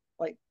 say,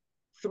 like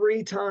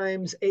 3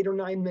 times 8 or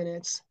 9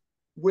 minutes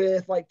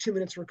with like 2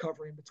 minutes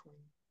recovery in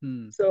between.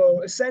 Mm.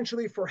 So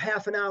essentially, for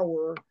half an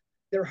hour,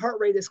 their heart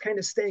rate is kind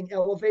of staying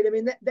elevated. I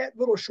mean, that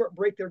little short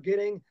break they're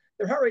getting,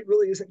 their heart rate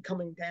really isn't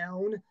coming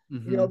down,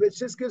 Mm-hmm. but it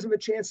just gives them a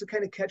chance to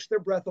kind of catch their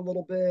breath a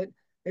little bit,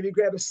 maybe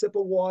grab a sip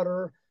of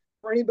water.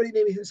 For anybody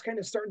maybe who's kind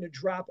of starting to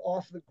drop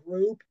off the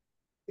group,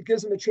 it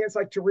gives them a chance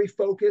like to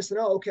refocus and,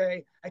 oh,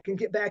 okay, I can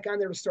get back on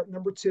there to start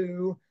number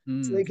two.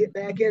 So they Mm. get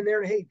back in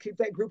there and, hey, keep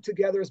that group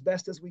together as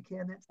best as we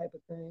can, that type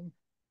of thing.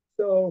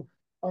 So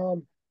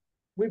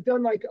we've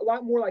done like a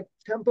lot more like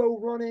tempo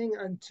running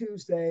on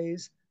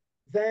Tuesdays.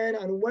 Then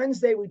on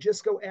Wednesday, we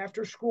just go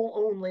after school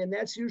only. And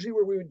that's usually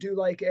where we would do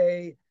like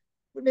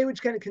maybe we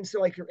just kind of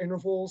consider like your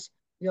intervals,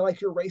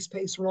 like your race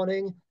pace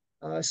running.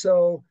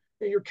 So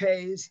your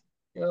Ks,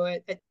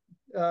 at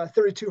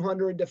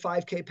 3,200 to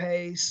 5K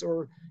pace,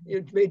 or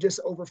maybe just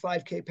over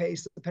 5K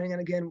pace, depending on,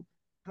 again,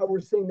 how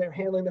we're seeing they're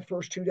handling the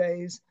first 2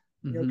 days,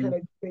 Mm-hmm. kind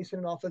of basing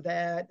it off of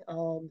that.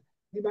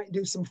 We might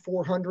do some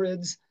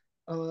 400s,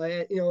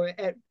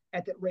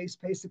 at that race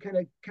pace to kind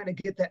of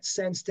get that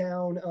sense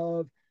down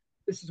of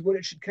this is what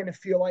it should kind of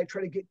feel like.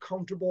 Try to get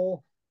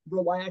comfortable,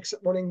 relax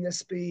at running this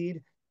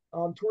speed.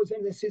 Towards the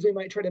end of the season, we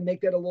might try to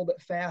make that a little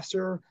bit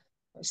faster.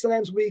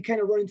 Sometimes we kind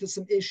of run into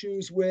some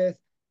issues with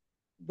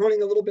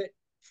running a little bit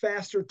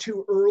faster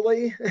too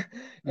early,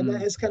 and that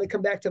Mm. has kind of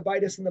come back to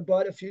bite us in the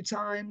butt a few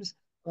times,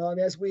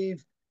 as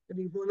we've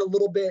run a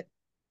little bit.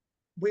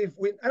 We I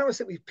don't want to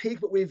say we've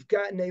peaked, but we've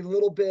gotten a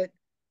little bit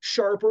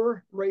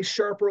sharper, race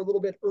sharper a little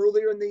bit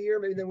earlier in the year,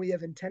 maybe than we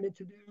have intended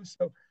to do.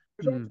 So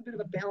there's always Mm. a bit of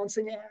a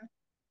balancing act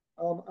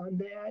on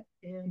that.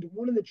 And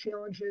one of the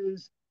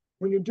challenges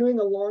when you're doing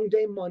a long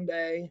day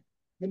Monday,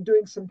 then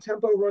doing some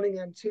tempo running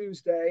on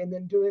Tuesday, and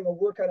then doing a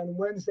workout on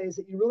Wednesday is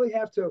that you really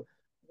have to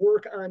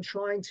work on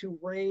trying to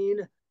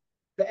rein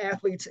the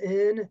athletes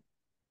in,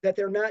 that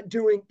they're not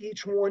doing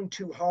each one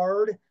too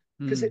hard,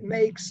 because Mm. it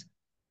makes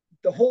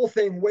the whole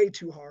thing way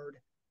too hard.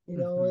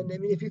 Mm-hmm. And I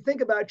mean, if you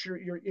think about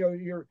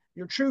your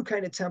true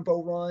kind of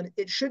tempo run,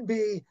 it should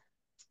be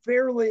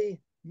fairly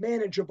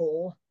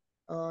manageable.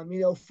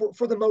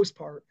 For the most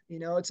part,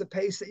 it's a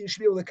pace that you should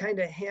be able to kind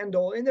of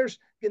handle. And there's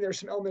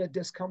some element of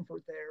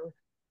discomfort there,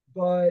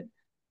 but I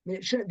mean,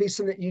 it shouldn't be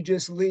something that you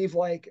just leave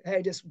like, hey,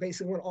 I just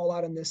basically went all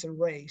out on this and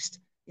raced.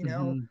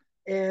 Mm-hmm.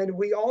 And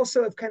we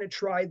also have kind of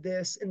tried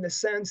this in the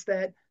sense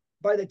that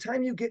by the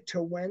time you get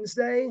to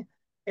Wednesday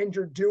and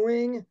you're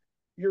doing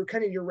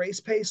your race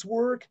pace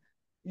work,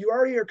 you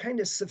already are kind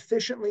of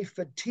sufficiently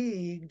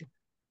fatigued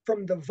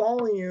from the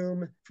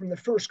volume from the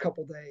first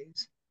couple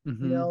days,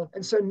 Mm-hmm.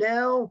 and so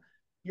now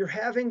you're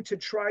having to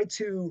try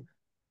to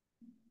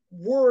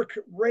work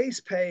race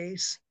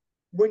pace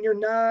when you're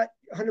not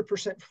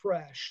 100%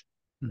 fresh.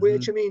 Mm-hmm.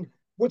 Which, I mean,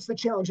 what's the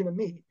challenge in a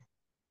meet?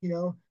 you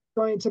know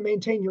Trying to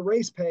maintain your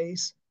race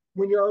pace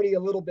when you're already a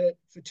little bit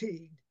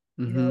fatigued.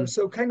 Mm-hmm.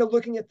 So kind of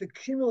looking at the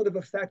cumulative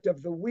effect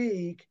of the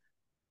week,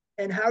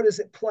 and how does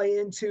it play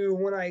into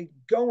when I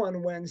go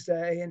on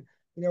Wednesday? And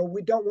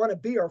we don't want to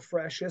be our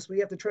freshest. We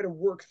have to try to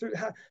work through.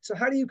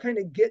 How do you kind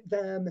of get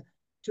them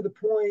to the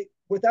point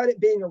without it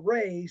being a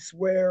race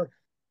where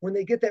when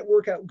they get that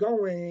workout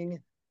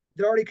going,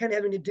 they're already kind of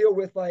having to deal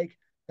with like,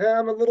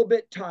 I'm a little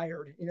bit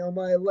tired.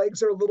 My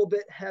legs are a little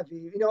bit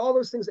heavy. All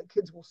those things that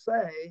kids will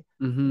say.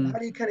 Mm-hmm. How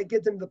do you kind of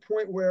get them to the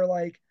point where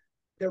like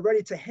they're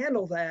ready to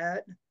handle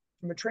that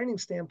from a training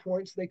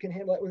standpoint, so they can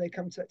handle it when they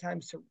comes time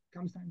to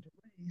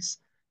race?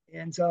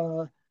 And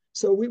so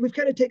we've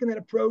kind of taken that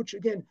approach.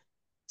 Again,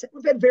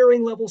 we've had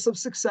varying levels of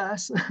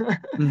success.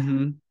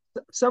 Mm-hmm.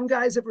 Some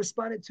guys have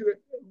responded to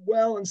it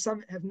well, and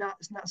some have not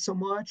so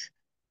much.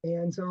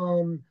 And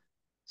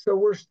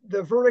so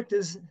the verdict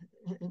is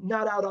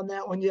not out on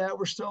that one yet.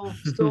 We're still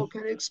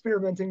kind of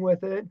experimenting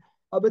with it.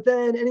 But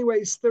then,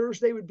 anyways,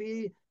 Thursday would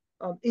be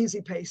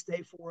easy pace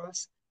day for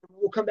us.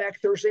 We'll come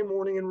back Thursday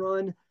morning and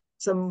run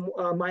some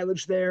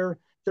mileage there.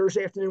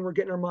 Thursday afternoon, we're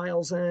getting our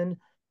miles in.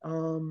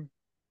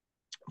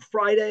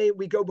 Friday,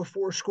 we go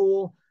before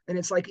school. and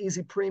it's like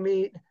easy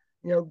pre-meet,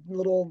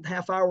 little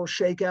half-hour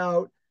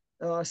shakeout,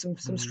 some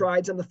Mhm.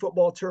 strides on the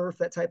football turf,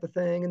 that type of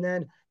thing, and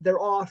then they're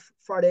off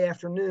Friday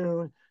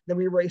afternoon. Then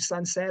we race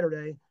on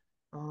Saturday.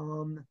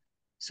 Um,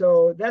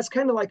 so that's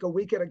kind of like a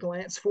week at a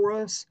glance for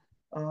us.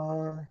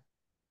 Uh,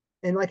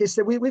 and like I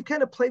said, we've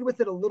kind of played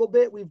with it a little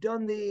bit. We've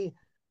done the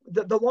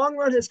long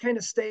run has kind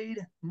of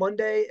stayed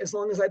Monday as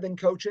long as I've been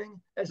coaching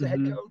as the head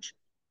Mhm. coach.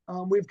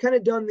 We've kind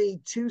of done the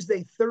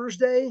Tuesday,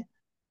 Thursday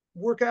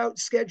workout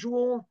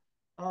schedule.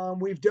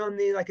 We've done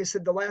like I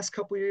said, the last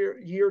couple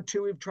year or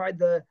two, we've tried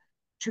the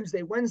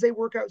Tuesday, Wednesday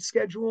workout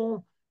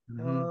schedule.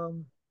 Mhm.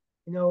 Um,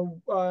 you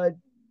know, uh,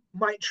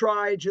 might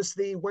try just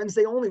the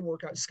Wednesday only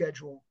workout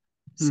schedule.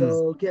 Hmm.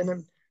 So again,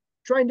 I'm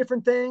trying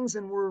different things,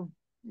 and we're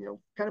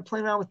kind of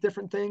playing around with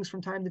different things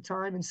from time to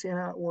time and seeing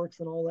how it works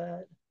and all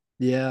that.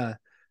 Yeah.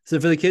 So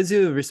for the kids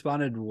who have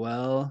responded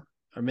well,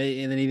 or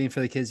maybe and then even for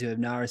the kids who have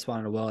not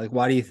responded well, like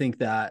why do you think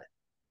that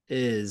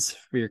is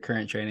for your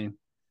current training?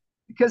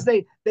 Because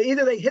they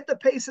either they hit the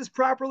paces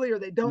properly or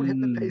they don't hit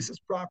the Mm, paces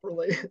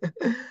properly.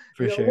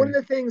 for One of sure.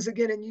 the things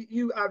again, and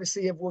you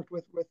obviously have worked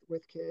with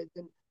kids,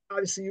 and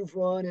obviously you've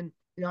run, and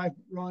I've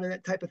run and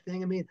that type of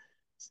thing. I mean,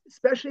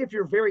 especially if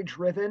you're very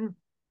driven,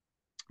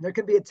 there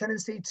can be a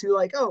tendency to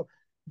like, oh,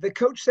 the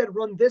coach said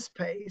run this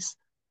pace.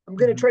 I'm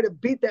going to Mhm. try to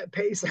beat that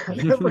pace on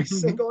every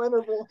single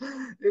interval,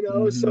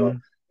 So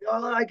Mhm.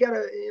 I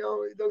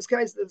gotta, those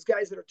guys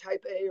that are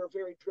type A are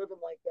very driven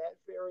like that,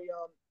 very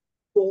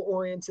goal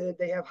oriented.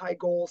 They have high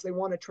goals. They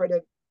want to try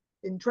to,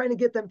 in trying to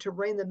get them to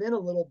rein them in a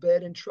little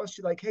bit and trust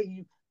you. Like,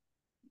 hey,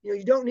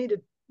 you don't need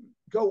to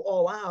go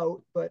all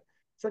out, but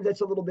sometimes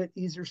that's a little bit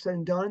easier said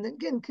than done. And then,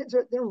 again, kids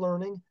they're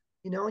learning,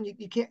 and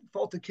you can't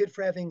fault a kid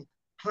for having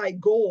high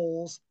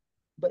goals,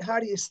 but how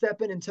do you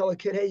step in and tell a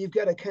kid, hey, you've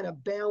got to kind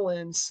of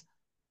balance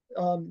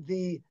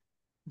the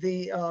how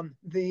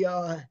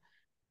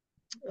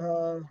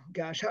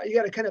you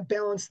got to kind of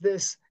balance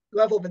this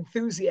level of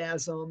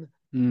enthusiasm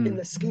in Mm,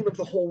 the scheme of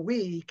the whole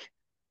week,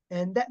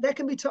 and that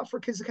can be tough for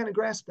kids to kind of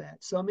grasp that.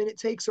 So I mean, it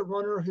takes a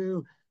runner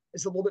who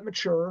is a little bit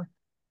mature,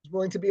 is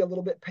willing to be a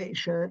little bit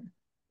patient,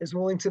 is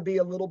willing to be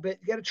a little bit.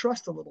 You got to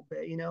trust a little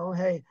bit.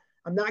 Hey,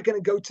 I'm not going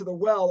to go to the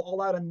well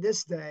all out on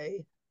this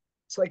day,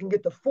 so I can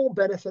get the full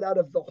benefit out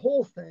of the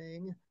whole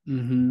thing.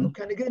 hmm.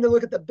 Kind of getting to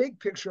look at the big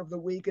picture of the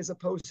week as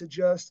opposed to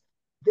just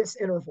this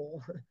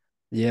interval or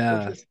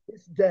Yeah. just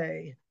this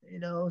day,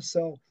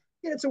 So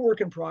yeah, it's a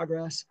work in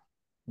progress.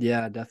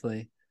 Yeah,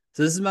 definitely.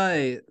 So this is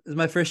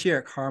my first year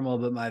at Carmel,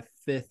 but my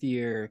fifth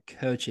year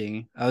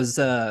coaching. I was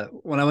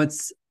when I went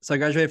so I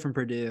graduated from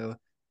Purdue.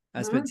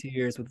 I spent Mm-hmm. 2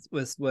 years with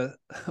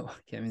oh,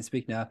 I can't even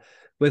speak now,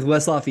 with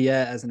West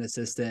Lafayette as an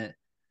assistant,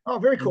 Oh,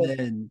 very and cool.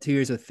 then 2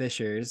 years with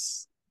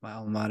Fishers, my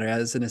alma mater,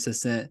 as an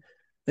assistant.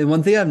 And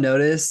one thing I've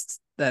noticed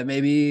that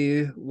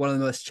maybe one of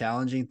the most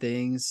challenging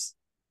things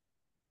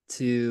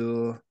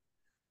to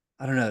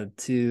I don't know,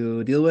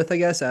 to deal with, I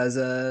guess, as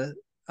a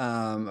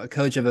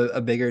coach of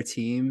a bigger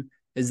team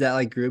is that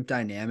like group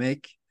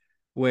dynamic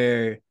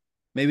where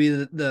maybe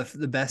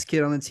the best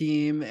kid on the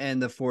team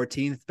and the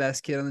 14th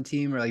best kid on the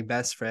team are like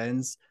best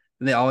friends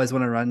and they always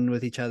want to run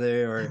with each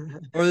other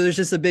or there's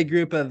just a big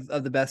group of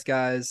the best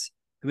guys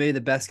who maybe the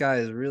best guy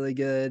is really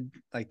good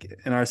like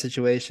in our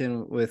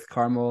situation with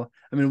Carmel.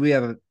 I mean, we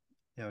have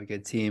a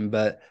good team,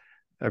 but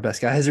our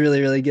best guy is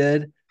really really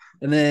good.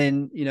 And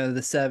then,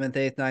 the seventh,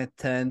 eighth, ninth,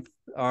 10th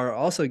are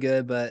also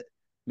good, but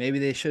maybe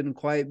they shouldn't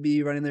quite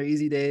be running their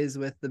easy days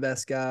with the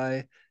best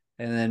guy.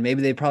 And then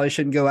maybe they probably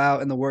shouldn't go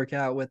out in the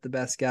workout with the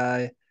best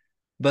guy,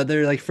 but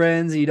they're like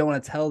friends and you don't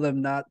want to tell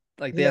them not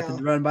like they have to Yeah,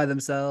 run by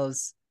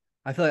themselves.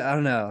 I feel like, I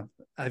don't know.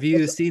 Have you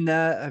that's seen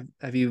that?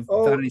 Have you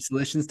found oh, any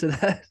solutions to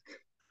that?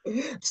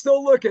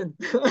 still looking.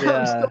 I'm still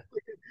Yeah.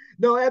 looking.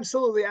 No,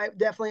 absolutely. I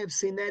definitely have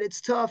seen that.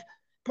 It's tough.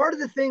 Part of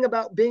the thing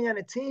about being on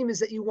a team is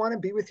that you want to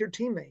be with your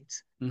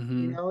teammates.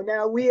 Mm-hmm.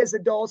 Now we as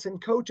adults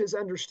and coaches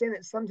understand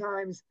that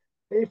sometimes,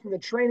 maybe from the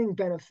training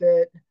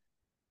benefit,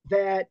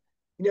 that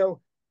you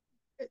know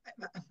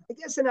I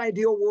guess in an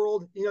ideal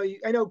world,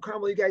 I know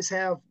Carmel, you guys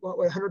have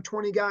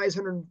 120 guys,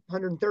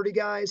 130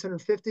 guys,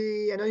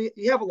 150. I know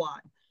you have a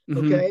lot.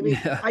 Mm-hmm. Okay. I mean,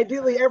 Yeah.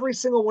 ideally, every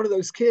single one of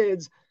those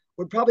kids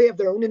would probably have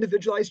their own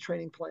individualized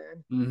training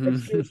plan that's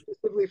Mm-hmm. geared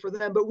specifically for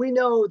them. But we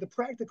know the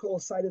practical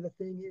side of the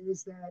thing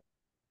is that,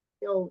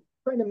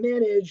 trying to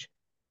manage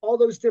all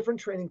those different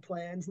training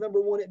plans. Number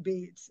one, it'd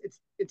be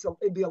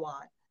a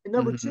lot. And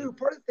number Mm-hmm. two,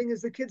 part of the thing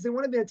is the kids, they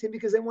want to be on a team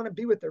because they want to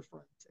be with their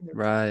friends and their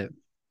team. Right.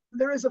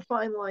 There is a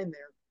fine line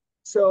there.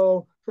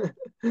 So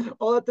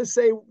I'll have to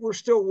say we're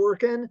still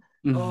working.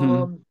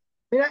 Mm-hmm.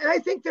 I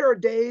think there are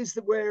days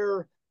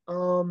where,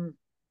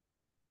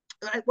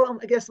 I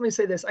guess let me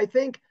say this. I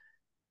think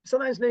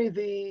sometimes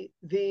maybe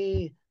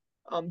the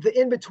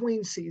in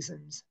between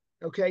seasons,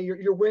 okay,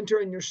 your winter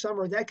and your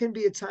summer, that can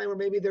be a time where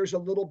maybe there's a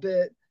little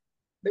bit,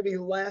 maybe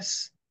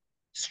less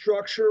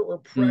structure or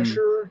Mm-hmm.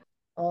 pressure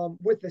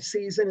with the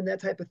season and that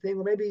type of thing.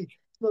 Or maybe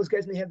some of those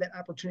guys may have that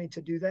opportunity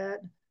to do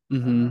that.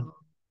 Mm-hmm.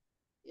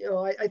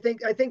 Uh, I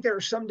think there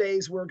are some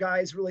days where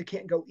guys really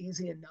can't go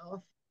easy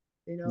enough.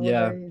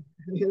 Yeah.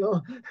 You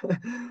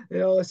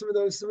know, some of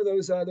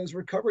those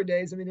recovery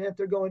days. I mean, if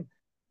they're going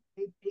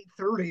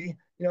 8:30,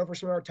 for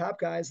some of our top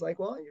guys, like,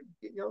 well,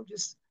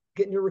 just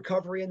getting your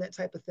recovery and that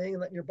type of thing,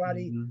 and letting your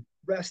body Hmm.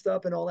 rest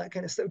up and all that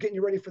kind of stuff, getting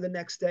you ready for the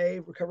next day,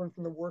 recovering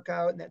from the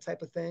workout and that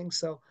type of thing.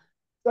 So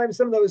sometimes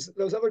some of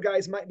those other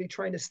guys might be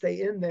trying to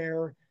stay in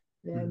there,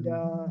 and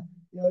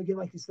Hmm. again,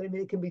 like you say,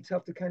 it can be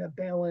tough to kind of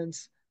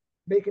balance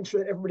making sure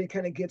that everybody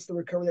kind of gets the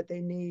recovery that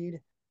they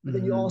need, but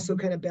then you Hmm. also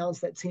kind of balance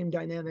that team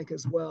dynamic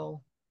as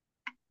well.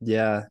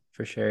 Yeah,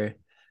 for sure.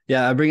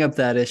 Yeah, I bring up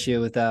that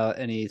issue without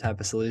any type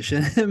of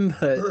solution,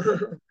 but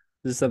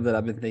this is something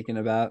I've been thinking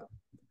about.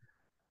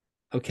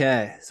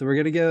 Okay, so we're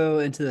gonna go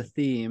into the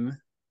theme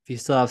if you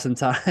still have some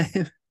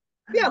time.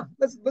 Yeah,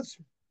 let's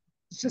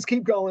just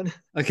keep going.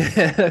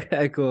 Okay,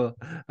 okay, cool.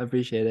 I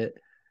appreciate it.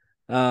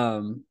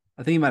 I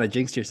think you might have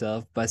jinxed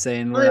yourself by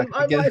saying we're not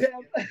I might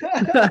have.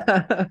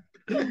 gonna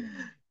go.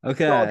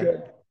 It's all Okay.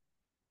 good.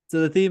 So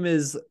the theme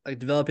is like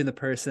developing the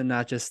person,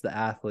 not just the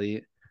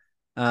athlete.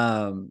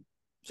 Um,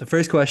 so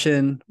first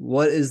question,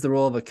 what is the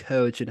role of a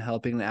coach in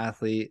helping the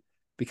athlete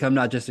become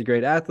not just a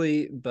great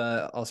athlete,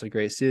 but also a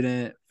great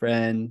student,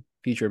 friend,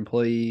 future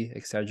employee,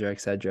 et cetera, et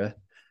cetera?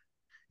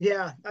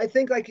 Yeah, I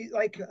think I think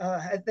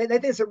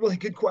it's a really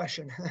good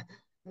question.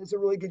 It's a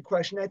really good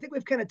question. I think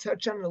we've kind of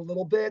touched on it a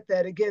little bit.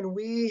 That again,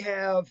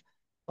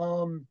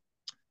 um,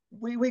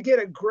 we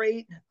get a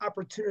great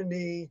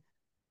opportunity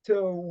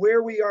to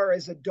where we are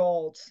as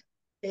adults,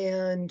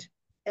 and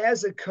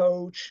as a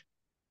coach,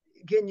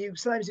 again, you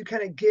sometimes you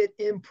kind of get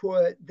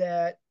input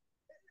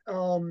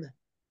um,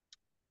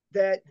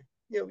 that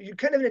you're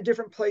kind of in a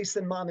different place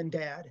than mom and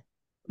dad,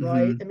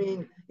 right? Mm-hmm. I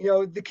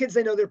mean, the kids,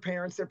 they know their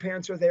parents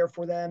are there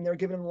for them, they're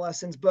giving them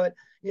lessons, but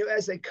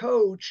as a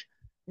coach,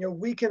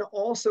 we can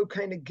also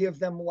kind of give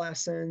them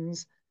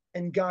lessons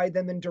and guide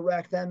them and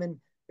direct them, and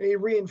maybe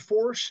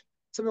reinforce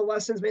some of the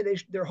lessons maybe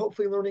they're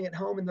hopefully learning at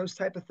home and those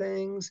type of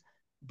things.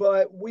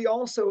 But we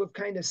also have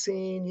kind of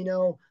seen,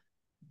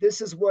 this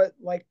is what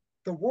like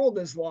the world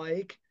is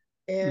like,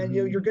 and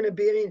Mm-hmm. you're going to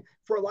be, I mean,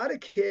 for a lot of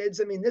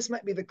kids, I mean, this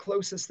might be the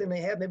closest thing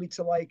they have maybe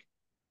to like,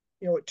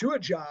 to a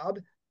job,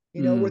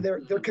 where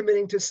Mm. they're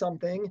committing to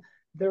something,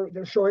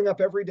 they're showing up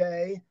every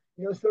day,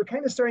 so they're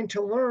kind of starting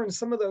to learn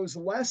some of those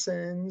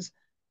lessons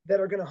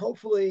that are going to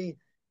hopefully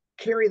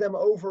carry them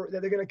over,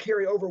 that they're going to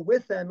carry over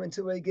with them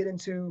until they get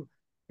into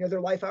their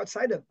life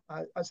outside of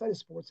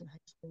sports and high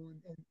school,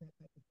 and that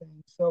type of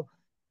thing. So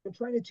they're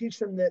trying to teach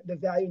them the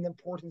value and the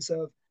importance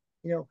of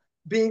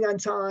being on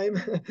time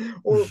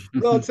or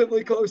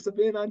relatively close to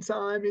being on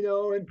time,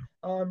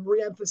 and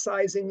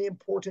re-emphasizing the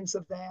importance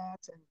of that,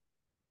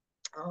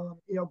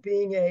 and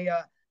being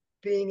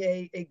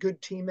a good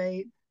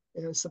teammate,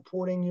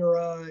 supporting your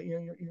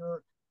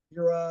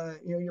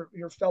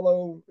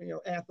fellow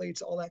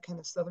athletes, all that kind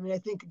of stuff. I mean, I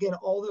think again,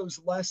 all those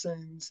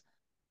lessons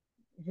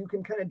you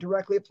can kind of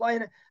directly apply,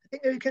 and I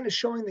think maybe kind of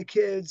showing the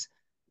kids,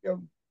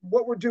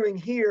 what we're doing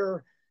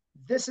here.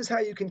 This is how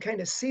you can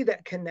kind of see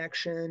that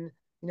connection,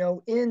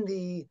 in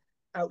the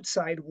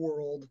outside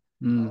world.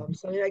 Mm.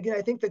 So I mean, again,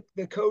 I think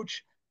the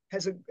coach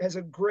has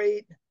a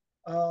great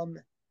um,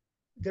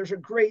 there's a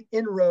great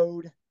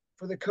inroad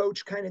for the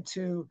coach kind of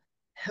to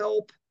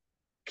help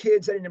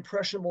kids at an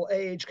impressionable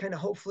age kind of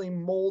hopefully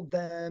mold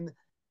them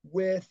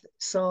with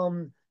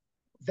some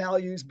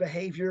values,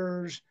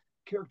 behaviors,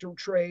 character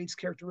traits,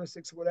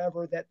 characteristics,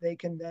 whatever, that they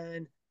can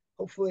then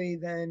hopefully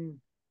then,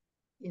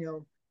 you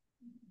know,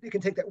 they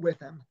can take that with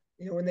them.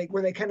 When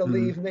they kind of Mm.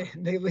 leave,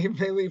 and they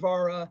leave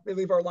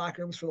our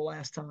locker rooms for the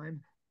last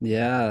time.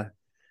 Yeah.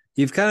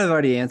 You've kind of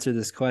already answered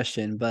this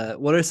question,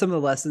 but what are some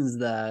of the lessons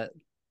that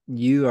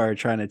you are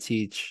trying to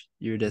teach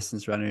your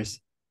distance runners?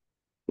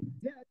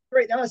 Yeah,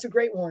 great. No, that's a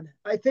great one.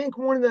 I think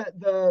one of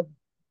the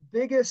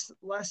biggest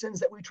lessons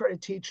that we try to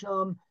teach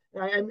them,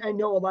 and I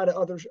know a lot of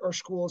others our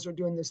schools are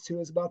doing this too,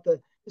 is about the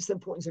just the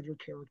importance of your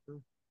character,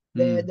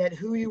 that Mm. that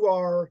who you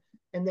are,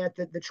 and that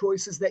the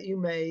choices that you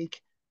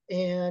make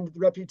and the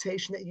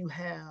reputation that you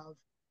have.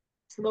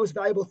 It's the most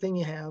valuable thing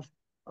you have.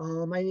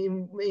 I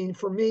mean,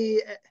 for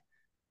me,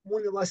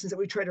 one of the lessons that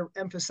we try to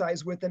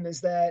emphasize with them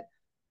is that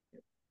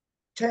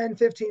 10,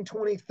 15,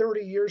 20,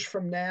 30 years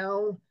from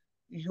now,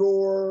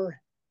 your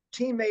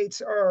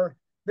teammates are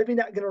maybe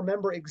not going to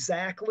remember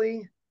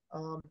exactly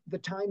the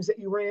times that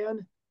you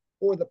ran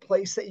or the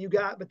place that you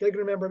got, but they're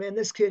going to remember, man,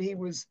 this kid, he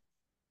was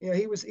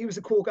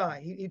a cool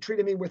guy. He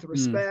treated me with Mm.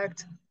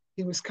 respect.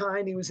 He was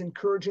kind. He was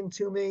encouraging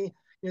to me.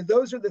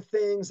 Those are the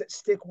things that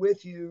stick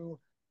with you,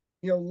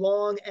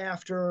 long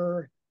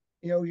after,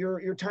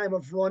 your time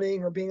of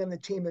running or being on the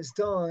team is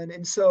done.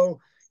 And so,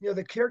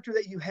 the character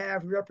that you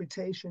have, your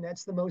reputation,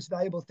 that's the most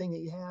valuable thing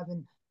that you have.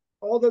 And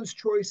all those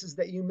choices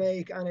that you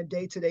make on a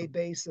day-to-day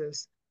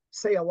basis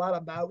say a lot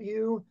about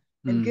you,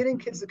 and Mm. getting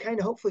kids to kind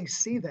of hopefully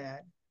see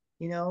that,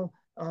 you know,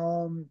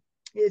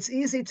 it's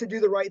easy to do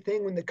the right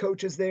thing when the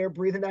coach is there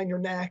breathing on your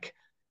neck,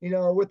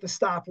 with the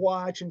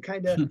stopwatch and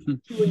kind of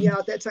chewing you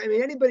out that time. I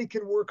mean, anybody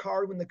can work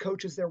hard when the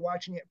coach is there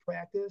watching you at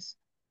practice.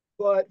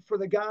 But for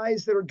the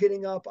guys that are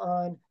getting up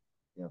on,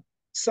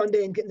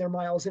 Sunday and getting their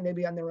miles in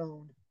maybe on their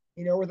own,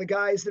 or the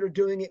guys that are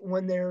doing it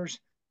when there's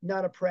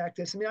not a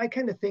practice. I mean, I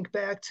kind of think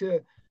back to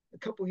a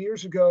couple of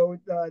years ago,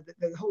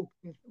 the whole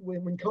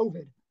when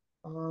COVID,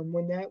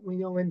 when that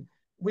when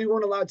we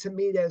weren't allowed to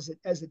meet as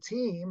a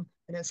team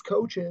and as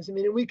coaches. I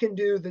mean, and we can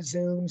do the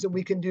Zooms and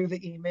we can do the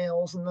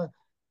emails and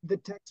the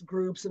text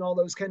groups and all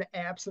those kind of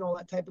apps and all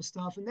that type of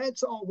stuff, and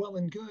that's all well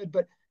and good.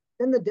 But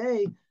in the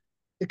day,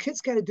 the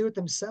kids got to do it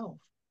themselves.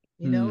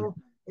 You Mm. know,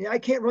 I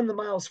can't run the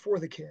miles for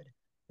the kid.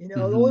 The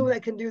only Hmm. one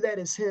that can do that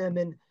is him.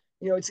 And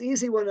it's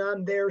easy when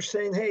I'm there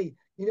saying, "Hey,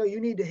 you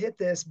need to hit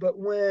this," but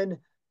when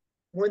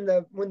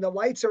the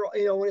lights are,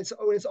 when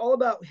it's all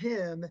about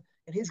him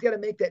and he's got to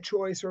make that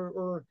choice,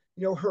 or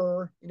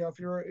her, if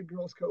you're a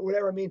girls coach,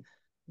 whatever. I mean,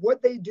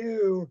 what they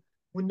do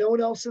when no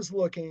one else is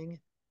looking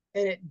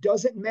and it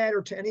doesn't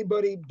matter to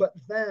anybody but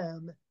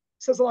them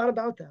says a lot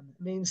about them.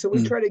 I mean, so we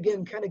Mm. try to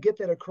again kind of get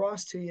that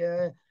across to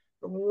you.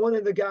 One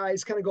of the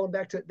guys, kind of going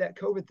back to that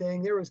COVID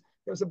thing, there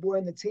was a boy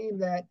on the team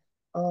that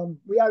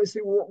we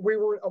obviously we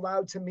weren't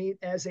allowed to meet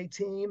as a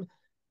team,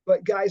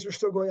 but guys were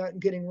still going out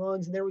and getting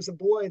runs. And there was a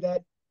boy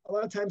that a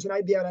lot of times when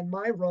I'd be out on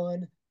my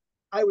run,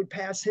 I would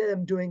pass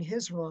him doing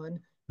his run.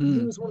 And he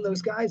Mm. was one of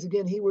those guys,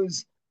 again, he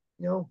was,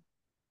 you know,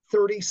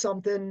 30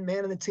 something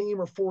man in the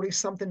team or 40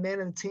 something man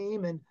in the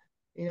team. And,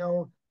 you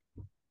know,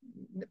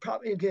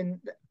 probably,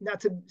 again, not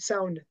to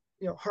sound,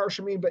 harsh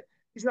or mean, but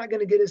he's not going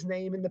to get his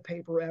name in the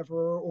paper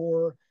ever,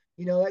 or,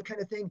 that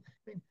kind of thing.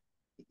 I mean,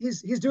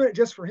 he's doing it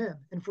just for him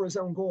and for his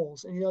own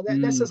goals. And, that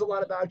Mm. says a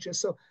lot about you.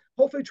 So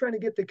hopefully trying to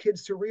get the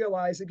kids to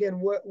realize, again,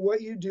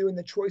 what you do and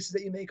the choices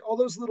that you make, all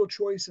those little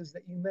choices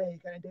that you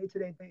make on a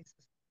day-to-day basis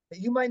that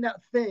you might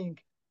not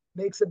think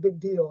makes a big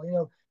deal.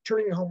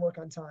 Turning your homework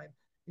on time,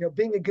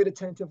 being a good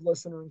attentive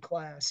listener in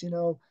class,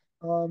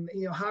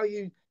 how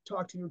you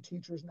talk to your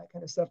teachers and that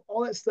kind of stuff.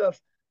 All that stuff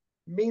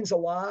means a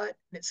lot,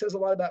 and it says a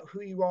lot about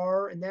who you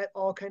are, and that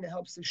all kind of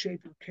helps to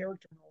shape your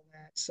character and all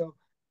that. So,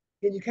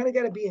 and you kind of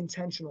got to be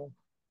intentional,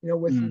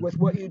 Mm. with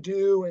what you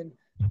do. And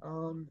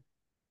um,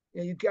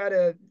 you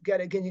gotta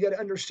again, you gotta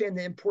understand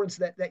the importance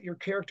that your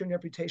character and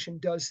reputation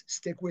does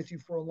stick with you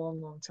for a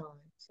long, long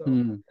time. So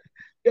Mm. you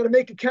got to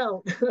make it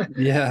count.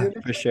 Yeah,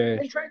 And for sure.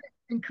 try to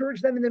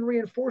encourage them and then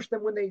reinforce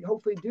them when they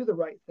hopefully do the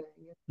right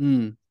thing.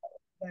 Mm.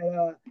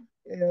 That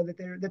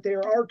that they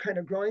are kind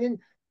of growing, and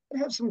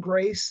have some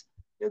grace.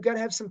 Got to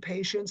have some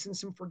patience and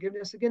some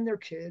forgiveness. Again, they're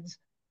kids.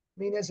 I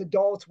mean, as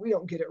adults, we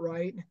don't get it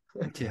right,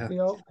 Yeah.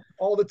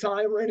 all the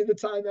time or any of the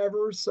time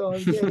ever. So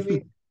again, I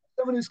mean,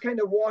 someone who's kind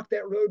of walked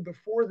that road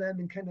before them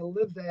and kind of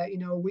lived that,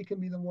 we can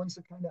be the ones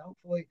that kind of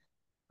hopefully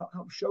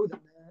help show them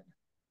that.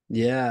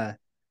 Yeah.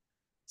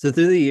 So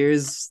through the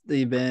years that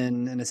you've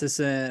been an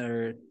assistant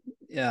or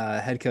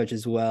head coach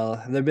as well,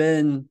 have there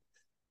been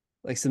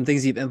like some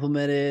things you've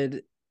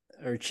implemented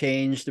or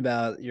changed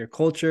about your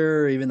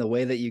culture or even the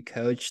way that you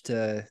coach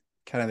to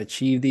kind of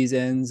achieve these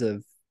ends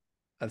of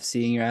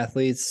seeing your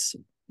athletes,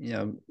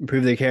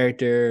 improve their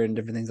character and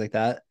different things like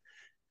that?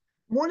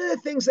 One of the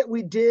things that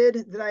we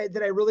did that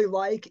I really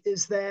like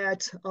is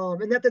that,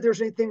 and not that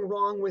there's anything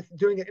wrong with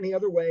doing it any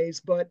other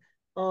ways, but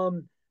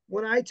um,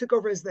 when I took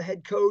over as the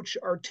head coach,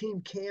 our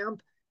team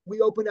camp, we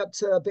opened up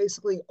to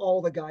basically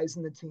all the guys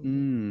in the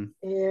team.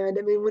 Mm. And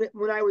I mean,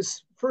 when I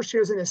was first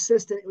year as an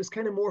assistant, it was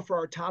kind of more for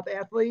our top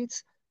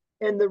athletes,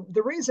 and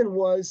the reason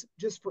was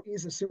just for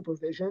ease of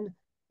supervision.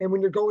 And when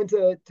you're going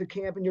to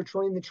camp and you're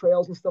training the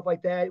trails and stuff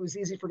like that, it was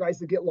easy for guys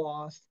to get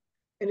lost,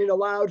 and it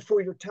allowed for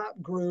your top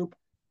group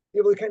be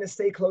able to kind of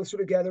stay closer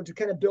together to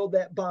kind of build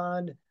that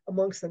bond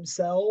amongst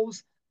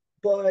themselves.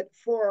 But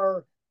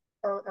for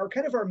our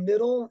kind of our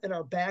middle and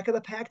our back of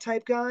the pack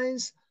type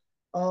guys,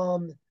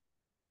 um,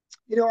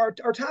 our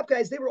top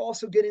guys, they were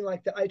also getting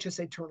like the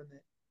IHSA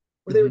tournament,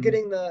 where they were Hmm.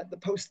 getting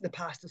the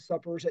pasta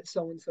suppers at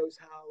so and so's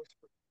house,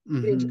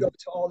 getting to Hmm. go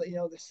to all the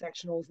the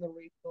sectionals and the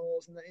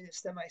regionals and the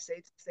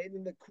semi-states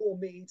and the cool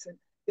meets, and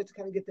get to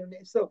kind of get their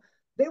names. So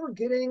they were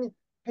getting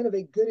kind of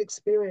a good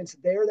experience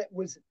there. That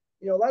was,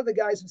 a lot of the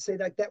guys would say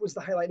that was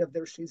the highlight of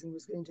their season,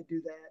 was getting to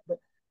do that. But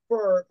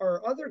for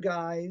our other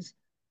guys,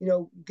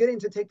 getting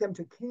to take them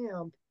to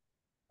camp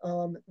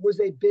was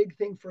a big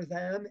thing for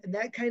them, and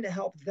that kind of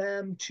helped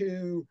them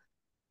to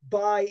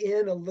buy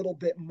in a little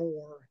bit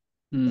more.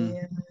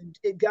 Mm. And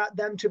it got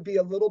them to be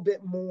a little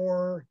bit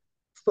more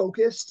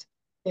focused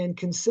and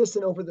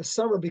consistent over the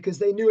summer, because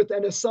they knew at the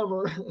end of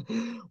summer,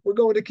 we're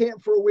going to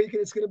camp for a week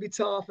and it's going to be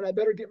tough, and I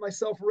better get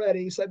myself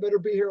ready. So I better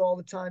be here all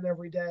the time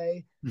every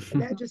day.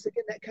 And that just,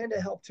 again, that kind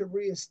of helped to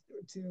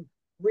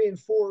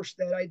reinforce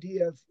that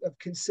idea of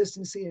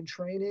consistency in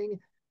training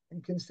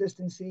and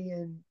consistency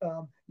in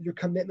your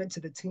commitment to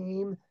the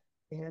team.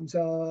 And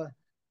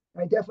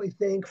I definitely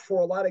think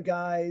for a lot of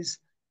guys,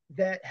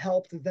 that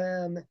helped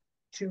them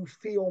to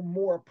feel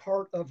more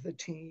part of the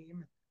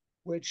team,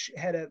 which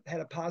had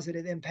a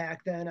positive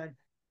impact then on,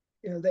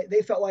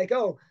 they felt like,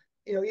 oh,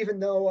 even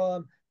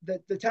though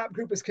the top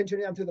group is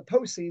continuing on through the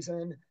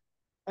postseason,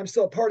 I'm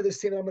still a part of this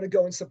team, and I'm going to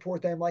go and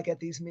support them like at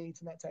these meets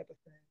and that type of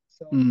thing.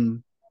 So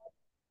Mm.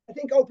 I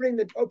think opening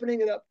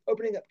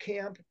up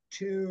camp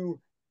to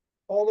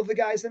all of the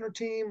guys in our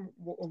team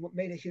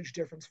made a huge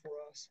difference for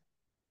us.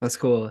 That's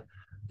cool.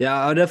 Yeah,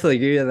 I would definitely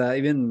agree with that.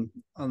 Even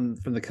from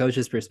the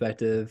coach's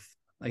perspective,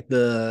 like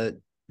the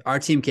our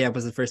team camp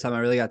was the first time I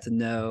really got to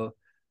know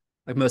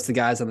like most of the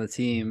guys on the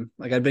team.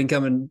 Like I'd been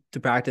coming to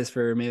practice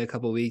for maybe a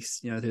couple of weeks,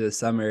 through the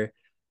summer,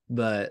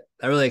 but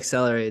that really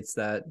accelerates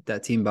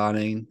that team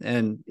bonding.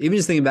 And even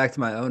just thinking back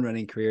to my own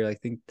running career, I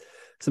think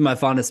some of my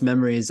fondest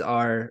memories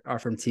are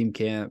from team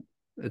camp.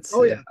 It's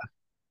Oh yeah,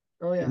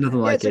 oh there's yeah, nothing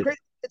yeah. like it.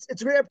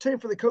 It's a great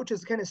opportunity for the coaches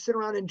to kind of sit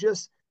around and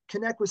just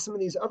connect with some of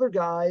these other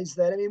guys.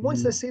 That I mean,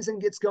 once the Mm-hmm. season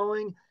gets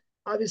going,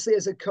 obviously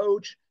as a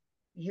coach,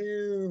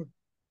 you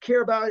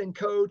care about and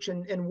coach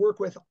and work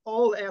with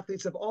all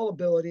athletes of all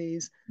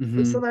abilities. But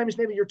Mm-hmm. sometimes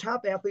maybe your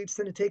top athletes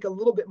tend to take a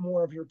little bit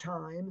more of your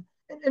time,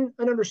 and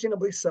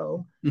understandably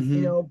so,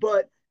 Mm-hmm.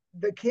 But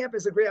the camp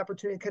is a great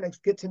opportunity to kind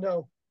of get to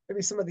know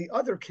maybe some of the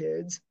other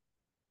kids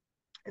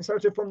and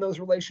start to form those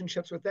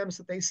relationships with them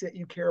so that they see that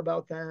you care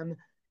about them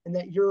and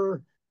that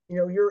you're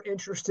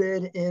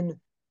interested in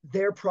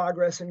their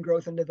progress and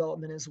growth and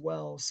development as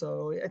well.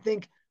 So I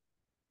think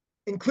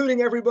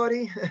including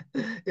everybody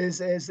is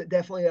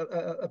definitely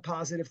a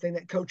positive thing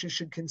that coaches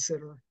should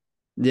consider.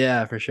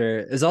 Yeah, for sure.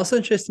 It's also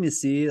interesting to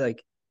see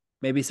like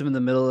maybe some of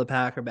the middle of the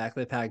pack or back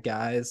of the pack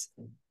guys,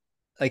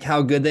 like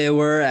how good they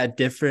were at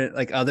different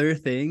like other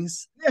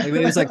things. Like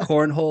maybe it's like Yeah.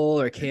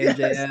 cornhole or can Yes.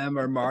 jam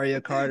or Mario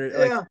Kart or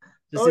like Yeah.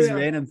 just Oh these yeah.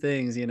 random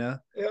things. Yeah.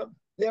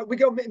 Yeah. We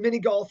go mini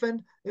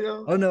golfing.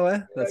 Oh no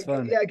way. That's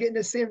fun. Yeah, getting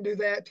to see him do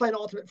that, playing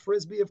ultimate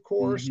frisbee, of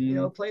course,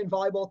 Hmm. playing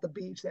volleyball at the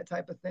beach, that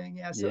type of thing.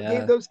 Yeah, so it gave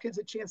Yeah. those kids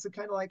a chance to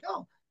kind of like,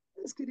 oh,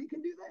 this kid he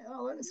can do that.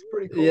 Oh, that's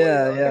pretty cool.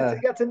 Yeah, I got to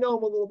yeah. got to know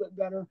him a little bit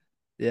better.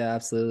 Yeah,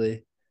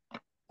 absolutely.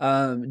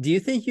 Do you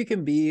think you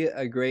can be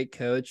a great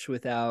coach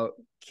without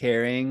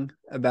caring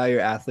about your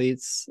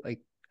athletes like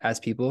as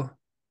people?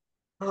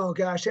 Oh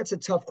gosh, that's a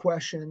tough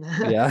question.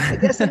 I Yeah.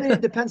 guess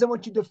it depends on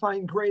what you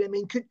define great. I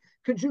mean,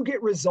 could you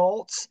get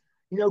results?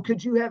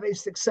 Could you have a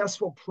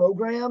successful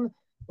program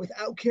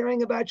without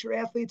caring about your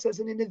athletes as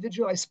an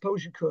individual? I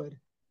suppose you could.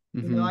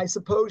 Hmm. I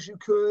suppose you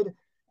could.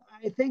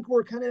 I think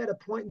we're kind of at a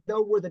point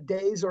though where the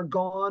days are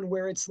gone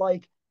where it's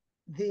like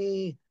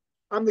the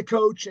I'm the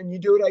coach and you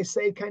do what I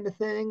say kind of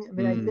thing. I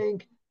mean, I Mm.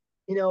 think,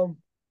 you know,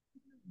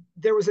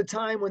 there was a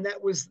time when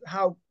that was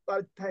how a lot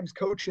of times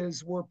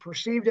coaches were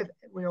perceived. If,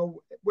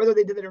 whether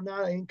they did it or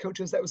not, I think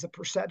coaches that was a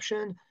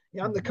perception.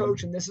 I'm the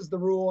coach and Mhm. this is the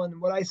rule and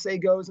what I say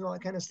goes and all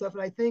that kind of stuff.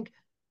 And I think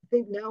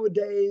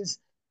nowadays,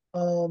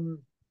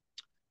 um,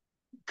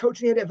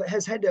 coaching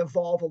has had to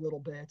evolve a little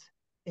bit.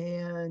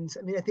 And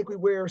I mean, I think we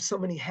wear so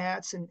many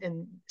hats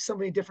and so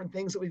many different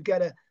things that we've got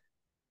to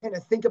kind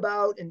of think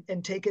about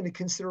and take into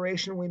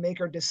consideration when we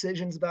make our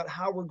decisions about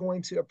how we're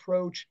going to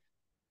approach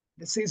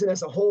the season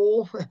as a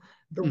whole,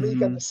 the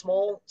week on the Mhm.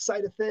 small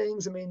side of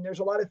things. I mean, there's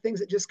a lot of things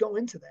that just go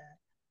into that.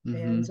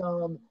 And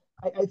Mhm.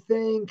 I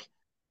think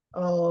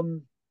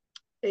um,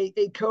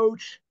 a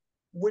coach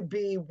would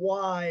be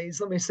wise.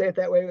 Let me say it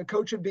that way. A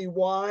coach would be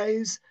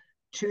wise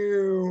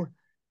to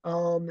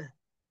um,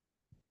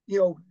 you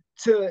know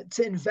to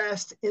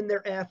invest in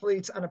their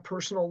athletes on a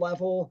personal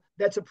level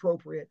that's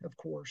appropriate, of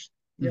course,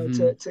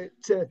 Mhm.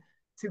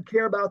 to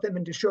care about them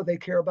and to show they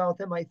care about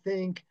them. I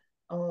think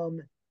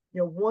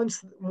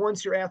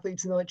once your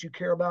athletes know that you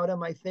care about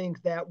them, I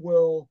think that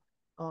will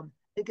I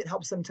think it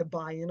helps them to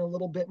buy in a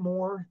little bit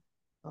more.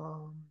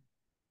 um,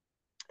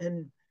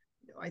 and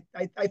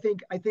I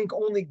think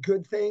only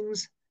good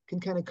things can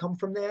kind of come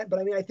from that. But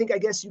I mean, I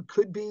guess you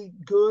could be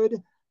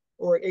good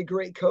or a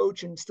great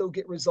coach and still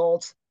get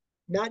results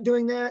not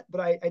doing that.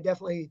 But I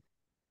definitely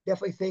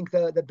think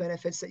the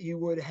benefits that you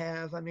would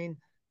have, I mean,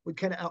 would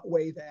kind of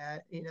outweigh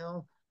that.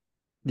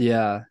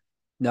 Yeah.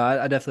 No,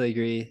 I definitely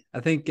agree. I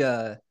think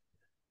it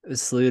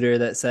was Sluter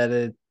that said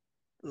it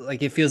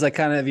like it feels like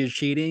kind of you're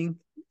cheating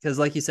because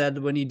like you said,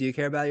 when you do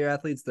care about your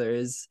athletes, there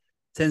is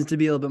tends to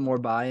be a little bit more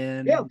Yeah.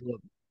 buy-in.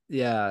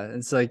 Yeah.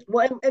 It's like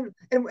Well, and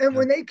yeah.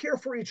 when they care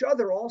for each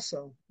other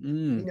also,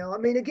 Mm. I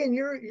mean, again,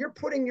 you're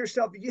putting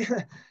yourself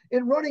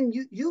in running.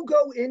 You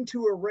go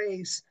into a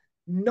race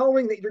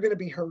knowing that you're going to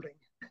be hurting.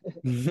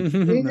 I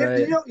mean, Right.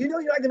 you're not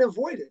going to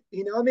avoid it.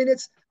 I mean,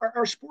 it's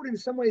our sport in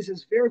some ways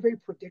is very, very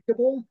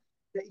predictable.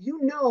 That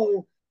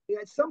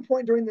at some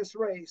point during this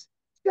race,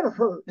 it's going to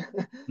hurt.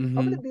 I'm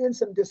going to Hmm. be in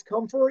some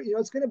discomfort.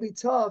 It's going to be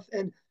tough,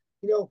 and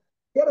you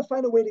got to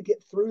find a way to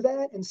get through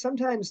that. And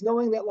sometimes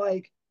knowing that,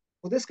 like,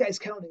 well, this guy's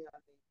counting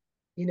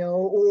on me,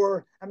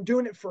 or I'm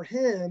doing it for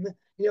him.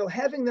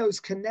 Having those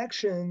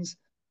connections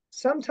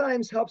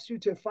sometimes helps you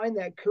to find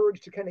that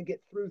courage to kind of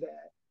get through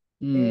that.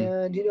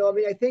 Mm. And I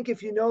mean, I think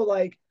if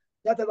like,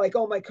 not that like,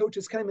 oh, my coach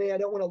is coming, I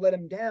don't want to let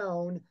him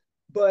down,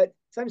 but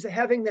sometimes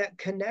having that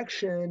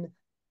connection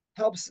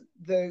helps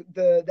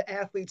the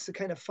athletes to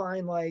kind of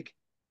find like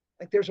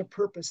there's a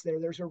purpose there,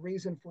 there's a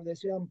reason for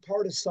this. I'm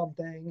part of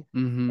something,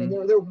 and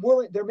Hmm.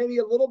 they're maybe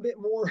a little bit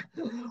more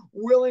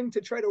willing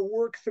to try to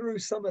work through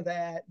some of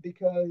that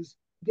because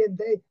again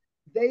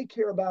they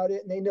care about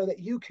it and they know that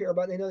you care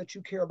about it, they know that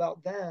you care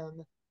about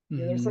them.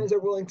 There's Hmm. times they're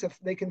willing to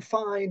they can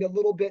find a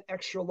little bit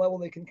extra level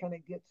they can kind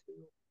of get to.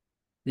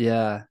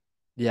 Yeah.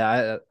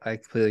 Yeah, I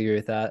completely agree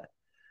with that.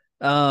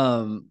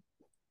 Um,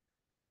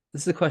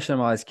 this is a question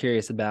I'm always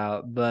curious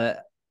about,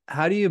 but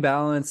how do you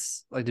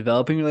balance like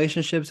developing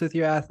relationships with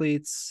your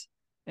athletes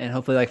and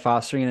hopefully like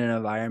fostering an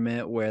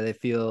environment where they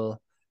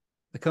feel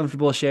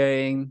comfortable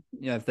sharing,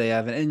 if they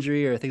have an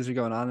injury or things are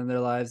going on in their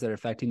lives that are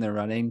affecting their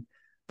running,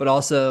 but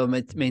also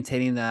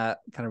maintaining that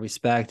kind of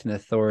respect and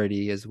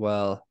authority as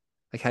well.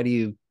 Like, how do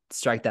you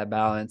strike that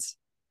balance?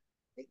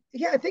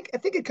 Yeah, I think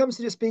it comes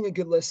to just being a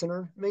good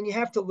listener. I mean, you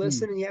have to Hmm.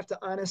 listen and you have to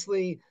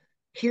honestly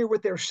hear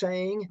what they're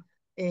saying.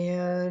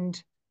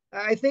 And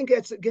I think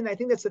that's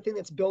the thing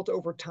that's built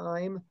over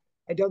time.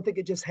 I don't think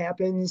it just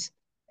happens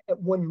at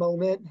one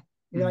moment.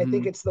 I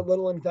think Hmm. it's the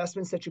little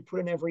investments that you put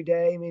in every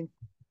day. I mean,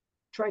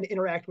 trying to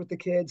interact with the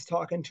kids,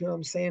 talking to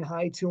them, saying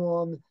hi to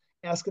them,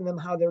 asking them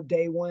how their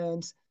day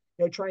went,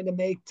 trying to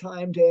make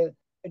time to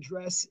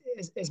address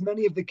as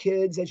many of the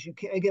kids as you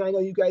can. Again, I know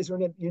you guys are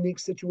in a unique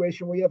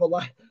situation where you have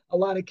a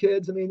lot of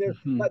kids. I mean, there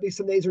Hmm. might be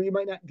some days where you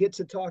might not get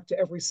to talk to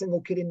every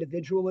single kid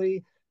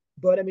individually,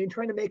 but I mean,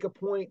 trying to make a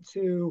point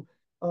to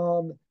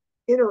um,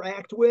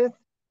 interact with,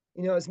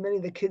 as many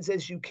of the kids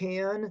as you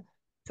can,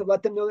 to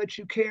let them know that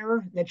you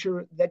care,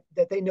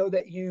 that they know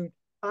that you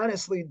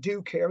honestly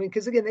do care. I mean,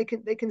 because again,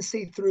 they can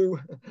see through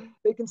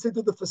they can see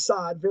through the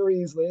facade very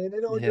easily, and they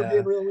know when you're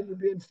being Yeah. real, when you're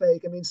being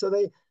fake. I mean, so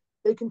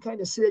they can kind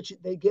of see that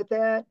they get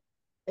that,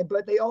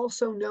 but they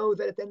also know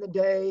that at the end of the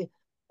day,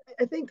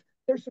 I think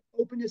there's some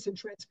openness and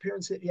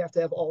transparency that you have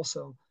to have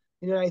also.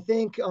 I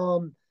think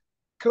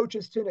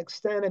coaches to an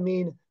extent. I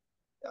mean,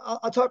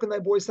 I'll talk with my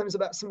boys sometimes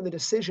about some of the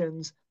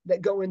decisions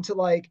that go into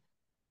like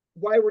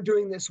why we're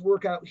doing this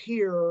workout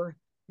here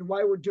and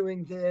why we're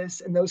doing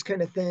this and those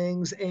kind of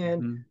things.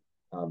 And Hmm.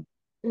 um,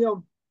 you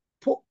know,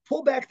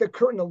 pull back the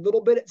curtain a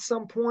little bit at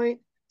some point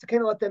to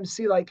kind of let them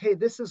see, like, hey,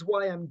 this is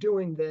why I'm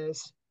doing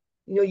this.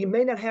 You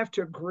may not have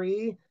to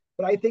agree,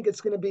 but I think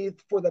it's going to be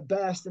for the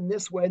best in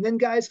this way. And then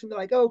guys can be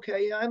like,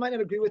 okay, yeah, I might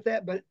not agree with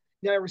that, but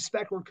I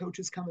respect where coach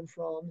is coming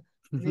from,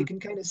 and they Hmm. can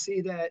kind of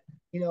see that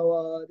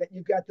that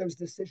you've got those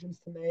decisions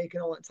to make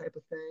and all that type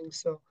of thing.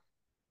 So,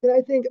 but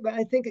I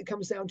think it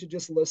comes down to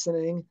just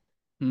listening,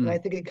 and I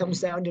Hmm. think it comes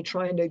down to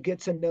trying to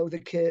get to know the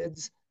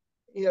kids,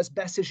 as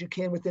best as you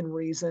can within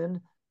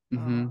reason.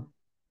 Hmm. Uh,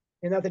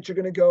 and not that you're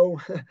going to go,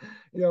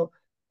 you know,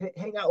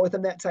 hang out with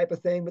them, that type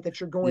of thing, but that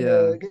you're going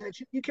Yeah.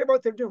 to, you care about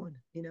what they're doing,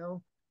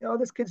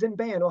 this kid's in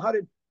band. Well, how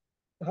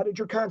did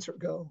your concert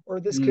go? Or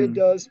this kid Mm.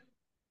 does,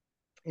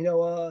 you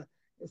know, uh,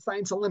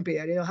 science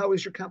Olympiad, how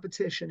was your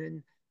competition?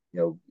 And,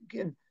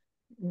 again,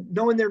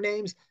 knowing their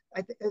names.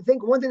 I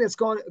think one thing that's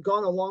gone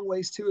a long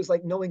ways too is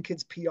like knowing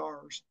kids'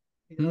 PRs.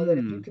 That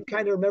if you Mm. can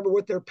kind of remember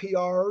what their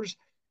PRs,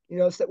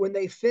 so that when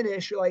they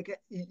finish, you're like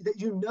that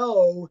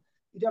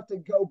you'd have to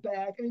go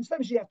back. I mean,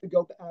 sometimes you have to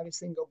go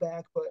obviously and go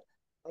back, but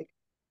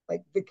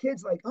like the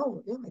kids like,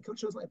 oh yeah, my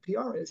coach knows what my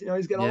PR is.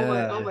 He's got all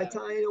my Yeah.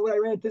 time. What I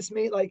ran at this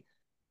meet, like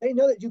they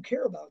know that you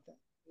care about them.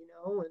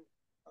 And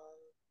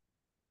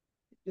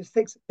just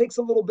takes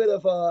a little bit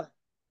of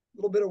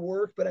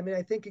work, but I mean,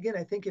 I think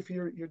if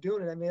you're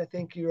doing it, I mean, I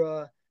think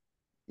you'll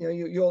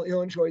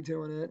enjoy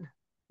doing it.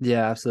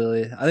 Yeah,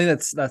 absolutely. I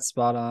think that's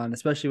spot on,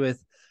 especially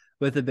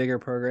with a bigger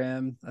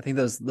program. I think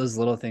those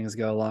little things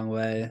go a long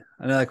way.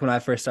 I know like when I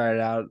first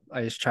started out,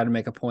 I just tried to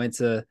make a point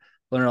to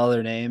learn all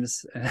their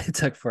names and it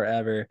took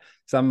forever.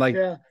 So I'm like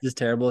Yeah. just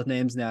terrible with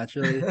names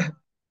naturally.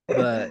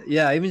 But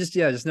yeah, even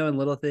just knowing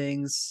little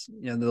things,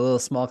 the little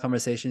small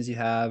conversations you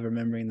have,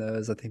 remembering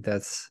those, I think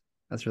that's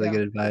really Yeah,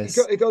 good advice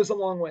it goes a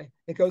long way.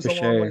 It goes for a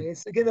long sure. way.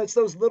 It's again, it's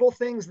those little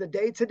things, the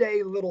day to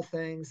day little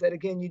things that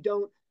again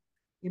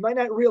you might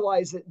not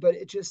realize it, but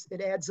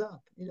it adds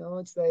up.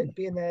 It's that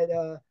being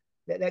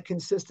that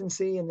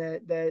consistency and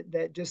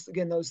that just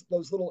again those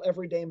little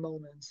everyday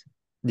moments.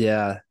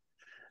 Yeah.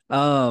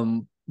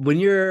 When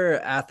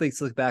your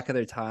athletes look back at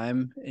their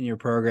time in your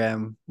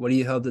program, what do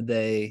you hope that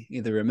they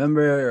either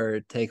remember or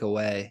take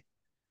away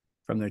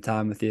from their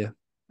time with you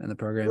in the Oh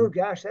program?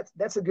 gosh,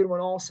 that's a good one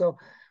also.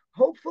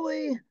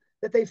 Hopefully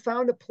that they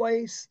found a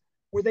place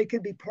where they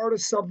could be part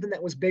of something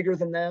that was bigger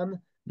than them.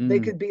 They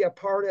Mm. could be a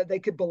part of, they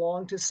could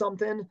belong to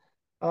something.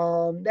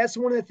 That's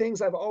one of the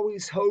things I've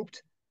always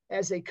hoped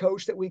as a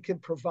coach that we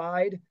could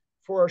provide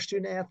for our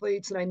student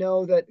athletes. And I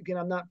know that again,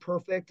 I'm not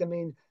perfect. I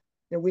mean,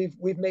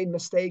 we've made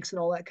mistakes and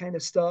all that kind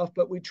of stuff,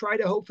 but we try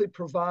to hopefully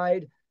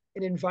provide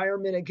an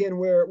environment again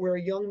where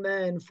young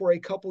men for a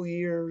couple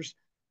years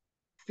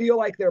feel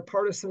like they're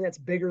part of something that's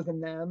bigger than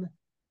them,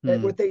 that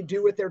Mm. what they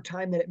do with their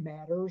time, that it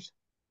matters,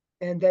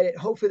 and that it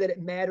hopefully that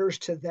it matters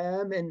to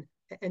them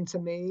and to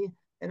me.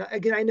 And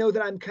again, I know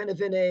that I'm kind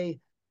of in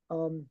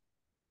um,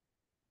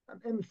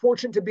 I'm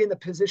fortunate to be in the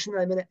position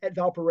that I'm in at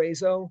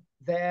Valparaiso,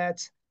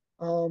 that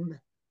um,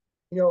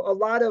 a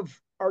lot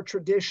of our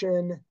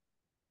tradition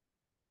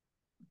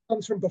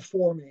comes from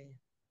before me.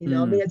 I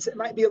mean, Mm. it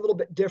might be a little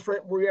bit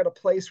different where you're at a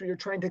place where you're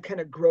trying to kind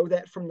of grow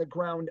that from the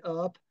ground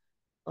up.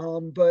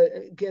 But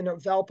again,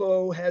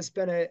 Valpo has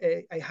been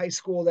a high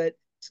school that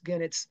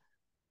again it's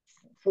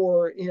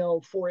for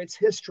its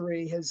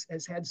history has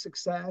had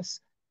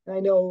success. And I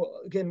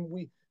know again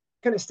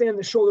kind of stand on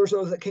the shoulders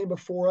of those that came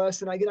before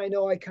us. And again, I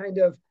know I kind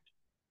of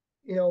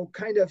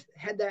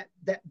had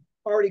that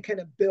already kind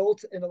of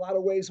built in a lot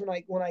of ways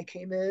when I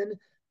came in.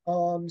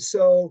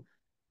 So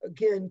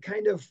again,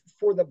 kind of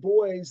for the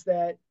boys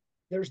that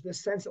there's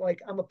this sense that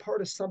like I'm a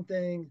part of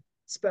something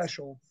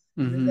special.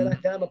 I mean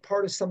Mm-hmm. that I'm a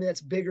part of something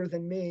that's bigger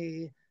than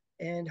me,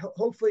 and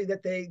hopefully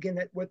that they again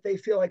that what they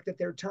feel like that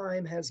their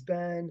time has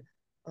been,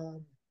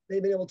 um,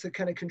 they've been able to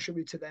kind of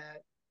contribute to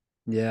that.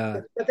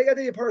 Yeah. That they got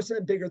to be a part of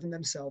something bigger than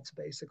themselves,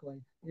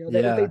 basically. You know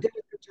that what they Yeah. did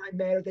at their time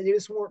mattered. That they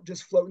just weren't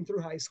just floating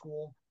through high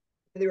school.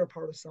 They were a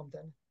part of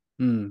something.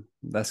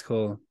 That's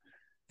cool.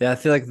 Yeah, I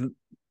feel like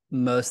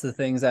most of the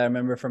things I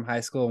remember from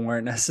high school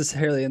weren't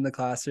necessarily in the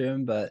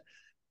classroom, but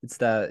it's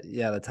that,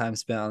 yeah, the time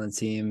spent on the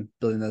team,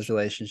 building those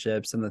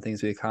relationships and the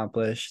things we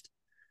accomplished.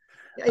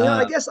 Yeah,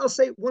 I Uh, guess I'll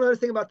say one other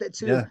thing about that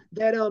too. yeah.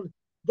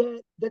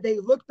 That they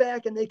look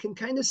back and they can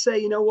kind of say,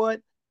 you know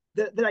what,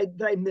 that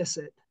I miss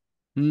it.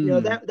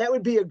 Mm. That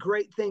would be a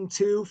great thing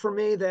too for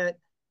me. That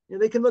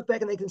they can look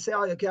back and they can say,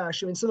 oh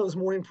gosh, I mean, some of those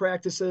morning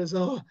practices,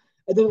 oh,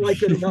 I didn't like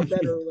getting up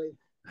that early.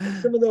 And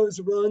some of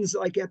those runs,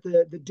 like at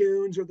the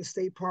dunes or the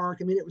state park,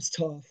 I mean, it was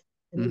tough,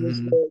 and it was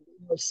Hmm.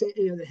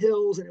 the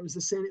hills, and it was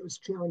the sand, it was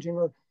challenging.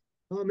 Or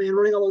oh man,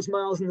 running all those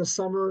miles in the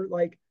summer,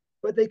 like.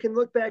 But they can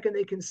look back and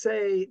they can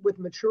say with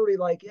maturity,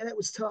 like, yeah, it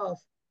was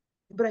tough,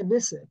 but I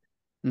miss it.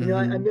 I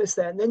Hmm. miss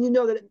that. And then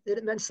that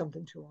it meant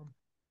something to them. Yeah,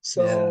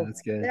 So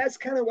that's good. that's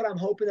kind of what I'm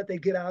hoping that they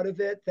get out of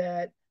it,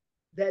 that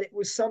it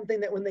was something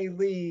that when they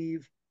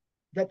leave,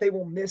 that they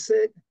will miss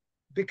it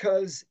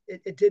because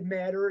it did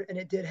matter and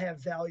it did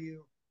have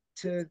value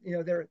to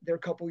their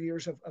couple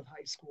years of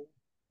high school.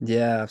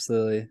 Yeah,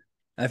 absolutely.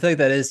 I feel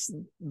like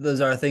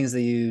those are things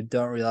that you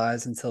don't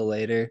realize until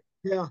later.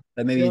 Yeah.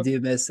 That maybe you Yeah. do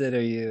miss it,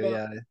 or you, Yeah.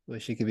 yeah,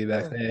 wish you could be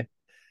back Yeah. there.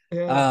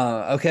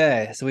 Yeah.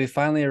 Okay, so we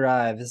finally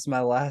arrived. This is my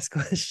last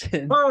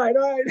question. All right.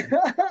 All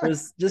right.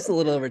 Just a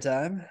little over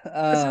time.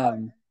 That's all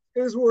right.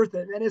 It was worth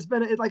it.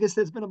 And like I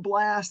said, it's been a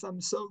blast.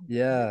 I'm so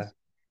Yeah,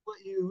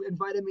 what you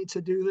invited me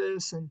to do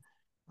this. And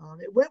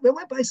it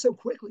went by so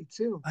quickly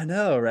too. I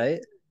know, right?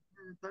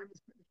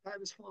 Time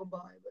has flown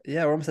by, but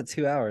Yeah, we're almost at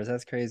 2 hours.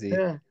 That's crazy.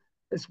 yeah,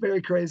 it's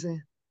very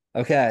crazy.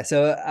 Okay,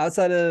 so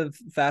outside of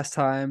fast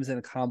times and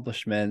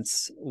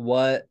accomplishments,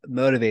 what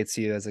motivates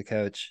you as a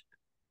coach?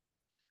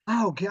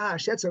 Oh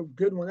gosh, that's a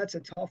good one. That's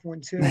a tough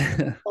one too.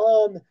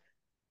 Um,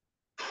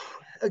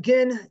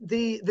 Again,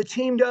 the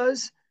team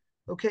does.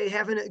 Okay,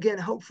 having again,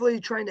 hopefully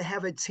trying to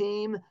have a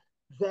team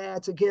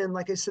that again,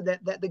 like I said,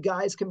 that the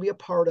guys can be a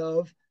part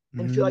of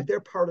and feel like Hmm. they're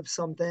part of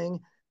something.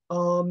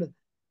 Um,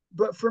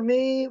 but for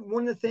me,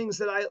 one of the things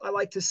that I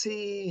like to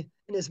see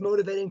and is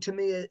motivating to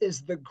me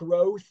is the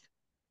growth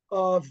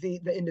of the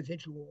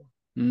individual.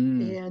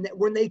 Mm. And that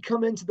when they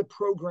come into the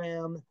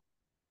program,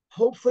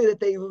 hopefully that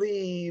they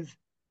leave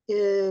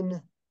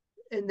in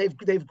and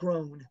they've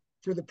grown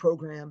through the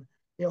program.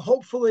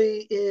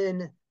 Hopefully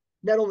in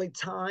not only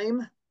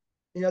time,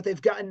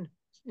 they've gotten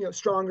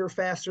stronger,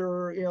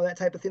 faster, that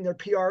type of thing. Their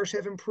PRs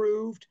have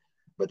improved,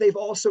 but they've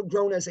also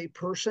grown as a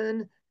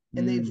person,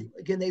 and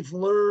Mm. they've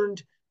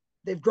learned,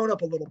 they've grown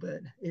up a little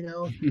bit.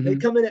 They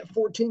come in at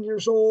 14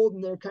 years old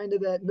and they're kind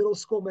of that middle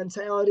school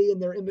mentality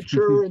and they're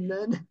immature, and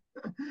then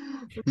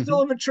they're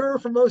still immature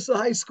for most of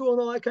high school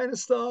and all that kind of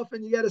stuff,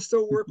 and you got to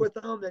still work with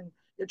them and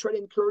try to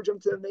encourage them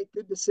to make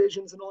good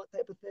decisions and all that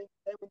type of thing.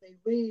 Then when they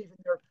leave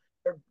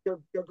and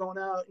they're going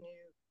out,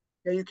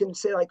 and you can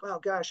say like, oh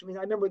gosh, I mean,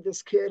 I remember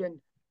this kid, and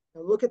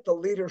look at the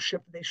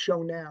leadership that they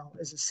show now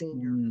as a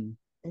senior. Mm.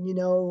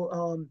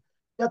 And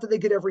not that they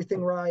get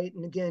everything right,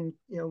 and again,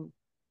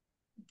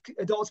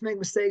 adults make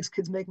mistakes,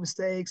 kids make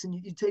mistakes, and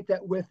you take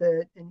that with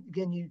it. And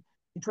again, you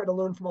try to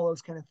learn from all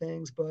those kind of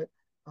things. But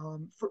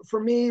for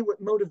me,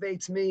 what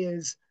motivates me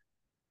is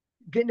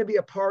getting to be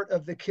a part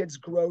of the kids'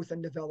 growth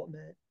and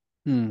development,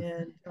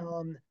 Mm.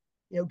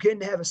 and getting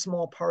to have a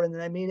small part in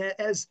it. I mean,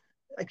 as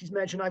like you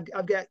mentioned,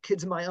 I've got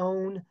kids of my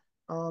own.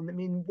 I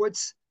mean,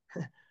 what's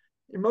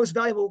the most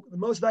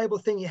valuable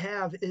thing you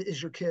have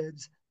is your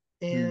kids,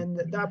 Mm.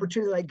 and the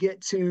opportunity I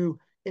get to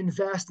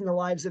invest in the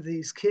lives of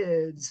these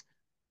kids,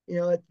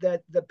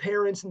 that the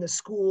parents and the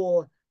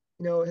school,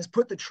 has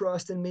put the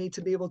trust in me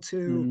to be able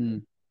to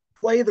Mm.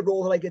 play the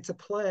role that I get to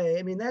play.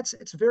 I mean,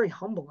 it's very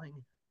humbling,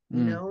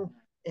 you Mm. know.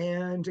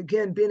 And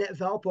again, being at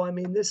Valpo, I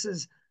mean, this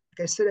is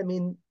like I said. I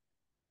mean,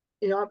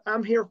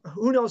 I'm here.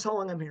 Who knows how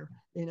long I'm here?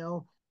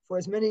 For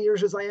as many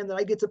years as I am, that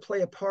I get to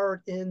play a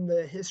part in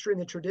the history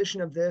and the tradition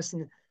of this.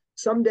 And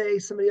someday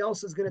somebody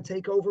else is going to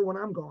take over when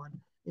I'm gone.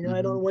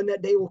 I don't know Hmm. when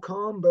that day will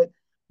come, but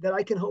that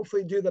I can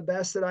hopefully do the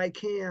best that I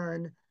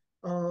can,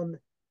 um,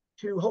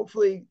 to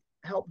hopefully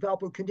help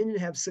Valpo continue to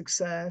have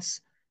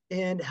success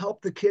and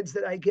help the kids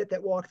that I get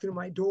that walk through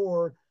my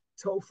door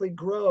to hopefully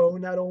grow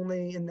not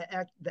only in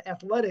the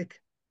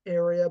athletic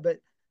area, but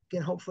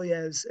again, hopefully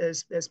as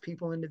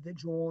people,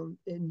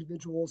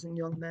 individuals and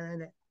young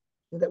men,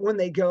 that when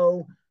they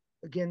go,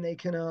 again, they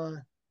can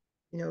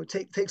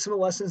take some of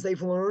the lessons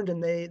they've learned,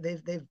 and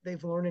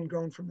they've learned and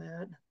grown from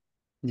that.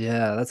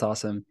 Yeah, that's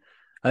awesome.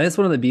 I think it's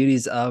one of the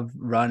beauties of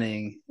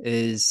running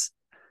is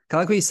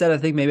of like what you said, I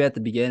think maybe at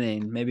the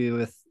beginning, maybe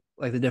with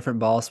like the different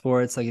ball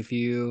sports, like if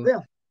you Yeah.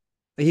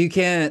 like you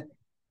can't,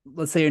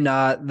 let's say you're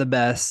not the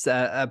best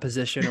at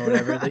position or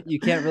whatever, that you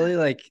can't really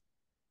like,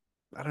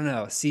 I don't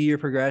know, see your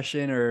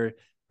progression or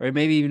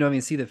maybe even don't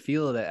even see the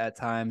field at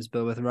times.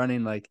 But with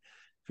running, like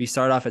if you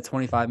start off at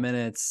 25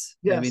 minutes,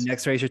 maybe Yes.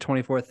 next race you're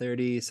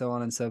 24:30, so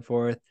on and so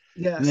forth.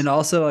 And then Yes.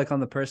 also like on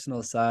the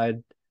personal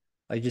side,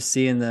 like just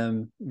seeing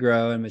them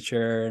grow and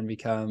mature and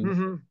become,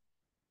 Hmm.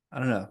 I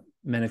don't know,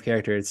 men of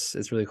character.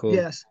 It's really cool.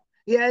 Yes.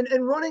 Yeah.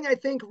 And running, I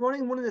think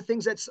running, one of the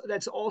things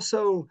that's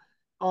also,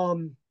 I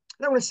don't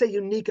want to say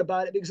unique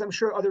about it because I'm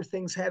sure other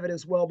things have it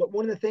as well. But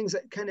one of the things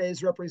that kind of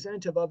is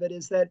representative of it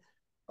is that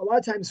a lot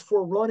of times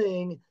for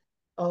running,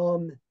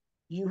 um,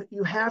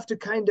 you have to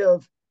kind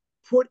of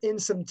put in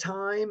some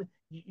time.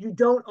 You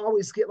don't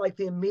always get like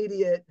the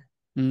immediate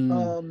Mm,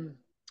 um,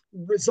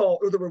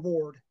 result or the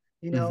reward,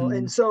 hmm.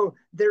 and so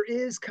there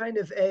is kind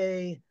of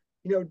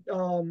you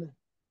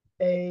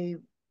a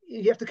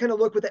you have to kind of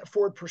look with that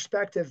forward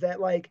perspective that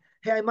like,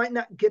 hey, I might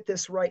not get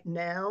this right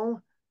now.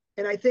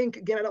 And I think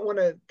again, I don't want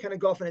to kind of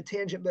go off on a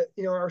tangent, but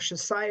our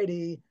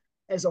society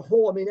as a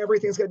whole, I mean,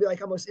 everything's going to be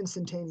like almost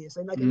instantaneous.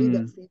 And like I need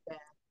that Mm,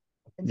 feedback.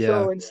 And yeah.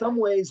 so in some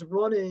ways,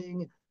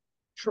 running,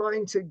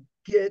 trying to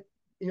get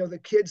the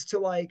kids to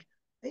like,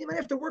 hey, you might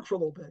have to work for a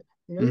little bit.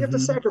 You have to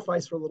Hmm.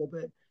 sacrifice for a little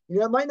bit.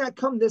 It might not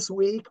come this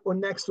week or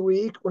next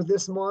week or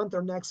this month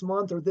or next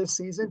month or this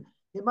season.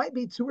 It might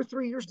be 2 or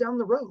 3 years down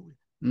the road.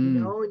 Mm,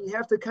 And you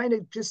have to kind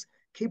of just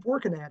keep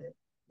working at it.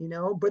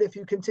 But if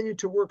you continue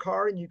to work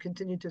hard and you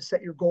continue to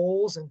set your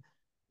goals and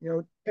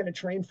kind of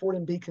train for it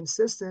and be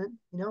consistent,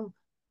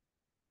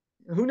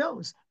 who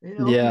knows?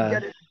 You yeah.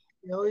 get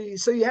it.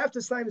 So you have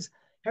to sometimes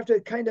have to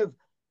kind of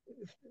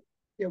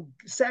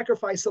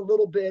sacrifice a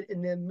little bit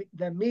in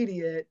the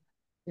immediate,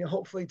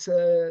 hopefully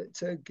to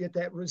get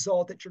that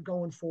result that you're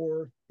going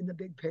for in the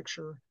big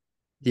picture.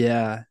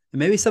 Yeah. And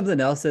maybe something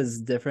else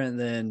that's different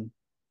than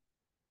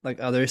like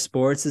other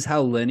sports is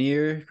how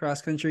linear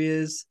cross country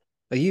is.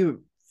 Like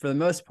you, for the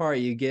most part,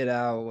 you get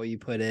out what you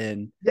put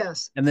in.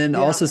 Yes. And then Yeah.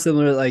 also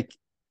similar, like,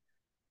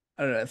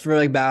 I don't know, for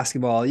like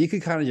basketball, you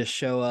could kind of just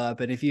show up.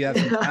 And if you have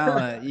some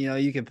talent,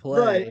 you can Right.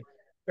 play.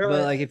 But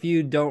Right. like if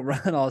you don't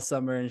run all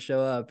summer and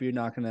show up, you're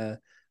not gonna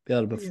be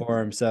able to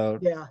perform. So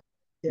Yeah.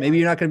 maybe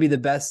Yeah. you're not gonna be the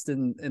best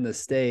in the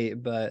state,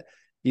 but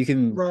you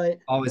can Right.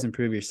 always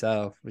improve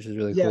yourself, which is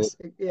really cool. Yes.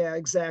 Yeah.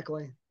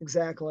 Exactly.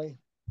 Exactly.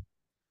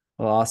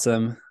 Well,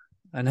 awesome.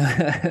 I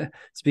know.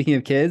 Speaking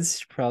of kids, you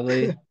should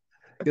probably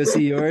go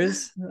see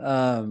yours.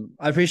 I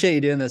appreciate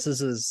you doing this.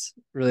 This is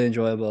really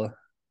enjoyable.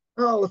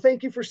 Oh, well,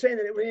 thank you for saying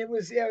that. It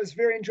was, yeah, it was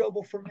very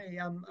enjoyable for me.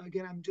 I'm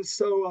just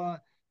so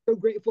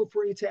grateful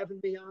for you to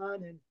having me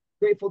on, and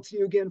grateful to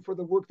you again for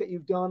the work that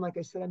you've done. Like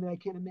I said, I mean, I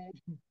can't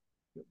imagine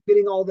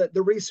getting all the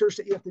research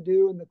that you have to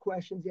do and the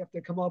questions you have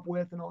to come up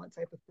with and all that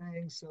type of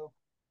thing. So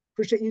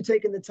appreciate you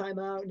taking the time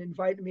out and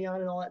inviting me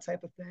on and all that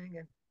type of thing.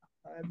 And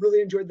I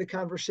really enjoyed the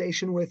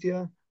conversation with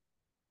you.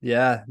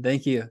 Yeah,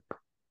 thank you.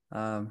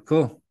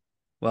 Cool.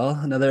 Well,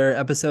 another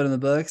episode in the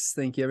books.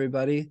 Thank you,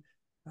 everybody.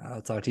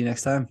 I'll talk to you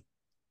next time.